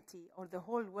community or the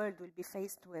whole world will be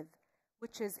faced with,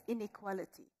 which is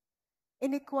inequality.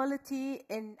 Inequality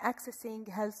in accessing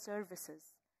health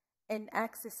services, in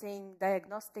accessing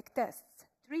diagnostic tests,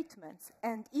 treatments,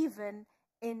 and even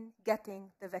in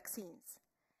getting the vaccines.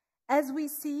 As we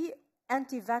see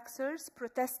anti-vaxxers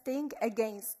protesting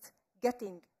against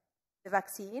getting the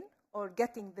vaccine or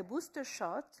getting the booster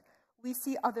shot, we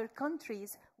see other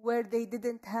countries where they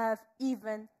didn't have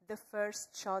even the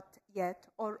first shot yet,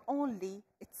 or only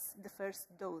it's the first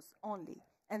dose only,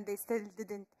 and they still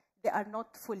didn't, they are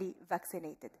not fully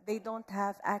vaccinated. They don't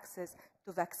have access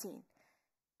to vaccine.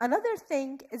 Another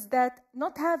thing is that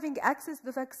not having access to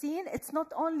the vaccine, it's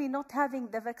not only not having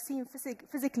the vaccine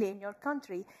physically in your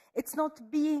country, it's not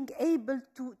being able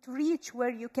to reach where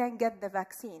you can get the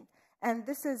vaccine. And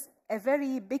this is a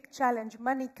very big challenge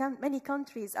many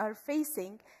countries are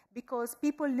facing, because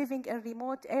people living in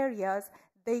remote areas,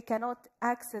 they cannot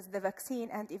access the vaccine,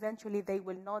 and eventually they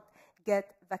will not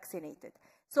get vaccinated.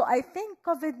 So I think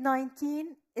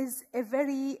COVID-19 is a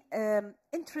very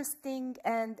interesting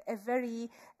and a very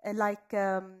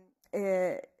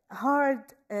hard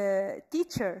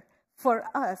teacher for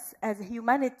us as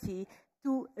humanity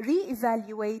to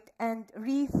reevaluate and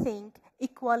rethink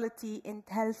equality in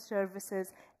health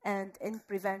services and in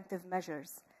preventive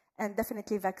measures. And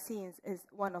definitely vaccines is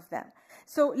one of them.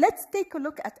 So let's take a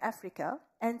look at Africa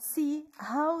and see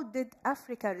how did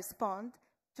Africa respond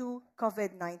to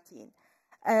COVID-19.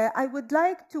 I would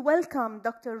like to welcome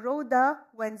Dr. Rhoda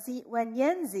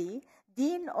Wanyenzi,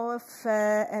 Dean of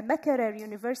Makerere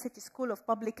University School of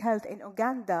Public Health in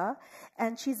Uganda,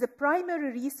 and she's a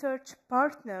primary research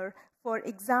partner for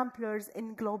exemplars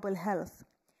in global health.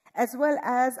 As well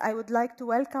as I would like to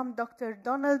welcome Dr.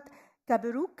 Donald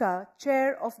Kaberuka,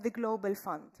 Chair of the Global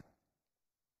Fund.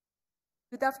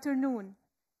 Good afternoon.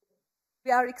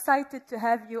 We are excited to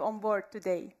have you on board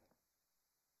today.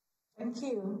 Thank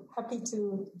you. Happy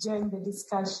to join the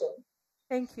discussion.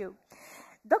 Thank you.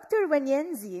 Dr.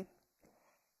 Wanyenzi,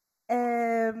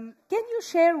 can you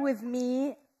share with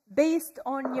me, based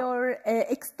on your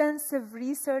extensive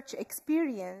research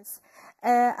experience,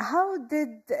 how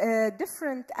did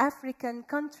different African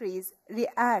countries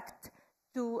react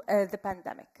to the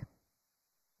pandemic?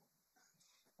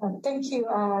 Thank you,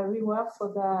 Riwa,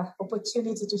 for the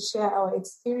opportunity to share our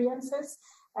experiences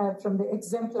from the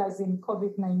exemplars in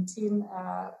COVID-19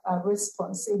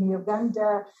 response in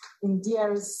Uganda, in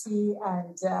DRC,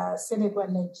 and Senegal,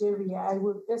 Nigeria. I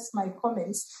will base my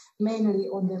comments mainly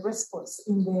on the response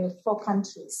in the 4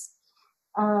 countries.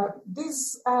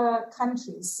 These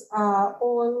countries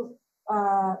all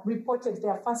reported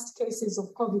their first cases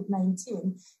of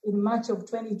COVID-19 in March of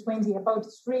 2020, about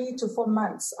 3 to 4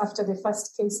 months after the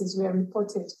first cases were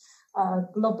reported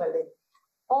globally.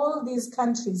 All these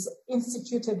countries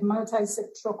instituted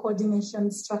multi-sectoral coordination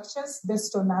structures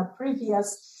based on our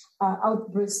previous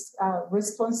outbreak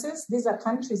responses. These are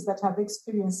countries that have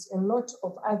experienced a lot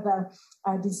of other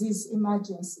disease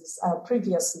emergencies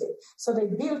previously. So they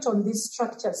built on these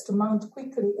structures to mount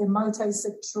quickly a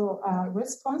multi-sectoral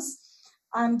response,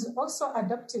 and also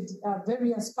adopted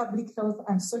various public health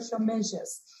and social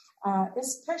measures,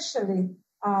 especially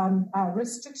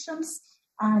restrictions.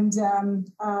 And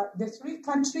the 3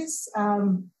 countries,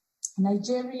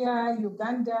 Nigeria,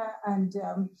 Uganda,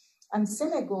 and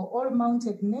Senegal, all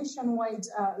mounted nationwide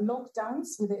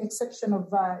lockdowns, with the exception of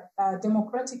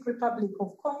Democratic Republic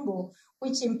of Congo,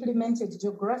 which implemented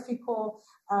geographical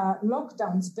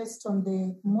lockdowns based on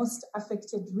the most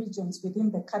affected regions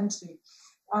within the country.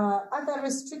 Other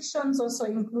restrictions also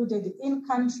included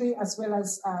in-country as well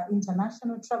as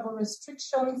international travel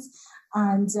restrictions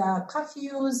and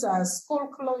curfews, school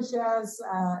closures,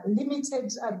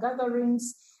 limited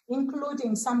gatherings,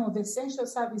 including some of the essential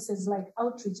services like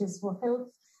outreaches for health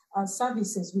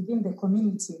services within the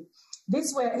community.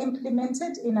 These were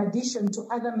implemented in addition to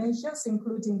other measures,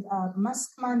 including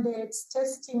mask mandates,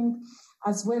 testing,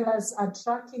 as well as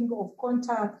tracking of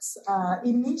contacts,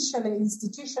 initially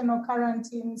institutional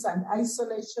quarantines and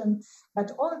isolation.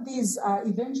 But all these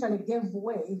eventually gave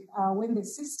way when the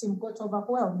system got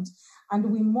overwhelmed, and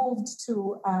we moved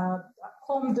to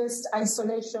home-based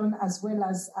isolation as well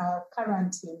as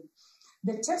quarantine.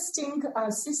 The testing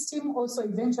system also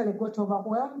eventually got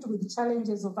overwhelmed with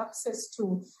challenges of access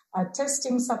to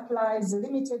testing supplies,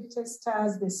 limited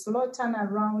testers, the slow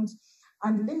turnaround,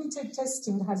 and limited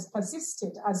testing has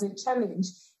persisted as a challenge,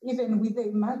 even with the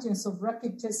emergence of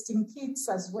rapid testing kits,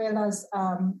 as well as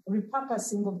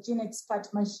repurposing of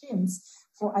GeneXpert machines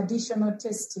for additional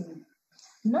testing.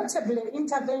 Notably,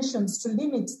 interventions to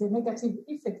limit the negative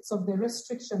effects of the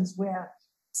restrictions were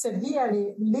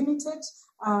severely limited,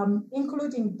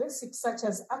 including basics such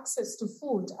as access to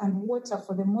food and water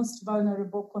for the most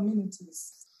vulnerable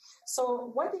communities.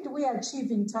 So what did we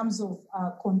achieve in terms of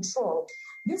control?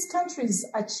 These countries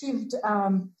achieved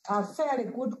a fairly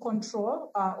good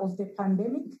control of the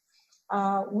pandemic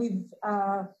with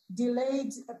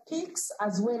delayed peaks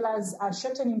as well as a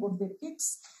shortening of the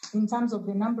peaks in terms of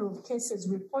the number of cases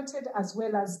reported as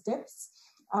well as deaths.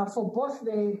 For both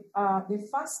the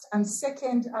first and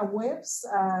second waves,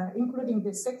 including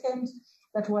the second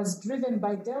that was driven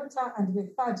by Delta and the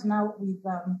third now with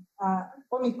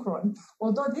Omicron,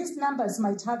 although these numbers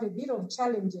might have a bit of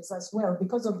challenges as well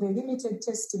because of the limited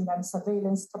testing and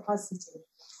surveillance capacity.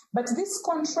 But this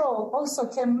control also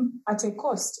came at a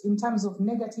cost in terms of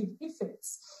negative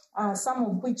effects, some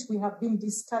of which we have been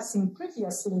discussing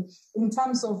previously in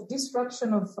terms of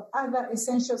disruption of other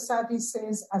essential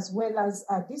services as well as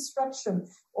disruption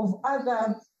of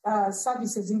other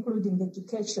services, including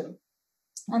education.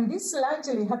 And this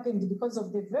largely happened because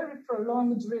of the very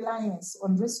prolonged reliance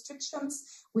on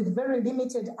restrictions with very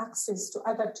limited access to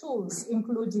other tools,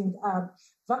 including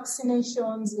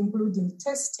vaccinations, including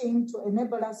testing to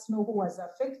enable us to know who was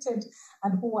affected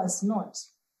and who was not.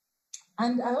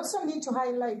 And I also need to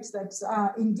highlight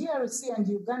that in DRC and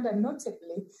Uganda,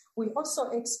 notably, we also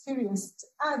experienced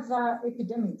other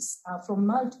epidemics from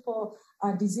multiple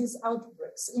disease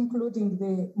outbreaks, including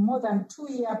the more than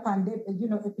 2-year pandemic,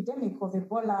 epidemic of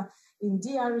Ebola in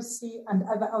DRC and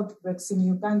other outbreaks in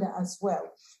Uganda as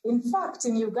well. In fact,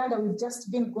 in Uganda, we've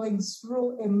just been going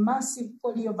through a massive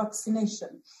polio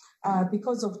vaccination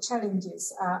because of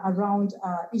challenges around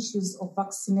issues of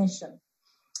vaccination.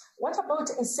 What about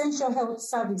essential health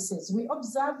services? We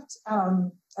observed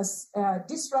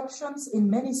disruptions in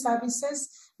many services,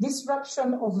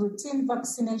 disruption of routine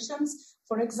vaccinations.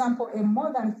 For example, a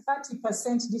more than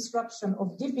 30% disruption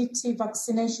of DPT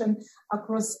vaccination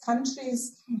across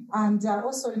countries, and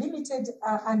also limited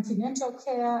antenatal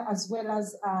care as well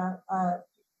as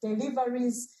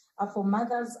deliveries for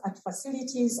mothers at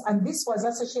facilities, and this was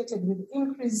associated with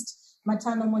increased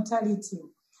maternal mortality.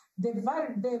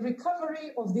 The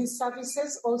recovery of these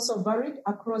services also varied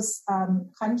across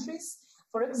countries.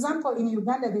 For example, in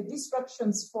Uganda, the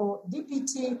disruptions for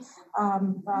DPT,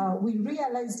 we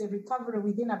realized a recovery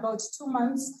within about 2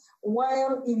 months,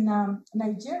 while in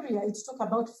Nigeria, it took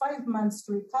about 5 months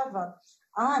to recover,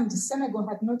 and Senegal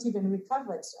had not even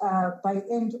recovered by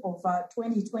end of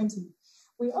 2020.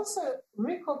 We also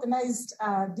recognized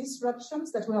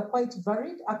disruptions that were quite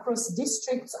varied across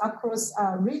districts, across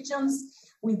regions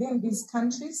within these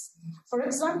countries. For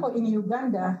example, in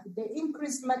Uganda, the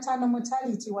increased maternal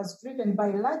mortality was driven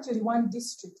by largely one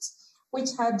district, which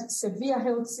had severe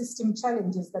health system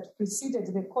challenges that preceded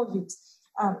the COVID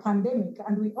pandemic.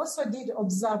 And we also did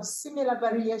observe similar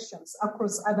variations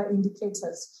across other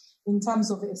indicators in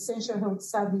terms of essential health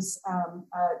service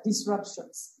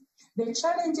disruptions. The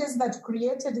challenges that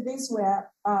created this were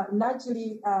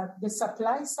largely the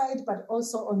supply side, but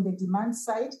also on the demand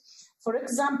side. For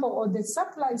example, on the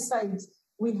supply side,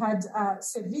 we had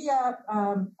severe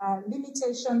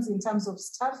limitations in terms of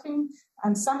staffing,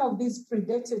 and some of these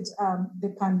predated the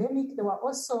pandemic. There were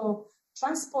also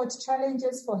transport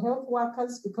challenges for health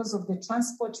workers because of the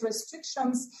transport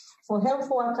restrictions. For health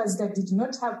workers that did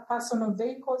not have personal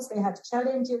vehicles, they had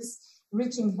challenges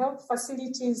reaching health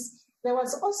facilities. There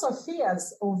was also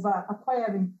fears of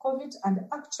acquiring COVID and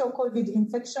actual COVID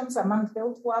infections among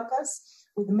health workers,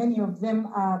 with many of them,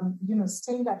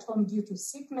 staying at home due to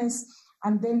sickness.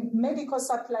 And then medical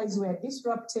supplies were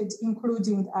disrupted,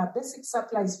 including basic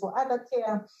supplies for other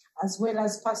care, as well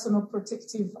as personal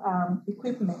protective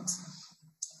equipment.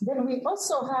 Then we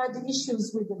also had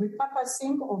issues with the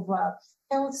repurposing of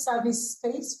health service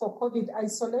space for COVID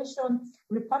isolation,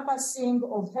 repurposing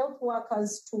of health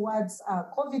workers towards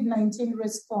COVID-19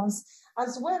 response,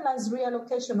 as well as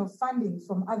reallocation of funding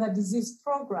from other disease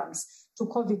programs to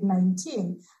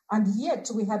COVID-19. And yet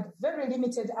we had very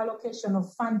limited allocation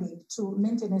of funding to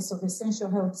maintenance of essential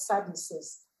health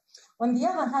services. On the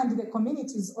other hand, the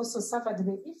communities also suffered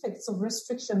the effects of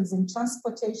restrictions in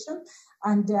transportation,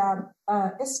 and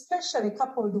especially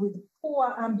coupled with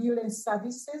poor ambulance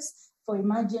services for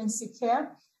emergency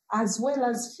care, as well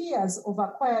as fears of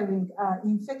acquiring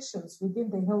infections within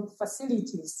the health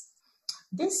facilities.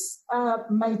 This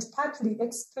might partly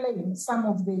explain some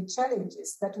of the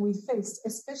challenges that we faced,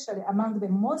 especially among the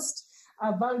most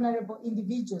vulnerable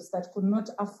individuals that could not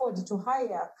afford to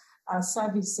hire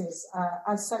services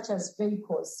such as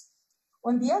vehicles.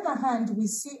 On the other hand, we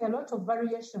see a lot of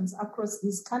variations across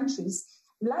these countries,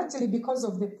 largely because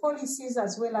of the policies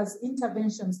as well as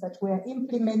interventions that were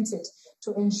implemented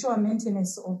to ensure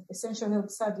maintenance of essential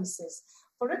health services.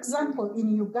 For example, in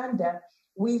Uganda,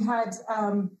 we had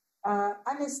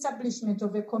an establishment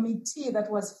of a committee that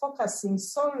was focusing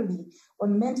solely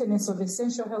on maintenance of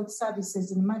essential health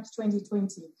services in March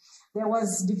 2020. There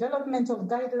was development of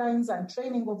guidelines and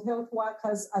training of health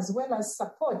workers, as well as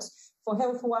support for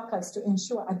health workers to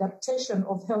ensure adaptation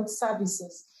of health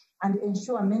services and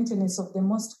ensure maintenance of the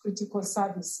most critical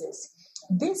services.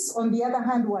 This, on the other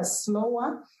hand, was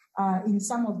slower in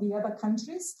some of the other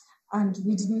countries, and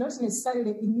we did not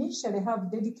necessarily initially have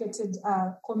dedicated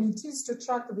committees to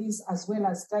track these as well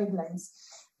as guidelines.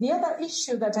 The other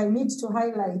issue that I need to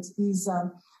highlight is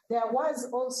there was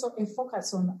also a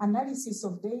focus on analysis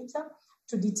of data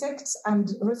to detect and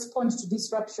respond to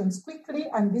disruptions quickly,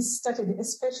 and this started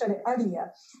especially earlier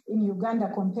in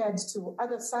Uganda compared to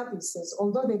other services,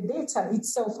 although the data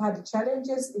itself had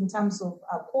challenges in terms of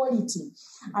quality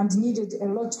and needed a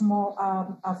lot more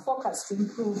focus to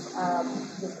improve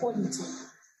the quality.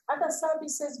 Other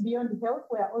services beyond health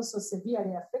were also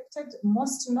severely affected,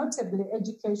 most notably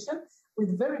education,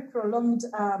 with very prolonged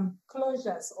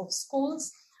closures of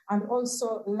schools and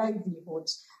also livelihood.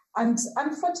 And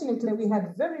unfortunately, we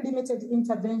had very limited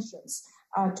interventions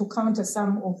to counter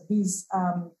some of these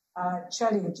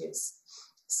challenges.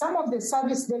 Some of the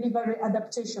service delivery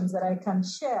adaptations that I can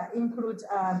share include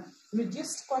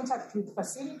reduced contact with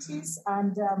facilities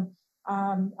and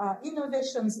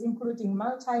innovations including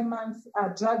multi-month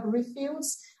drug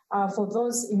refills for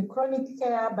those in chronic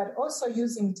care, but also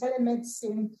using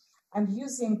telemedicine and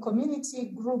using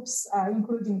community groups,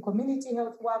 including community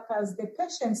health workers, the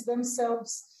patients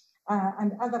themselves,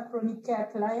 and other chronic care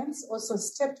clients also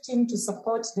stepped in to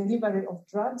support delivery of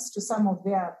drugs to some of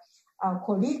their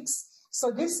colleagues. So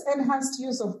this enhanced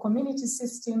use of community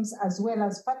systems as well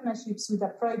as partnerships with the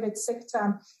private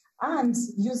sector and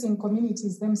using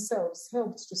communities themselves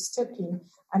helped to step in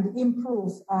and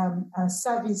improve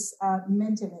service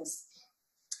maintenance.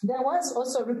 There was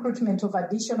also recruitment of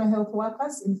additional health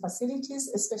workers in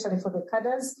facilities, especially for the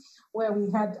cadres, where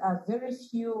we had very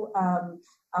few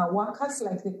workers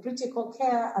like the critical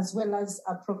care as well as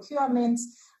procurement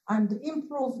and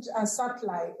improved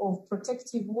supply of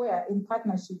protective wear in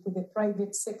partnership with the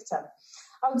private sector.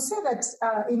 I would say that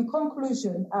in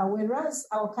conclusion, whereas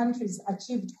our countries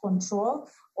achieved control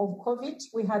of COVID,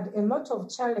 we had a lot of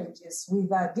challenges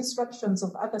with disruptions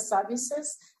of other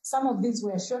services. Some of these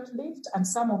were short-lived and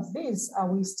some of these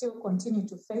we still continue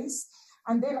to face.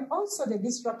 And then also the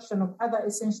disruption of other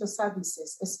essential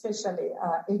services, especially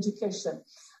education.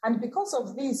 And because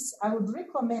of this, I would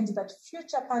recommend that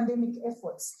future pandemic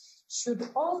efforts should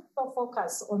also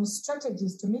focus on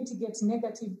strategies to mitigate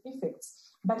negative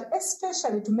effects, but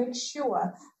especially to make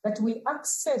sure that we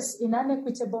access in an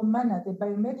equitable manner the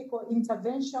biomedical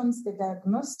interventions, the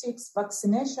diagnostics,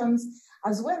 vaccinations,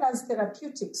 as well as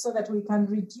therapeutics, so that we can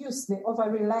reduce the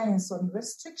over-reliance on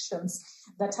restrictions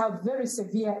that have very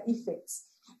severe effects.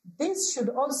 This should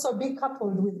also be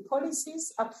coupled with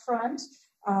policies upfront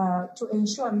to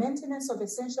ensure maintenance of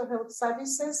essential health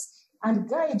services and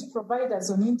guide providers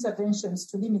on interventions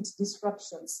to limit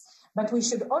disruptions. But we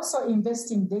should also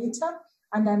invest in data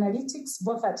and analytics,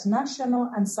 both at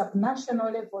national and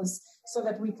subnational levels, so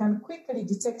that we can quickly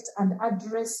detect and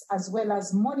address as well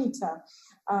as monitor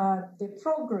the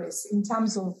progress in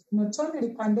terms of not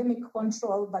only pandemic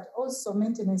control, but also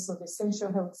maintenance of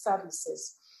essential health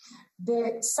services.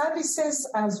 The services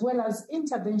as well as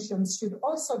interventions should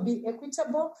also be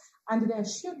equitable, and there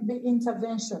should be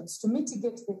interventions to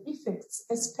mitigate the effects,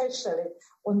 especially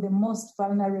on the most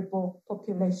vulnerable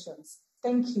populations.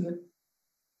 Thank you.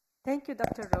 Thank you,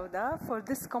 Dr. Rhoda, for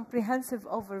this comprehensive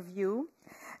overview.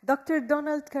 Dr.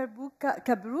 Donald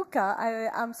Kabruka,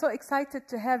 I'm so excited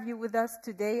to have you with us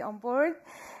today on board.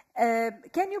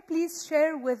 Can you please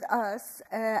share with us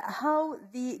how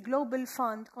the Global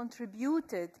Fund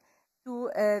contributed to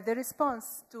the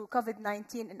response to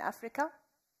COVID-19 in Africa?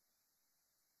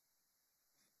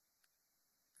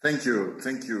 Thank you.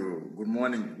 Thank you. Good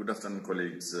morning. Good afternoon,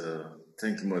 colleagues.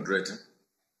 Thank you, moderator.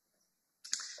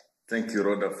 Thank you,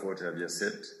 Rhoda, for what you have just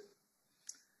said.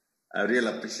 I really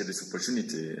appreciate this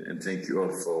opportunity and thank you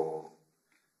all for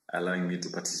allowing me to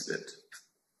participate.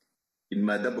 In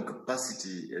my double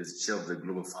capacity as chair of the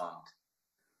Global Fund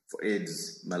for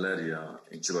AIDS, malaria,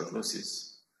 and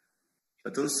tuberculosis,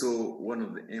 but also one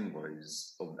of the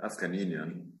envoys of the African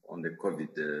Union on the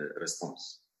COVID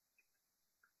response.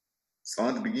 So I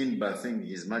want to begin by thanking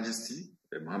His Majesty,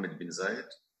 Mohammed bin Zayed,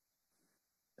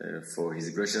 for his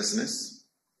graciousness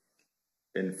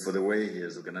and for the way he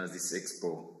has organized this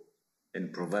expo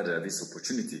and provided this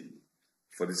opportunity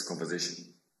for this conversation.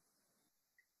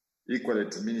 Equally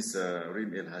to Minister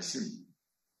Rim El Hashim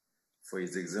for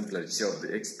his exemplary chair of the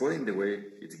expo in the way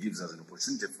it gives us an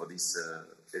opportunity for this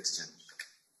exchange.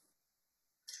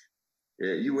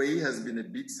 UAE has been a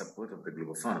big supporter of the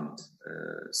Global Fund,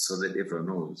 so that everyone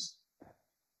knows,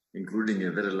 including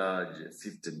a very large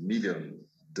 $50 million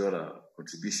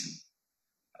contribution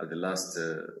at the last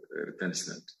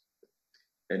replenishment.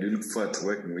 And we look forward to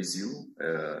working with you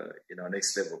in our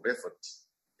next level of effort,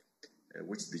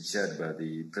 which will be chaired by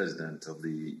the President of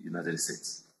the United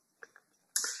States.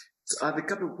 So I have a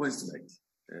couple of points to make,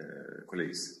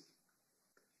 colleagues.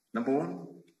 Number one,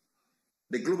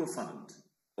 the Global Fund,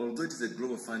 although it is a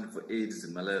global fund for AIDS,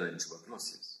 malaria, and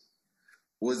tuberculosis,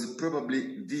 was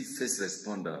probably the first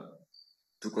responder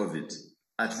to COVID,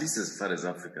 at least as far as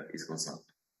Africa is concerned,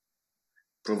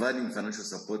 providing financial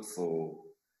support for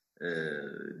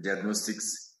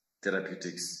diagnostics,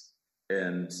 therapeutics,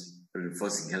 and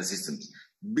reinforcing health systems,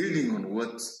 building on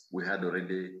what we had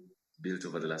already built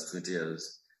over the last 20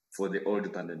 years for the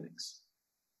old pandemics.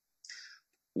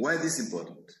 Why is this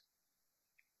important?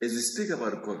 As we speak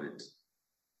about COVID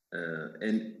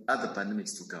and other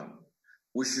pandemics to come,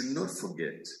 we should not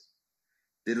forget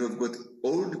that we've got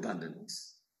old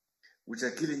pandemics which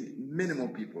are killing many more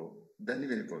people than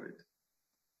even COVID.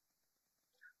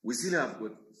 we still have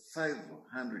got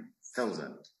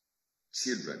 500,000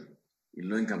 children in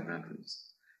low-income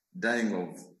countries dying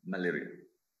of malaria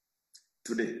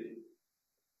today.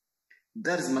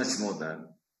 That is much more than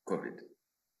COVID.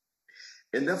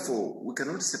 And therefore, we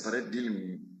cannot separate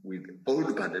dealing with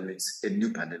old pandemics and new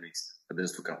pandemics for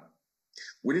those to come.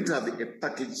 We need to have a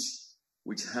package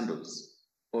which handles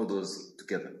all those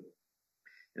together.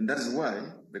 And that is why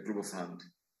the Global Fund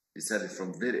decided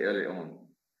from very early on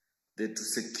that to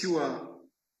secure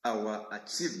our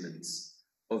achievements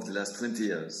of the last 20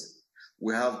 years,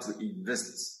 we have to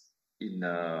invest in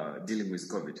dealing with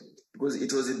COVID, because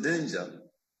it was a danger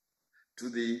to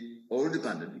the old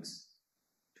pandemics,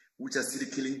 which are still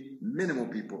killing many more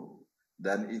people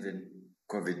than even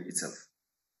COVID itself.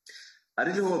 I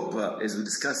really hope as we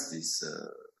discuss this,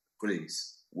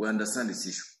 colleagues, we understand this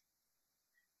issue.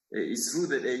 It's true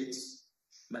that AIDS,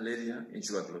 malaria, and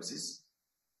tuberculosis,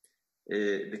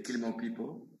 they kill more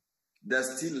people. They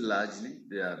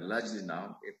are largely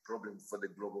now a problem for the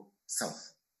global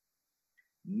south,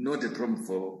 not a problem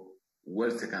for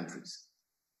wealthy countries.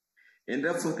 And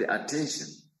therefore the attention,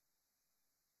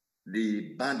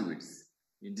 the bandwidth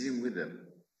in dealing with them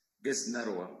gets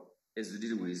narrower as we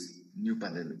deal with new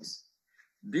pandemics.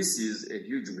 This is a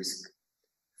huge risk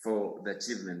for the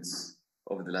achievements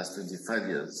of the last 25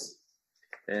 years.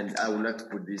 And I would like to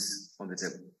put this on the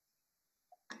table.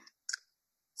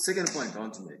 Second point I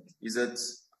want to make is that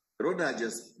Rhoda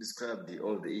just described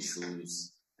all the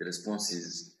issues, the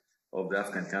responses of the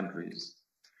African countries,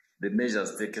 the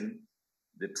measures taken,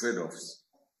 the trade-offs.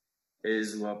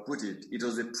 As we have put it, it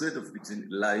was a trade-off between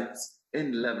lives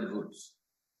and livelihoods.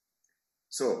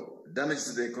 So damage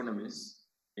to the economies,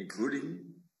 including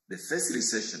the first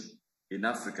recession in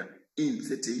Africa in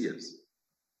 30 years.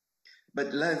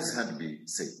 But lives had to be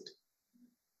saved.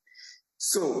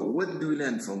 So what do we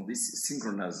learn from this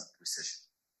synchronized recession?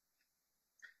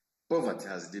 Poverty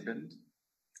has deepened,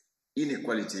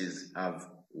 inequalities have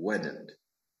widened.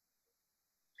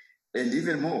 And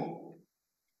even more,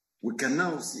 we can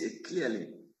now see a clear link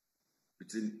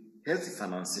between healthy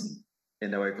financing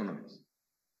and our economies.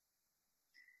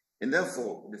 And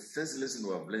therefore, the first lesson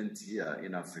we have learned here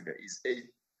in Africa is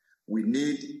we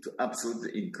need to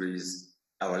absolutely increase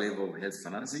our level of health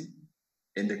financing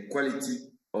and the quality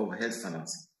of health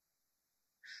financing.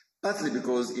 Partly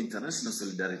because international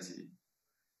solidarity,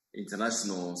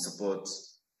 international support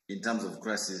in terms of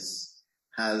crisis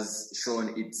has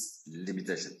shown its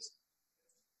limitations.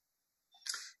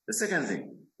 The second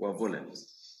thing, we're violent.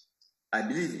 I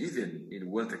believe even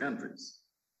in wealthy countries,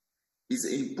 is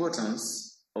the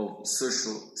importance of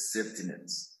social safety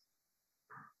nets,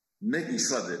 making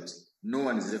sure that no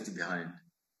one is left behind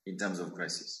in terms of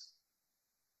crisis.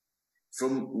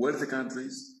 From wealthy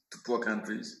countries to poor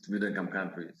countries to middle-income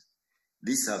countries,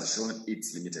 this has shown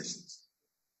its limitations.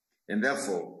 And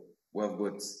therefore, we have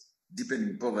got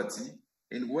deepening poverty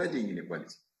and widening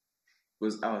inequality,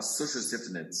 because our social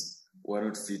safety nets were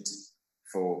not fit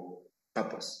for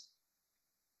purpose.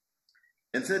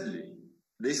 And thirdly,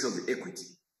 the issue of equity.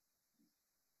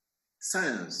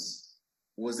 Science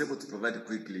was able to provide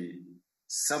quickly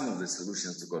some of the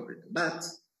solutions to COVID, but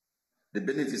the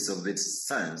benefits of this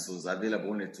science was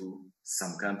available only to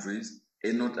some countries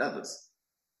and not others.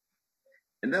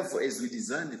 And therefore, as we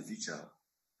design the future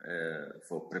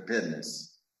for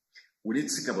preparedness, we need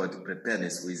to think about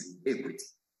preparedness with equity.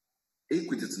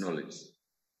 Equity to knowledge,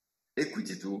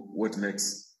 equity to what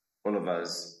makes all of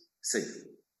us safe,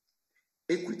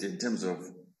 equity in terms of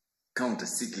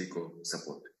counter-cyclical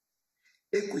support,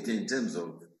 equity in terms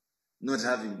of not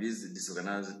having these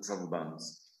disorganized travel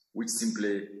bans, which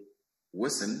simply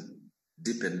worsen,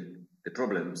 deepen the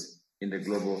problems in the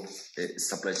global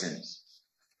supply chains.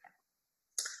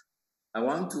 I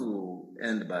want to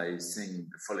end by saying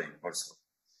the following also.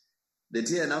 That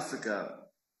here in Africa,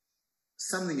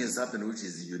 something has happened which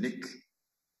is unique,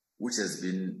 which has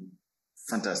been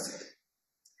fantastic.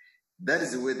 That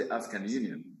is the way the African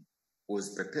Union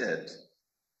was prepared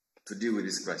to deal with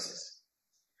this crisis.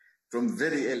 From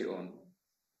very early on,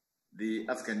 the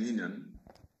African Union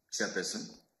chairperson,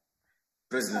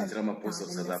 President Ramaphosa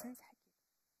of South Africa,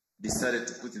 decided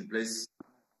to put in place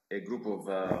a group of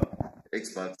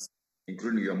experts,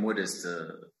 including your modest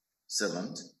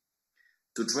servant,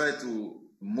 to try to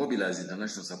mobilize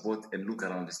international support and look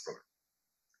around this problem.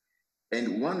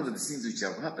 And one of the things which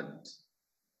have happened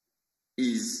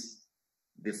is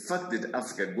the fact that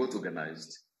Africa got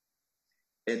organized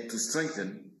and to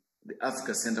strengthen the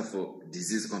Africa Center for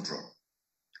Disease Control.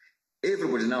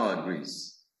 Everybody now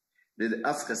agrees that the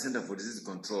Africa Center for Disease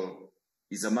Control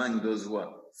is among those who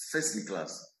are first in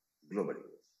class globally.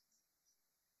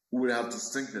 We will have to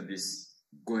strengthen this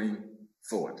going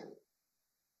forward.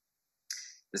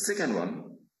 The second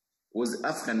one was the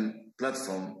African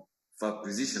platform for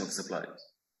acquisition of supplies.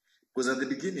 Because at the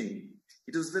beginning,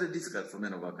 it was very difficult for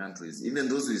many of our countries, even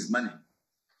those with money,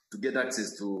 to get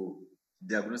access to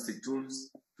diagnostic tools,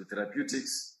 to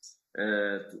therapeutics,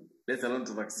 let alone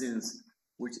to vaccines,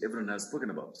 which everyone has spoken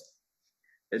about.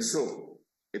 And so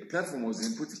a platform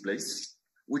was put in place,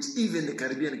 which even the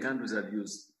Caribbean countries have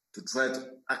used to try to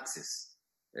access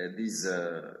these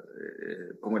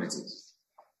commodities.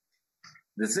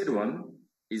 The third one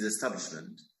is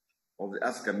establishment of the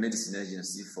African Medicine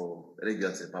Agency for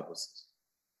regulatory purposes.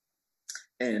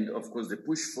 And of course, the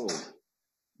push for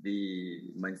the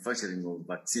manufacturing of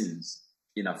vaccines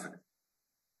in Africa.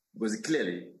 Because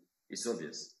clearly, it's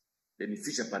obvious that in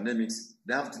future pandemics,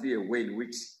 there have to be a way in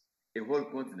which a whole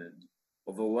continent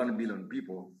of over 1 billion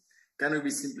people cannot be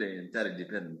simply entirely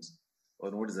dependent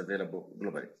on what is available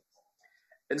globally.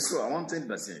 And so I want to end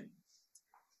by saying,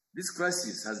 this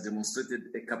crisis has demonstrated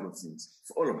a couple of things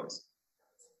for all of us.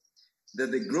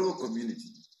 That the global community,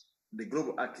 the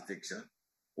global architecture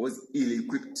was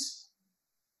ill-equipped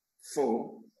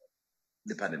for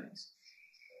the pandemic.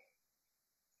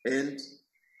 And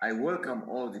I welcome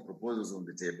all the proposals on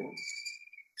the table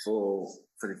for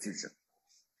the future.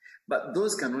 But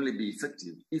those can only be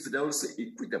effective if they're also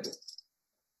equitable.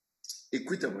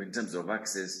 Equitable in terms of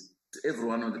access to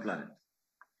everyone on the planet.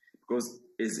 Because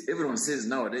as everyone says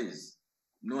nowadays,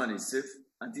 no one is safe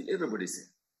until everybody is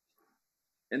safe.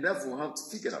 And therefore, we have to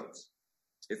figure out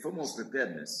a form of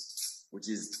preparedness which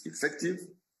is effective,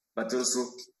 but also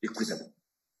equitable.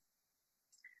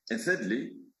 And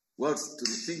thirdly, we have to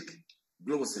rethink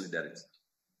global solidarity.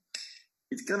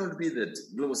 It cannot be that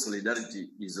global solidarity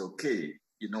is okay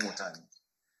in normal times,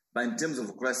 but in terms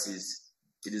of crisis,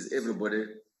 it is everybody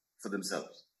for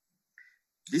themselves.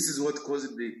 This is what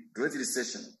caused the Great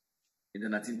Recession in the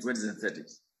 1920s and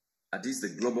 30s, at least the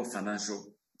global financial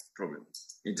problem,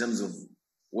 in terms of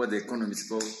what the economists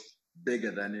call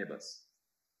beggar thy neighbors.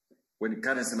 When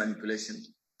currency manipulation,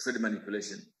 trade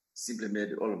manipulation simply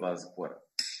made all of us poorer.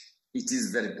 It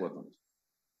is very important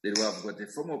that we have got a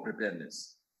form of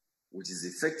preparedness which is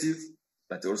effective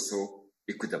but also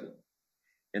equitable.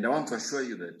 And I want to assure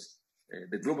you that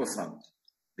the Global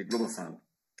Fund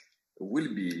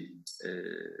will be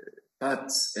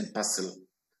part and parcel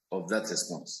of that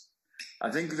response. I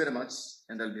thank you very much,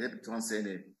 and I'll be happy to answer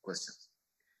any questions.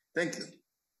 Thank you.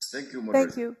 Thank you, moderator.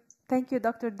 Thank you. Thank you,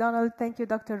 Dr. Donald. Thank you,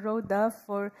 Dr. Rhoda,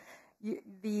 for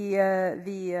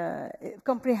the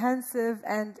comprehensive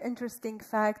and interesting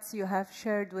facts you have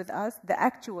shared with us, the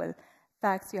actual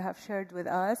facts you have shared with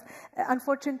us.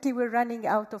 Unfortunately, we're running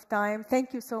out of time.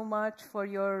 Thank you so much for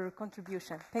your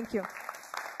contribution. Thank you.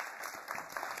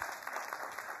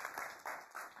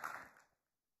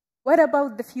 What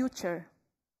about the future?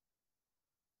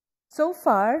 So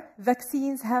far,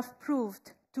 vaccines have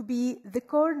proved to be the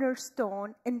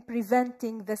cornerstone in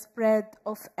preventing the spread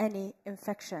of any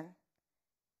infection.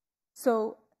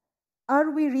 So,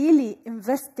 are we really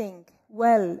investing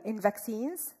well in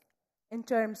vaccines in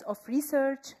terms of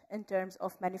research, in terms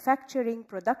of manufacturing,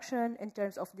 production, in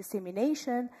terms of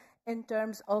dissemination, in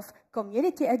terms of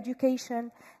community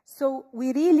education? So,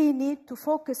 we really need to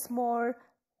focus more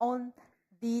on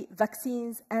the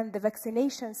vaccines and the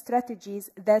vaccination strategies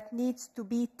that needs to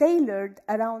be tailored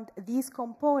around these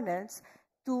components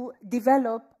to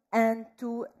develop and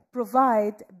to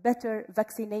provide better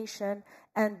vaccination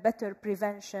and better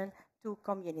prevention to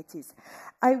communities.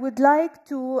 I would like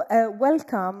to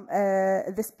welcome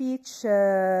the speech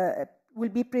will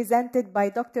be presented by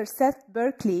Dr. Seth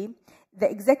Berkley, the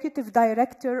Executive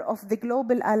Director of the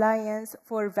Global Alliance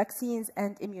for Vaccines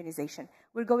and Immunization.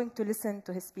 We're going to listen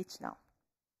to his speech now.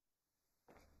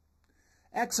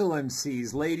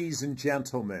 Excellencies, ladies and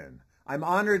gentlemen, I'm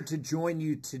honored to join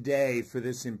you today for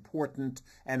this important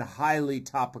and highly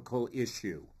topical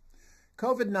issue.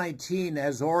 COVID-19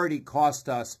 has already cost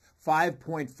us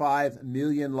 5.5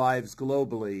 million lives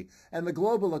globally and the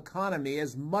global economy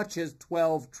as much as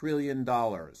 $12 trillion.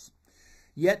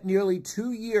 Yet nearly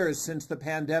 2 years since the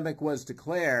pandemic was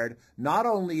declared, not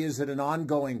only is it an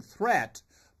ongoing threat,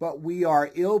 but we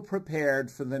are ill-prepared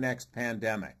for the next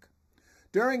pandemic.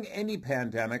 During any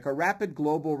pandemic, a rapid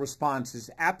global response is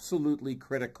absolutely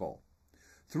critical.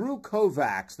 Through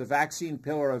COVAX, the vaccine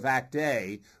pillar of Act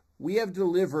A, we have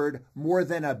delivered more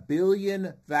than 1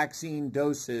 billion vaccine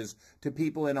doses to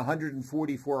people in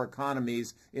 144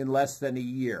 economies in less than a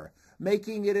year,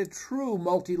 making it a true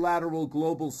multilateral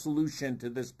global solution to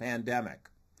this pandemic.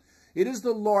 It is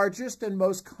the largest and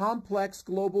most complex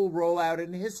global rollout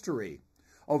in history.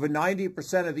 Over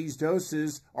 90% of these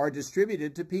doses are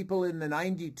distributed to people in the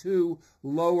 92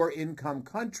 lower income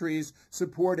countries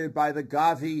supported by the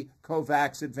Gavi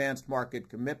COVAX Advanced Market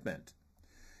Commitment.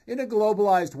 In a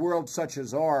globalized world such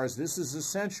as ours, this is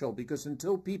essential because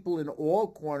until people in all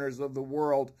corners of the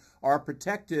world are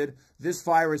protected, this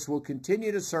virus will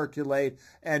continue to circulate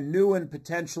and new and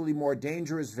potentially more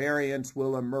dangerous variants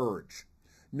will emerge.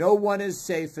 No one is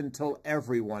safe until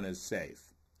everyone is safe.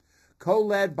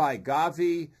 Co-led by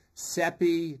Gavi,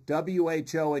 CEPI,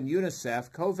 WHO, and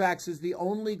UNICEF, COVAX is the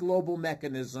only global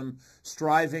mechanism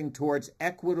striving towards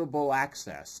equitable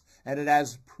access, and it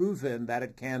has proven that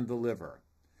it can deliver.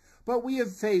 But we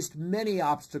have faced many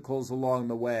obstacles along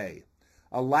the way.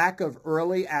 A lack of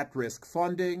early at-risk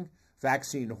funding,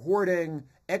 vaccine hoarding,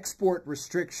 export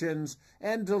restrictions,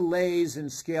 and delays in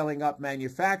scaling up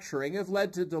manufacturing have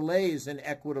led to delays in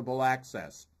equitable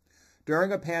access.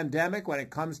 During a pandemic, when it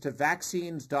comes to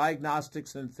vaccines,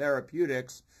 diagnostics, and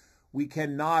therapeutics, we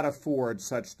cannot afford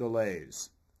such delays.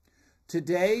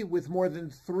 Today, with more than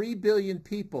 3 billion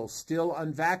people still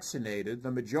unvaccinated,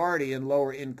 the majority in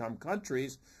lower-income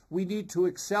countries, we need to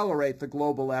accelerate the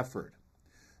global effort.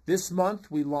 This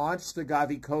month, we launched the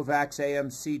Gavi COVAX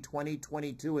AMC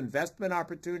 2022 investment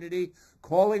opportunity,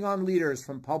 calling on leaders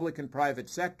from public and private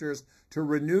sectors to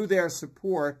renew their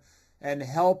support and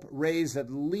help raise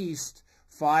at least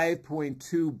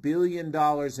 $5.2 billion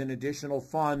in additional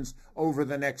funds over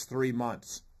the next 3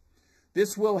 months.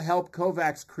 This will help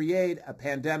COVAX create a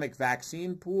pandemic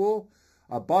vaccine pool,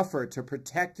 a buffer to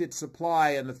protect its supply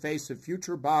in the face of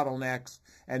future bottlenecks,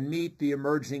 and meet the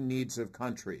emerging needs of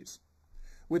countries.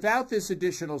 Without this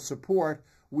additional support,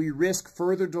 we risk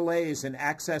further delays in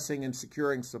accessing and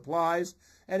securing supplies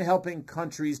and helping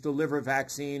countries deliver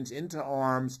vaccines into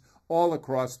arms all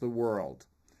across the world.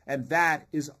 And that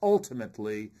is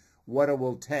ultimately what it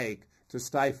will take to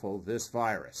stifle this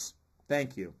virus.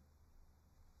 Thank you.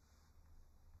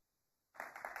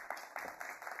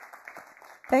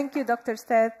 Thank you, Dr.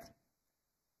 Steth.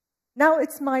 Now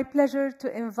it's my pleasure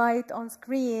to invite on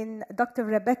screen Dr.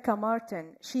 Rebecca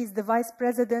Martin. She is the Vice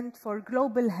President for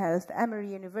Global Health,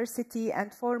 Emory University,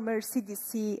 and former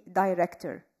CDC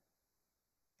Director.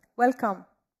 Welcome,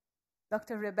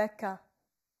 Dr. Rebecca.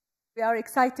 We are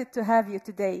excited to have you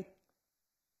today.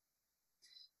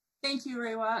 Thank you,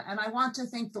 Rewa, and I want to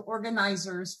thank the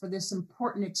organizers for this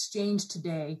important exchange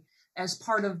today as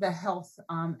part of the Health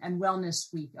and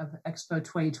Wellness Week of Expo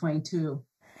 2022.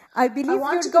 I believe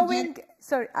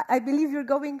you're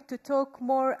going to talk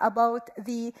more about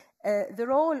the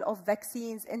role of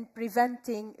vaccines in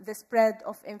preventing the spread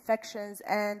of infections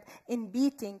and in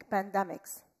beating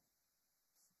pandemics.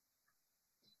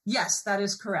 Yes, that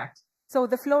is correct. So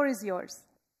the floor is yours.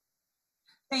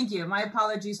 Thank you. My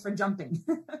apologies for jumping.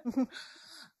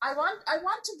 I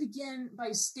want to begin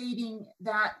by stating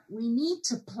that we need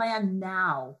to plan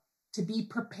now to be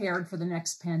prepared for the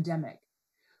next pandemic.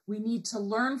 We need to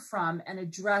learn from and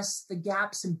address the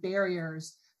gaps and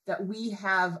barriers that we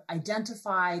have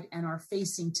identified and are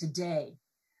facing today,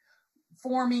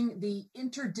 forming the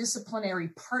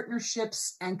interdisciplinary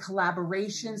partnerships and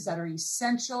collaborations that are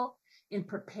essential in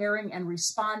preparing and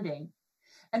responding,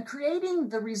 and creating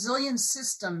the resilient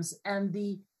systems and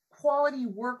the quality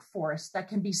workforce that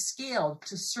can be scaled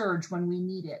to surge when we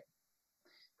need it.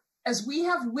 As we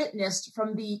have witnessed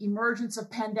from the emergence of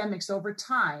pandemics over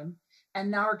time,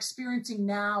 and now are experiencing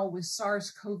now with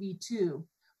SARS-CoV-2,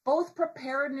 both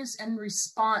preparedness and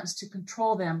response to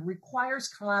control them requires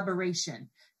collaboration.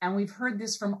 And we've heard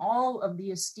this from all of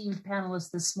the esteemed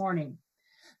panelists this morning.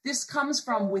 This comes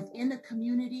from within a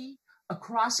community,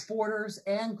 across borders,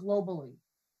 and globally.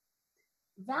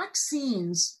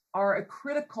 Vaccines are a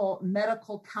critical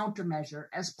medical countermeasure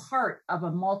as part of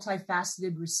a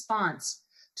multifaceted response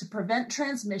to prevent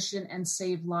transmission and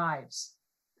save lives.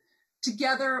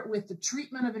 Together with the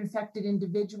treatment of infected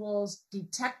individuals,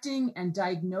 detecting and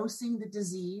diagnosing the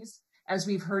disease, as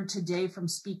we've heard today from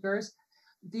speakers,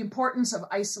 the importance of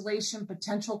isolation,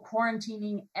 potential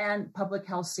quarantining, and public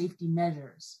health safety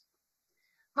measures.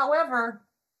 However,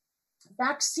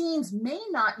 vaccines may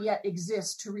not yet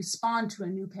exist to respond to a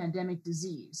new pandemic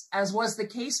disease, as was the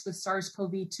case with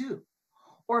SARS-CoV-2,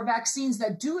 or vaccines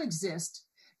that do exist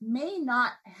may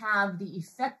not have the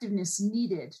effectiveness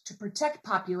needed to protect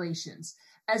populations,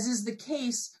 as is the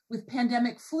case with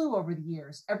pandemic flu over the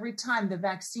years. Every time the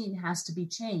vaccine has to be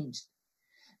changed.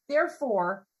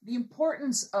 Therefore, the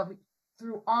importance of,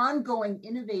 through ongoing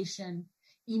innovation,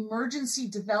 emergency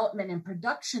development and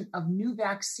production of new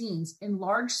vaccines in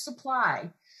large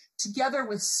supply, together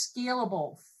with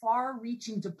scalable,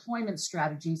 far-reaching deployment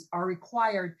strategies, are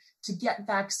required to get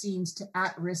vaccines to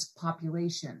at-risk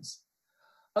populations.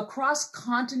 Across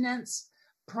continents,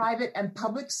 private and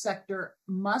public sector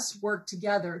must work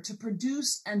together to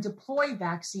produce and deploy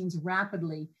vaccines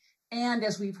rapidly. And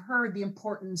as we've heard, the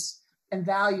importance and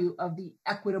value of the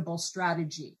equitable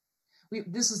strategy.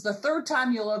 This is the third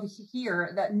time you'll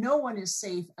hear that no one is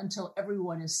safe until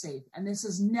everyone is safe. And this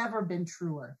has never been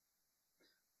truer.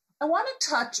 I want to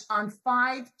touch on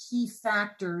 5 key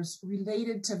factors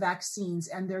related to vaccines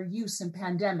and their use in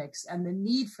pandemics and the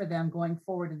need for them going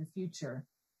forward in the future.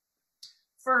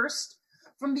 First,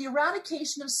 from the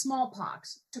eradication of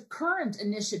smallpox to current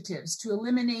initiatives to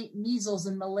eliminate measles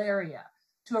and malaria,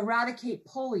 to eradicate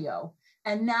polio,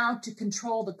 and now to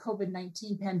control the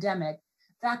COVID-19 pandemic,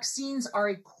 vaccines are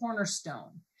a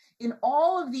cornerstone. In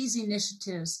all of these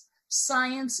initiatives,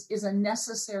 science is a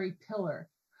necessary pillar.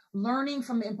 Learning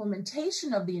from the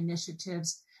implementation of the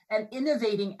initiatives and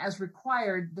innovating as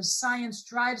required, the science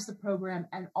drives the program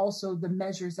and also the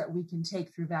measures that we can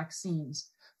take through vaccines,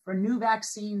 for new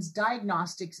vaccines,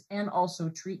 diagnostics, and also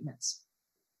treatments.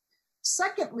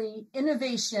 Secondly,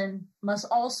 innovation must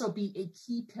also be a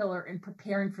key pillar in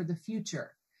preparing for the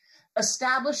future.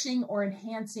 Establishing or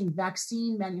enhancing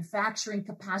vaccine manufacturing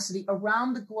capacity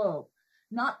around the globe,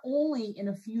 not only in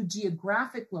a few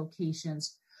geographic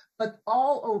locations, but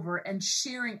all over, and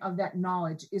sharing of that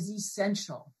knowledge is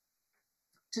essential.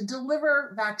 To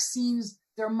deliver vaccines,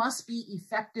 there must be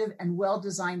effective and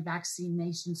well-designed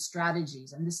vaccination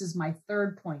strategies. And this is my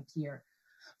third point here.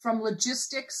 From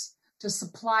logistics to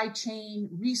supply chain,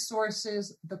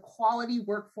 resources, the quality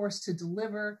workforce to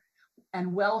deliver,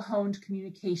 and well-honed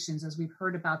communications, as we've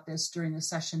heard about this during the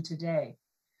session today.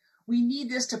 We need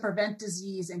this to prevent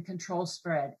disease and control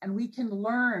spread, and we can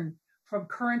learn from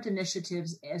current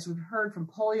initiatives, as we've heard, from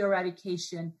polio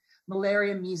eradication,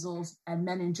 malaria, measles, and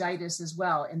meningitis as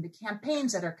well, in the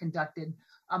campaigns that are conducted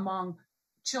among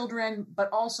children, but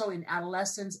also in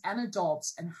adolescents and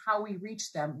adults, and how we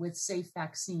reach them with safe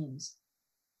vaccines.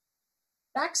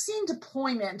 Vaccine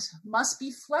deployment must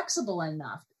be flexible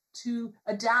enough to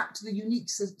adapt to the unique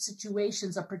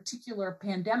situations of particular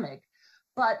pandemic.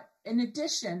 But in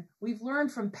addition, we've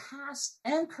learned from past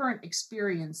and current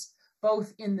experience,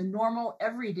 both in the normal,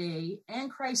 everyday,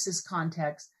 and crisis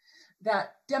context,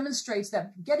 that demonstrates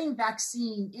that getting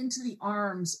vaccine into the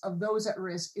arms of those at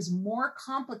risk is more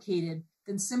complicated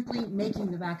than simply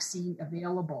making the vaccine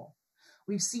available.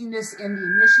 We've seen this in the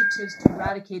initiatives to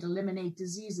eradicate, eliminate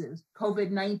diseases,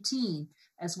 COVID-19,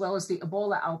 as well as the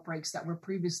Ebola outbreaks that were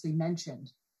previously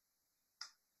mentioned.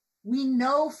 We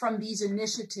know from these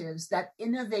initiatives that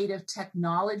innovative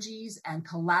technologies and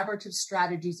collaborative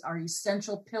strategies are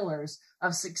essential pillars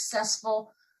of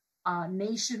successful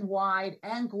nationwide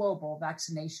and global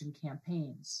vaccination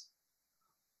campaigns.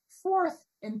 Fourth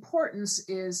importance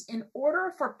is, in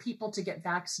order for people to get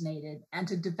vaccinated and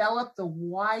to develop the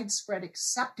widespread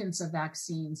acceptance of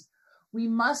vaccines, we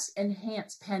must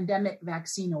enhance pandemic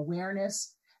vaccine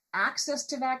awareness, access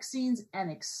to vaccines,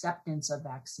 and acceptance of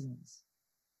vaccines.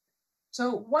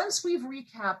 So once we've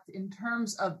recapped in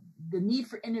terms of the need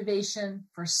for innovation,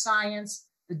 for science,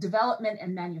 the development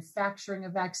and manufacturing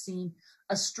of vaccine,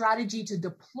 a strategy to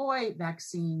deploy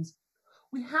vaccines,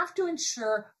 we have to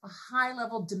ensure a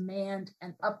high-level demand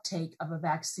and uptake of a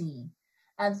vaccine.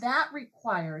 And that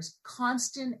requires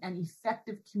constant and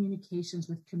effective communications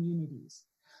with communities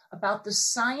about the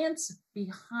science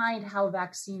behind how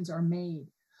vaccines are made,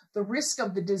 the risk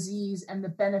of the disease and the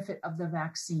benefit of the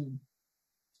vaccine.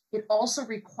 It also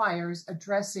requires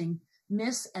addressing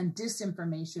mis- and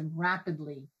disinformation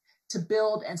rapidly to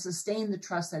build and sustain the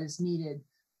trust that is needed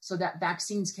so that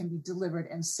vaccines can be delivered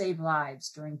and save lives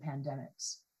during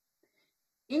pandemics.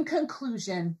 In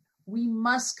conclusion, we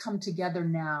must come together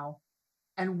now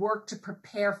and work to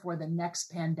prepare for the next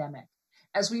pandemic.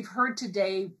 As we've heard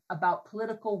today about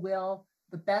political will,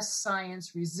 the best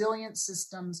science, resilient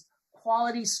systems,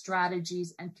 quality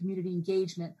strategies, and community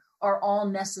engagement are all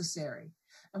necessary.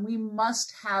 And we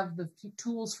must have the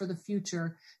tools for the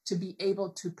future to be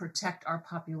able to protect our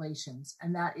populations.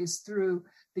 And that is through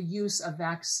the use of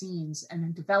vaccines and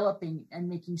in developing and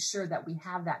making sure that we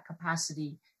have that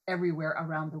capacity everywhere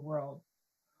around the world.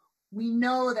 We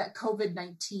know that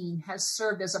COVID-19 has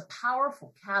served as a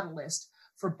powerful catalyst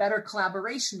for better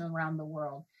collaboration around the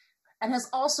world and has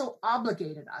also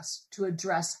obligated us to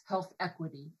address health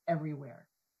equity everywhere.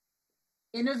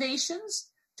 Innovations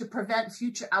to prevent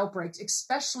future outbreaks,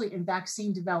 especially in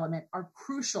vaccine development, are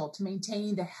crucial to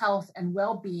maintaining the health and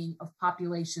well-being of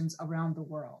populations around the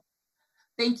world.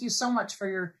 Thank you so much for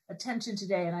your attention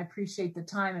today, and I appreciate the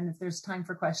time, and if there's time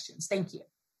for questions, thank you.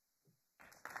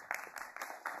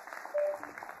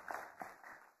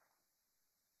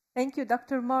 Thank you,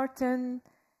 Dr. Martin.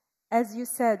 As you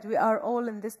said, we are all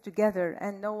in this together,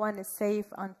 and no one is safe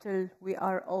until we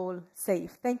are all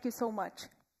safe. Thank you so much.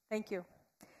 Thank you.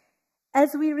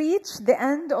 As we reach the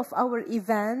end of our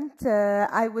event,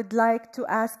 I would like to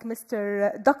ask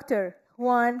Dr.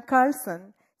 Juan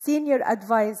Carlson, Senior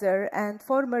Advisor and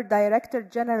former Director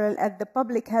General at the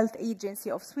Public Health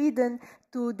Agency of Sweden,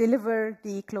 to deliver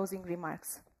the closing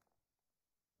remarks.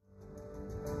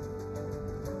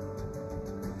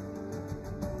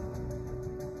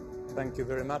 Thank you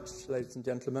very much, ladies and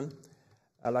gentlemen.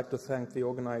 I'd like to thank the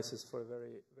organizers for a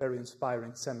very, very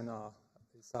inspiring seminar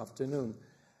this afternoon.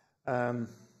 When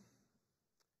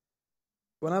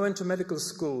I went to medical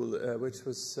school, which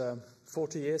was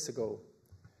 40 years ago,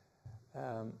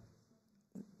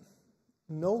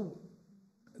 none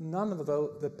of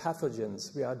the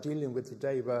pathogens we are dealing with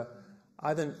today were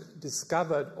either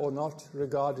discovered or not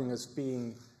regarding as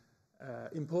being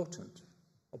important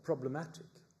or problematic.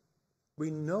 We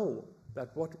know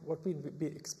that what we've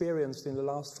experienced in the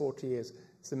last 40 years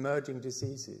is emerging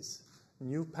diseases,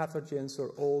 new pathogens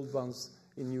or old ones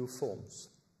in new forms.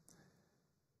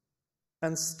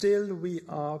 And still we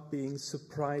are being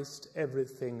surprised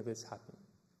everything that's happening.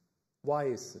 Why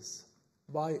is this?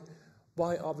 Why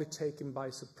are we taken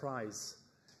by surprise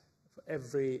for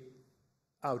every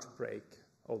outbreak,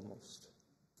 almost?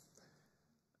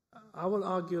 I will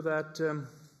argue that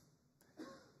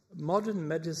modern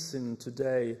medicine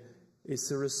today is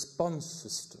a response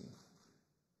system.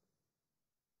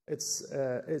 It's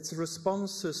a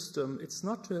response system. It's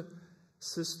not a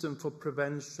system for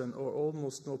prevention or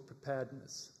almost no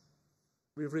preparedness.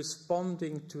 We're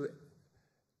responding to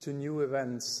new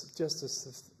events just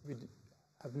as we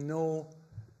have no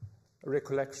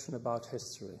recollection about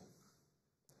history.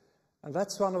 And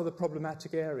that's one of the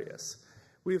problematic areas.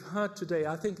 We've heard today,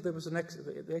 I think there was an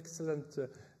excellent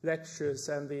lectures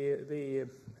and the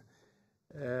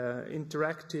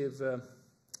interactive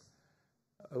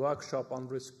workshop on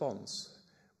response.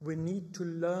 We need to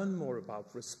learn more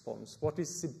about response. What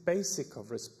is the basic of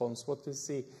response? What is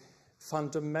the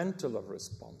fundamental of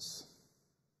response?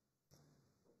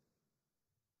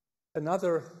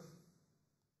 Another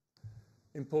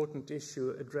important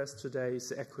issue addressed today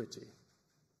is equity.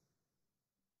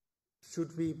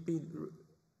 Should we be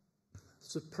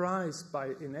surprised by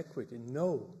inequity?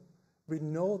 No. We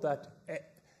know that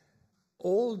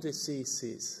all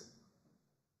diseases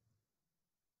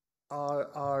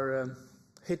are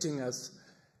hitting us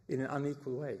in an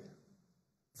unequal way.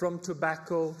 From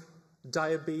tobacco,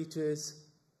 diabetes,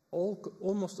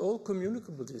 almost all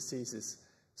communicable diseases.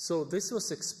 So this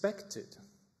was expected.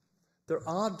 There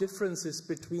are differences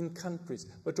between countries,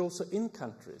 but also in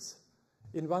countries.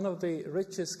 In one of the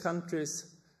richest countries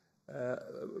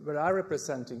where I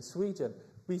represent, in Sweden,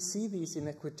 we see these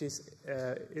inequities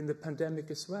in the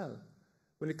pandemic as well.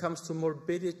 When it comes to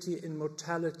morbidity and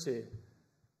mortality,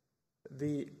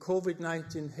 the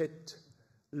COVID-19 hit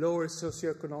lower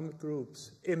socioeconomic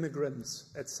groups,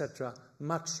 immigrants, etc.,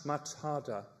 much, much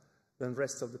harder than the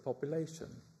rest of the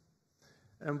population.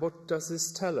 And what does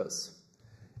this tell us?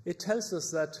 It tells us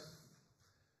that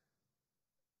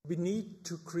we need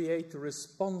to create a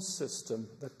response system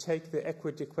that takes the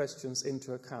equity questions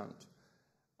into account.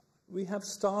 We have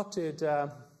started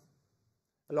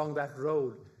along that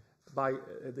road by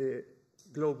the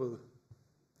global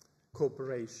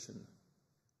cooperation,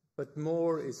 but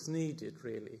more is needed,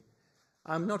 really.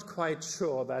 I'm not quite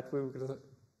sure that we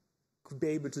could be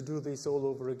able to do this all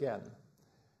over again.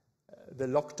 The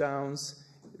lockdowns,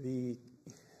 the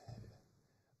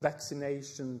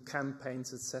vaccination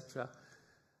campaigns, etc.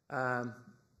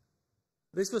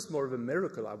 This was more of a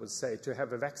miracle, I would say, to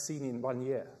have a vaccine in 1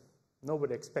 year.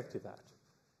 Nobody expected that.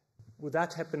 Would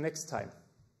that happen next time?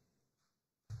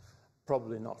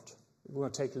 Probably not. It will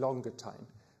take longer time.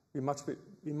 We must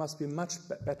be much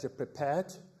better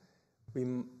prepared. We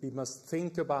must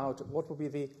think about what will be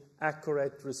the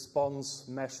accurate response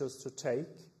measures to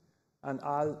take. And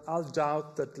I'll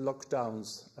doubt that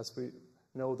lockdowns, as we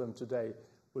know them today,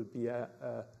 will be a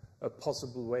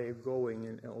possible way of going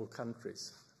in all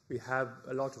countries. We have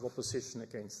a lot of opposition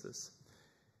against this.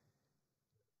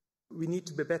 We need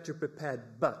to be better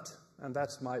prepared, but, and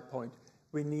that's my point,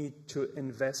 we need to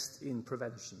invest in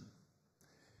prevention.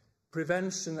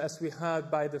 Prevention, as we heard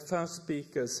by the first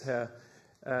speakers here,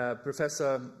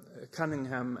 Professor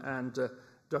Cunningham and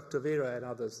Dr. Vera and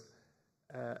others,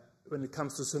 when it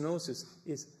comes to zoonosis,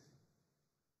 is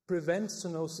prevent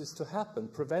zoonosis to happen,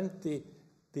 prevent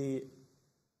the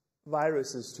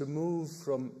viruses to move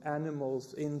from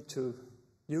animals into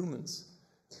humans.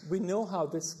 We know how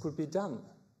this could be done.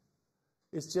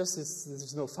 It's just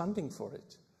there's no funding for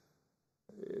it.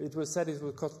 It was said it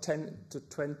would cost $10 to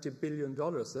 $20 billion.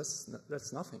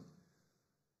 That's nothing.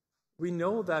 We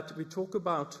know that we talk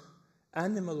about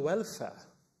animal welfare,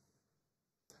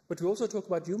 but we also talk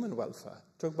about human welfare.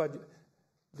 We talk about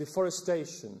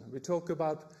deforestation. We talk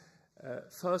about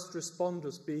first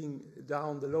responders being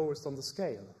down the lowest on the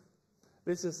scale.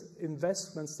 This is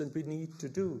investments that we need to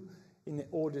do in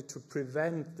order to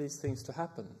prevent these things to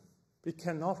happen. We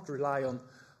cannot rely on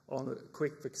a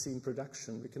quick vaccine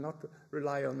production. We cannot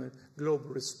rely on a global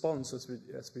response as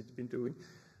we've been doing,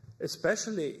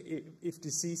 especially if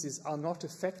diseases are not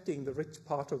affecting the rich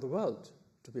part of the world,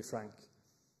 to be frank.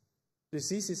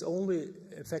 Diseases only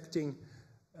affecting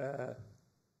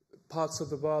parts of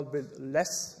the world with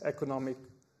less economic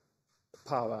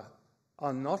power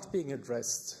are not being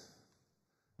addressed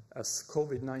as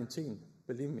COVID-19,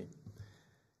 believe me.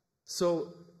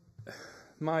 So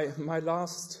my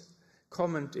last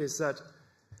comment is that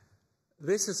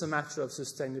this is a matter of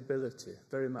sustainability,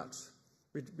 very much.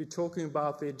 We're talking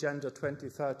about the Agenda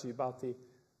 2030, about the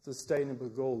sustainable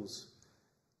goals.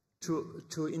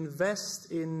 To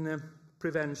invest in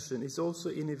prevention is also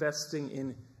in investing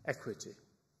in equity.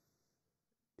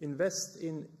 Invest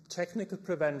in technical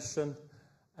prevention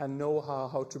and know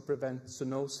how to prevent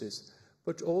zoonosis,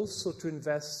 but also to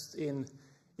invest in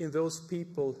those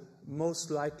people most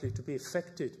likely to be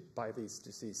affected by these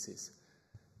diseases,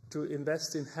 to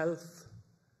invest in health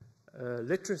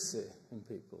literacy in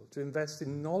people, to invest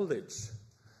in knowledge,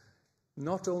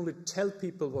 not only tell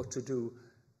people what to do,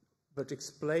 but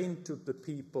explain to the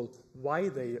people why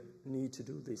they need to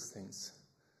do these things.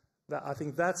 I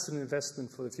think that's an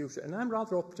investment for the future, and I'm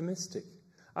rather optimistic.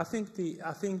 I think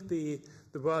the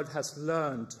world has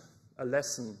learned a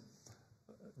lesson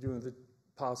during the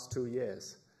past 2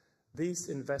 years. These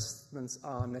investments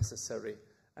are necessary,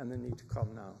 and they need to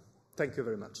come now. Thank you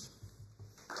very much.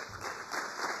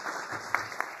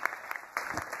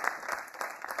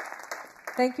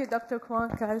 Thank you, Dr.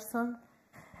 Juan Carlson.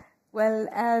 Well,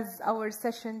 as our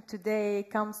session today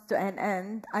comes to an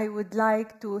end, I would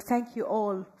like to thank you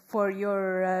all for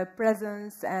your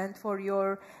presence and for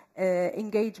your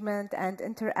engagement and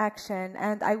interaction.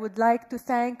 And I would like to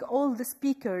thank all the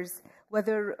speakers,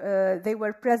 whether they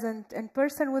were present in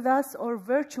person with us or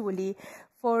virtually,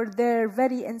 for their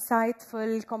very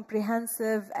insightful,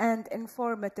 comprehensive, and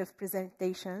informative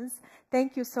presentations.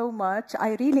 Thank you so much.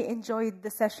 I really enjoyed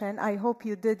the session. I hope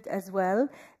you did as well.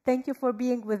 Thank you for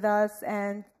being with us,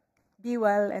 and be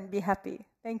well and be happy.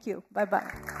 Thank you.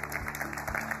 Bye-bye.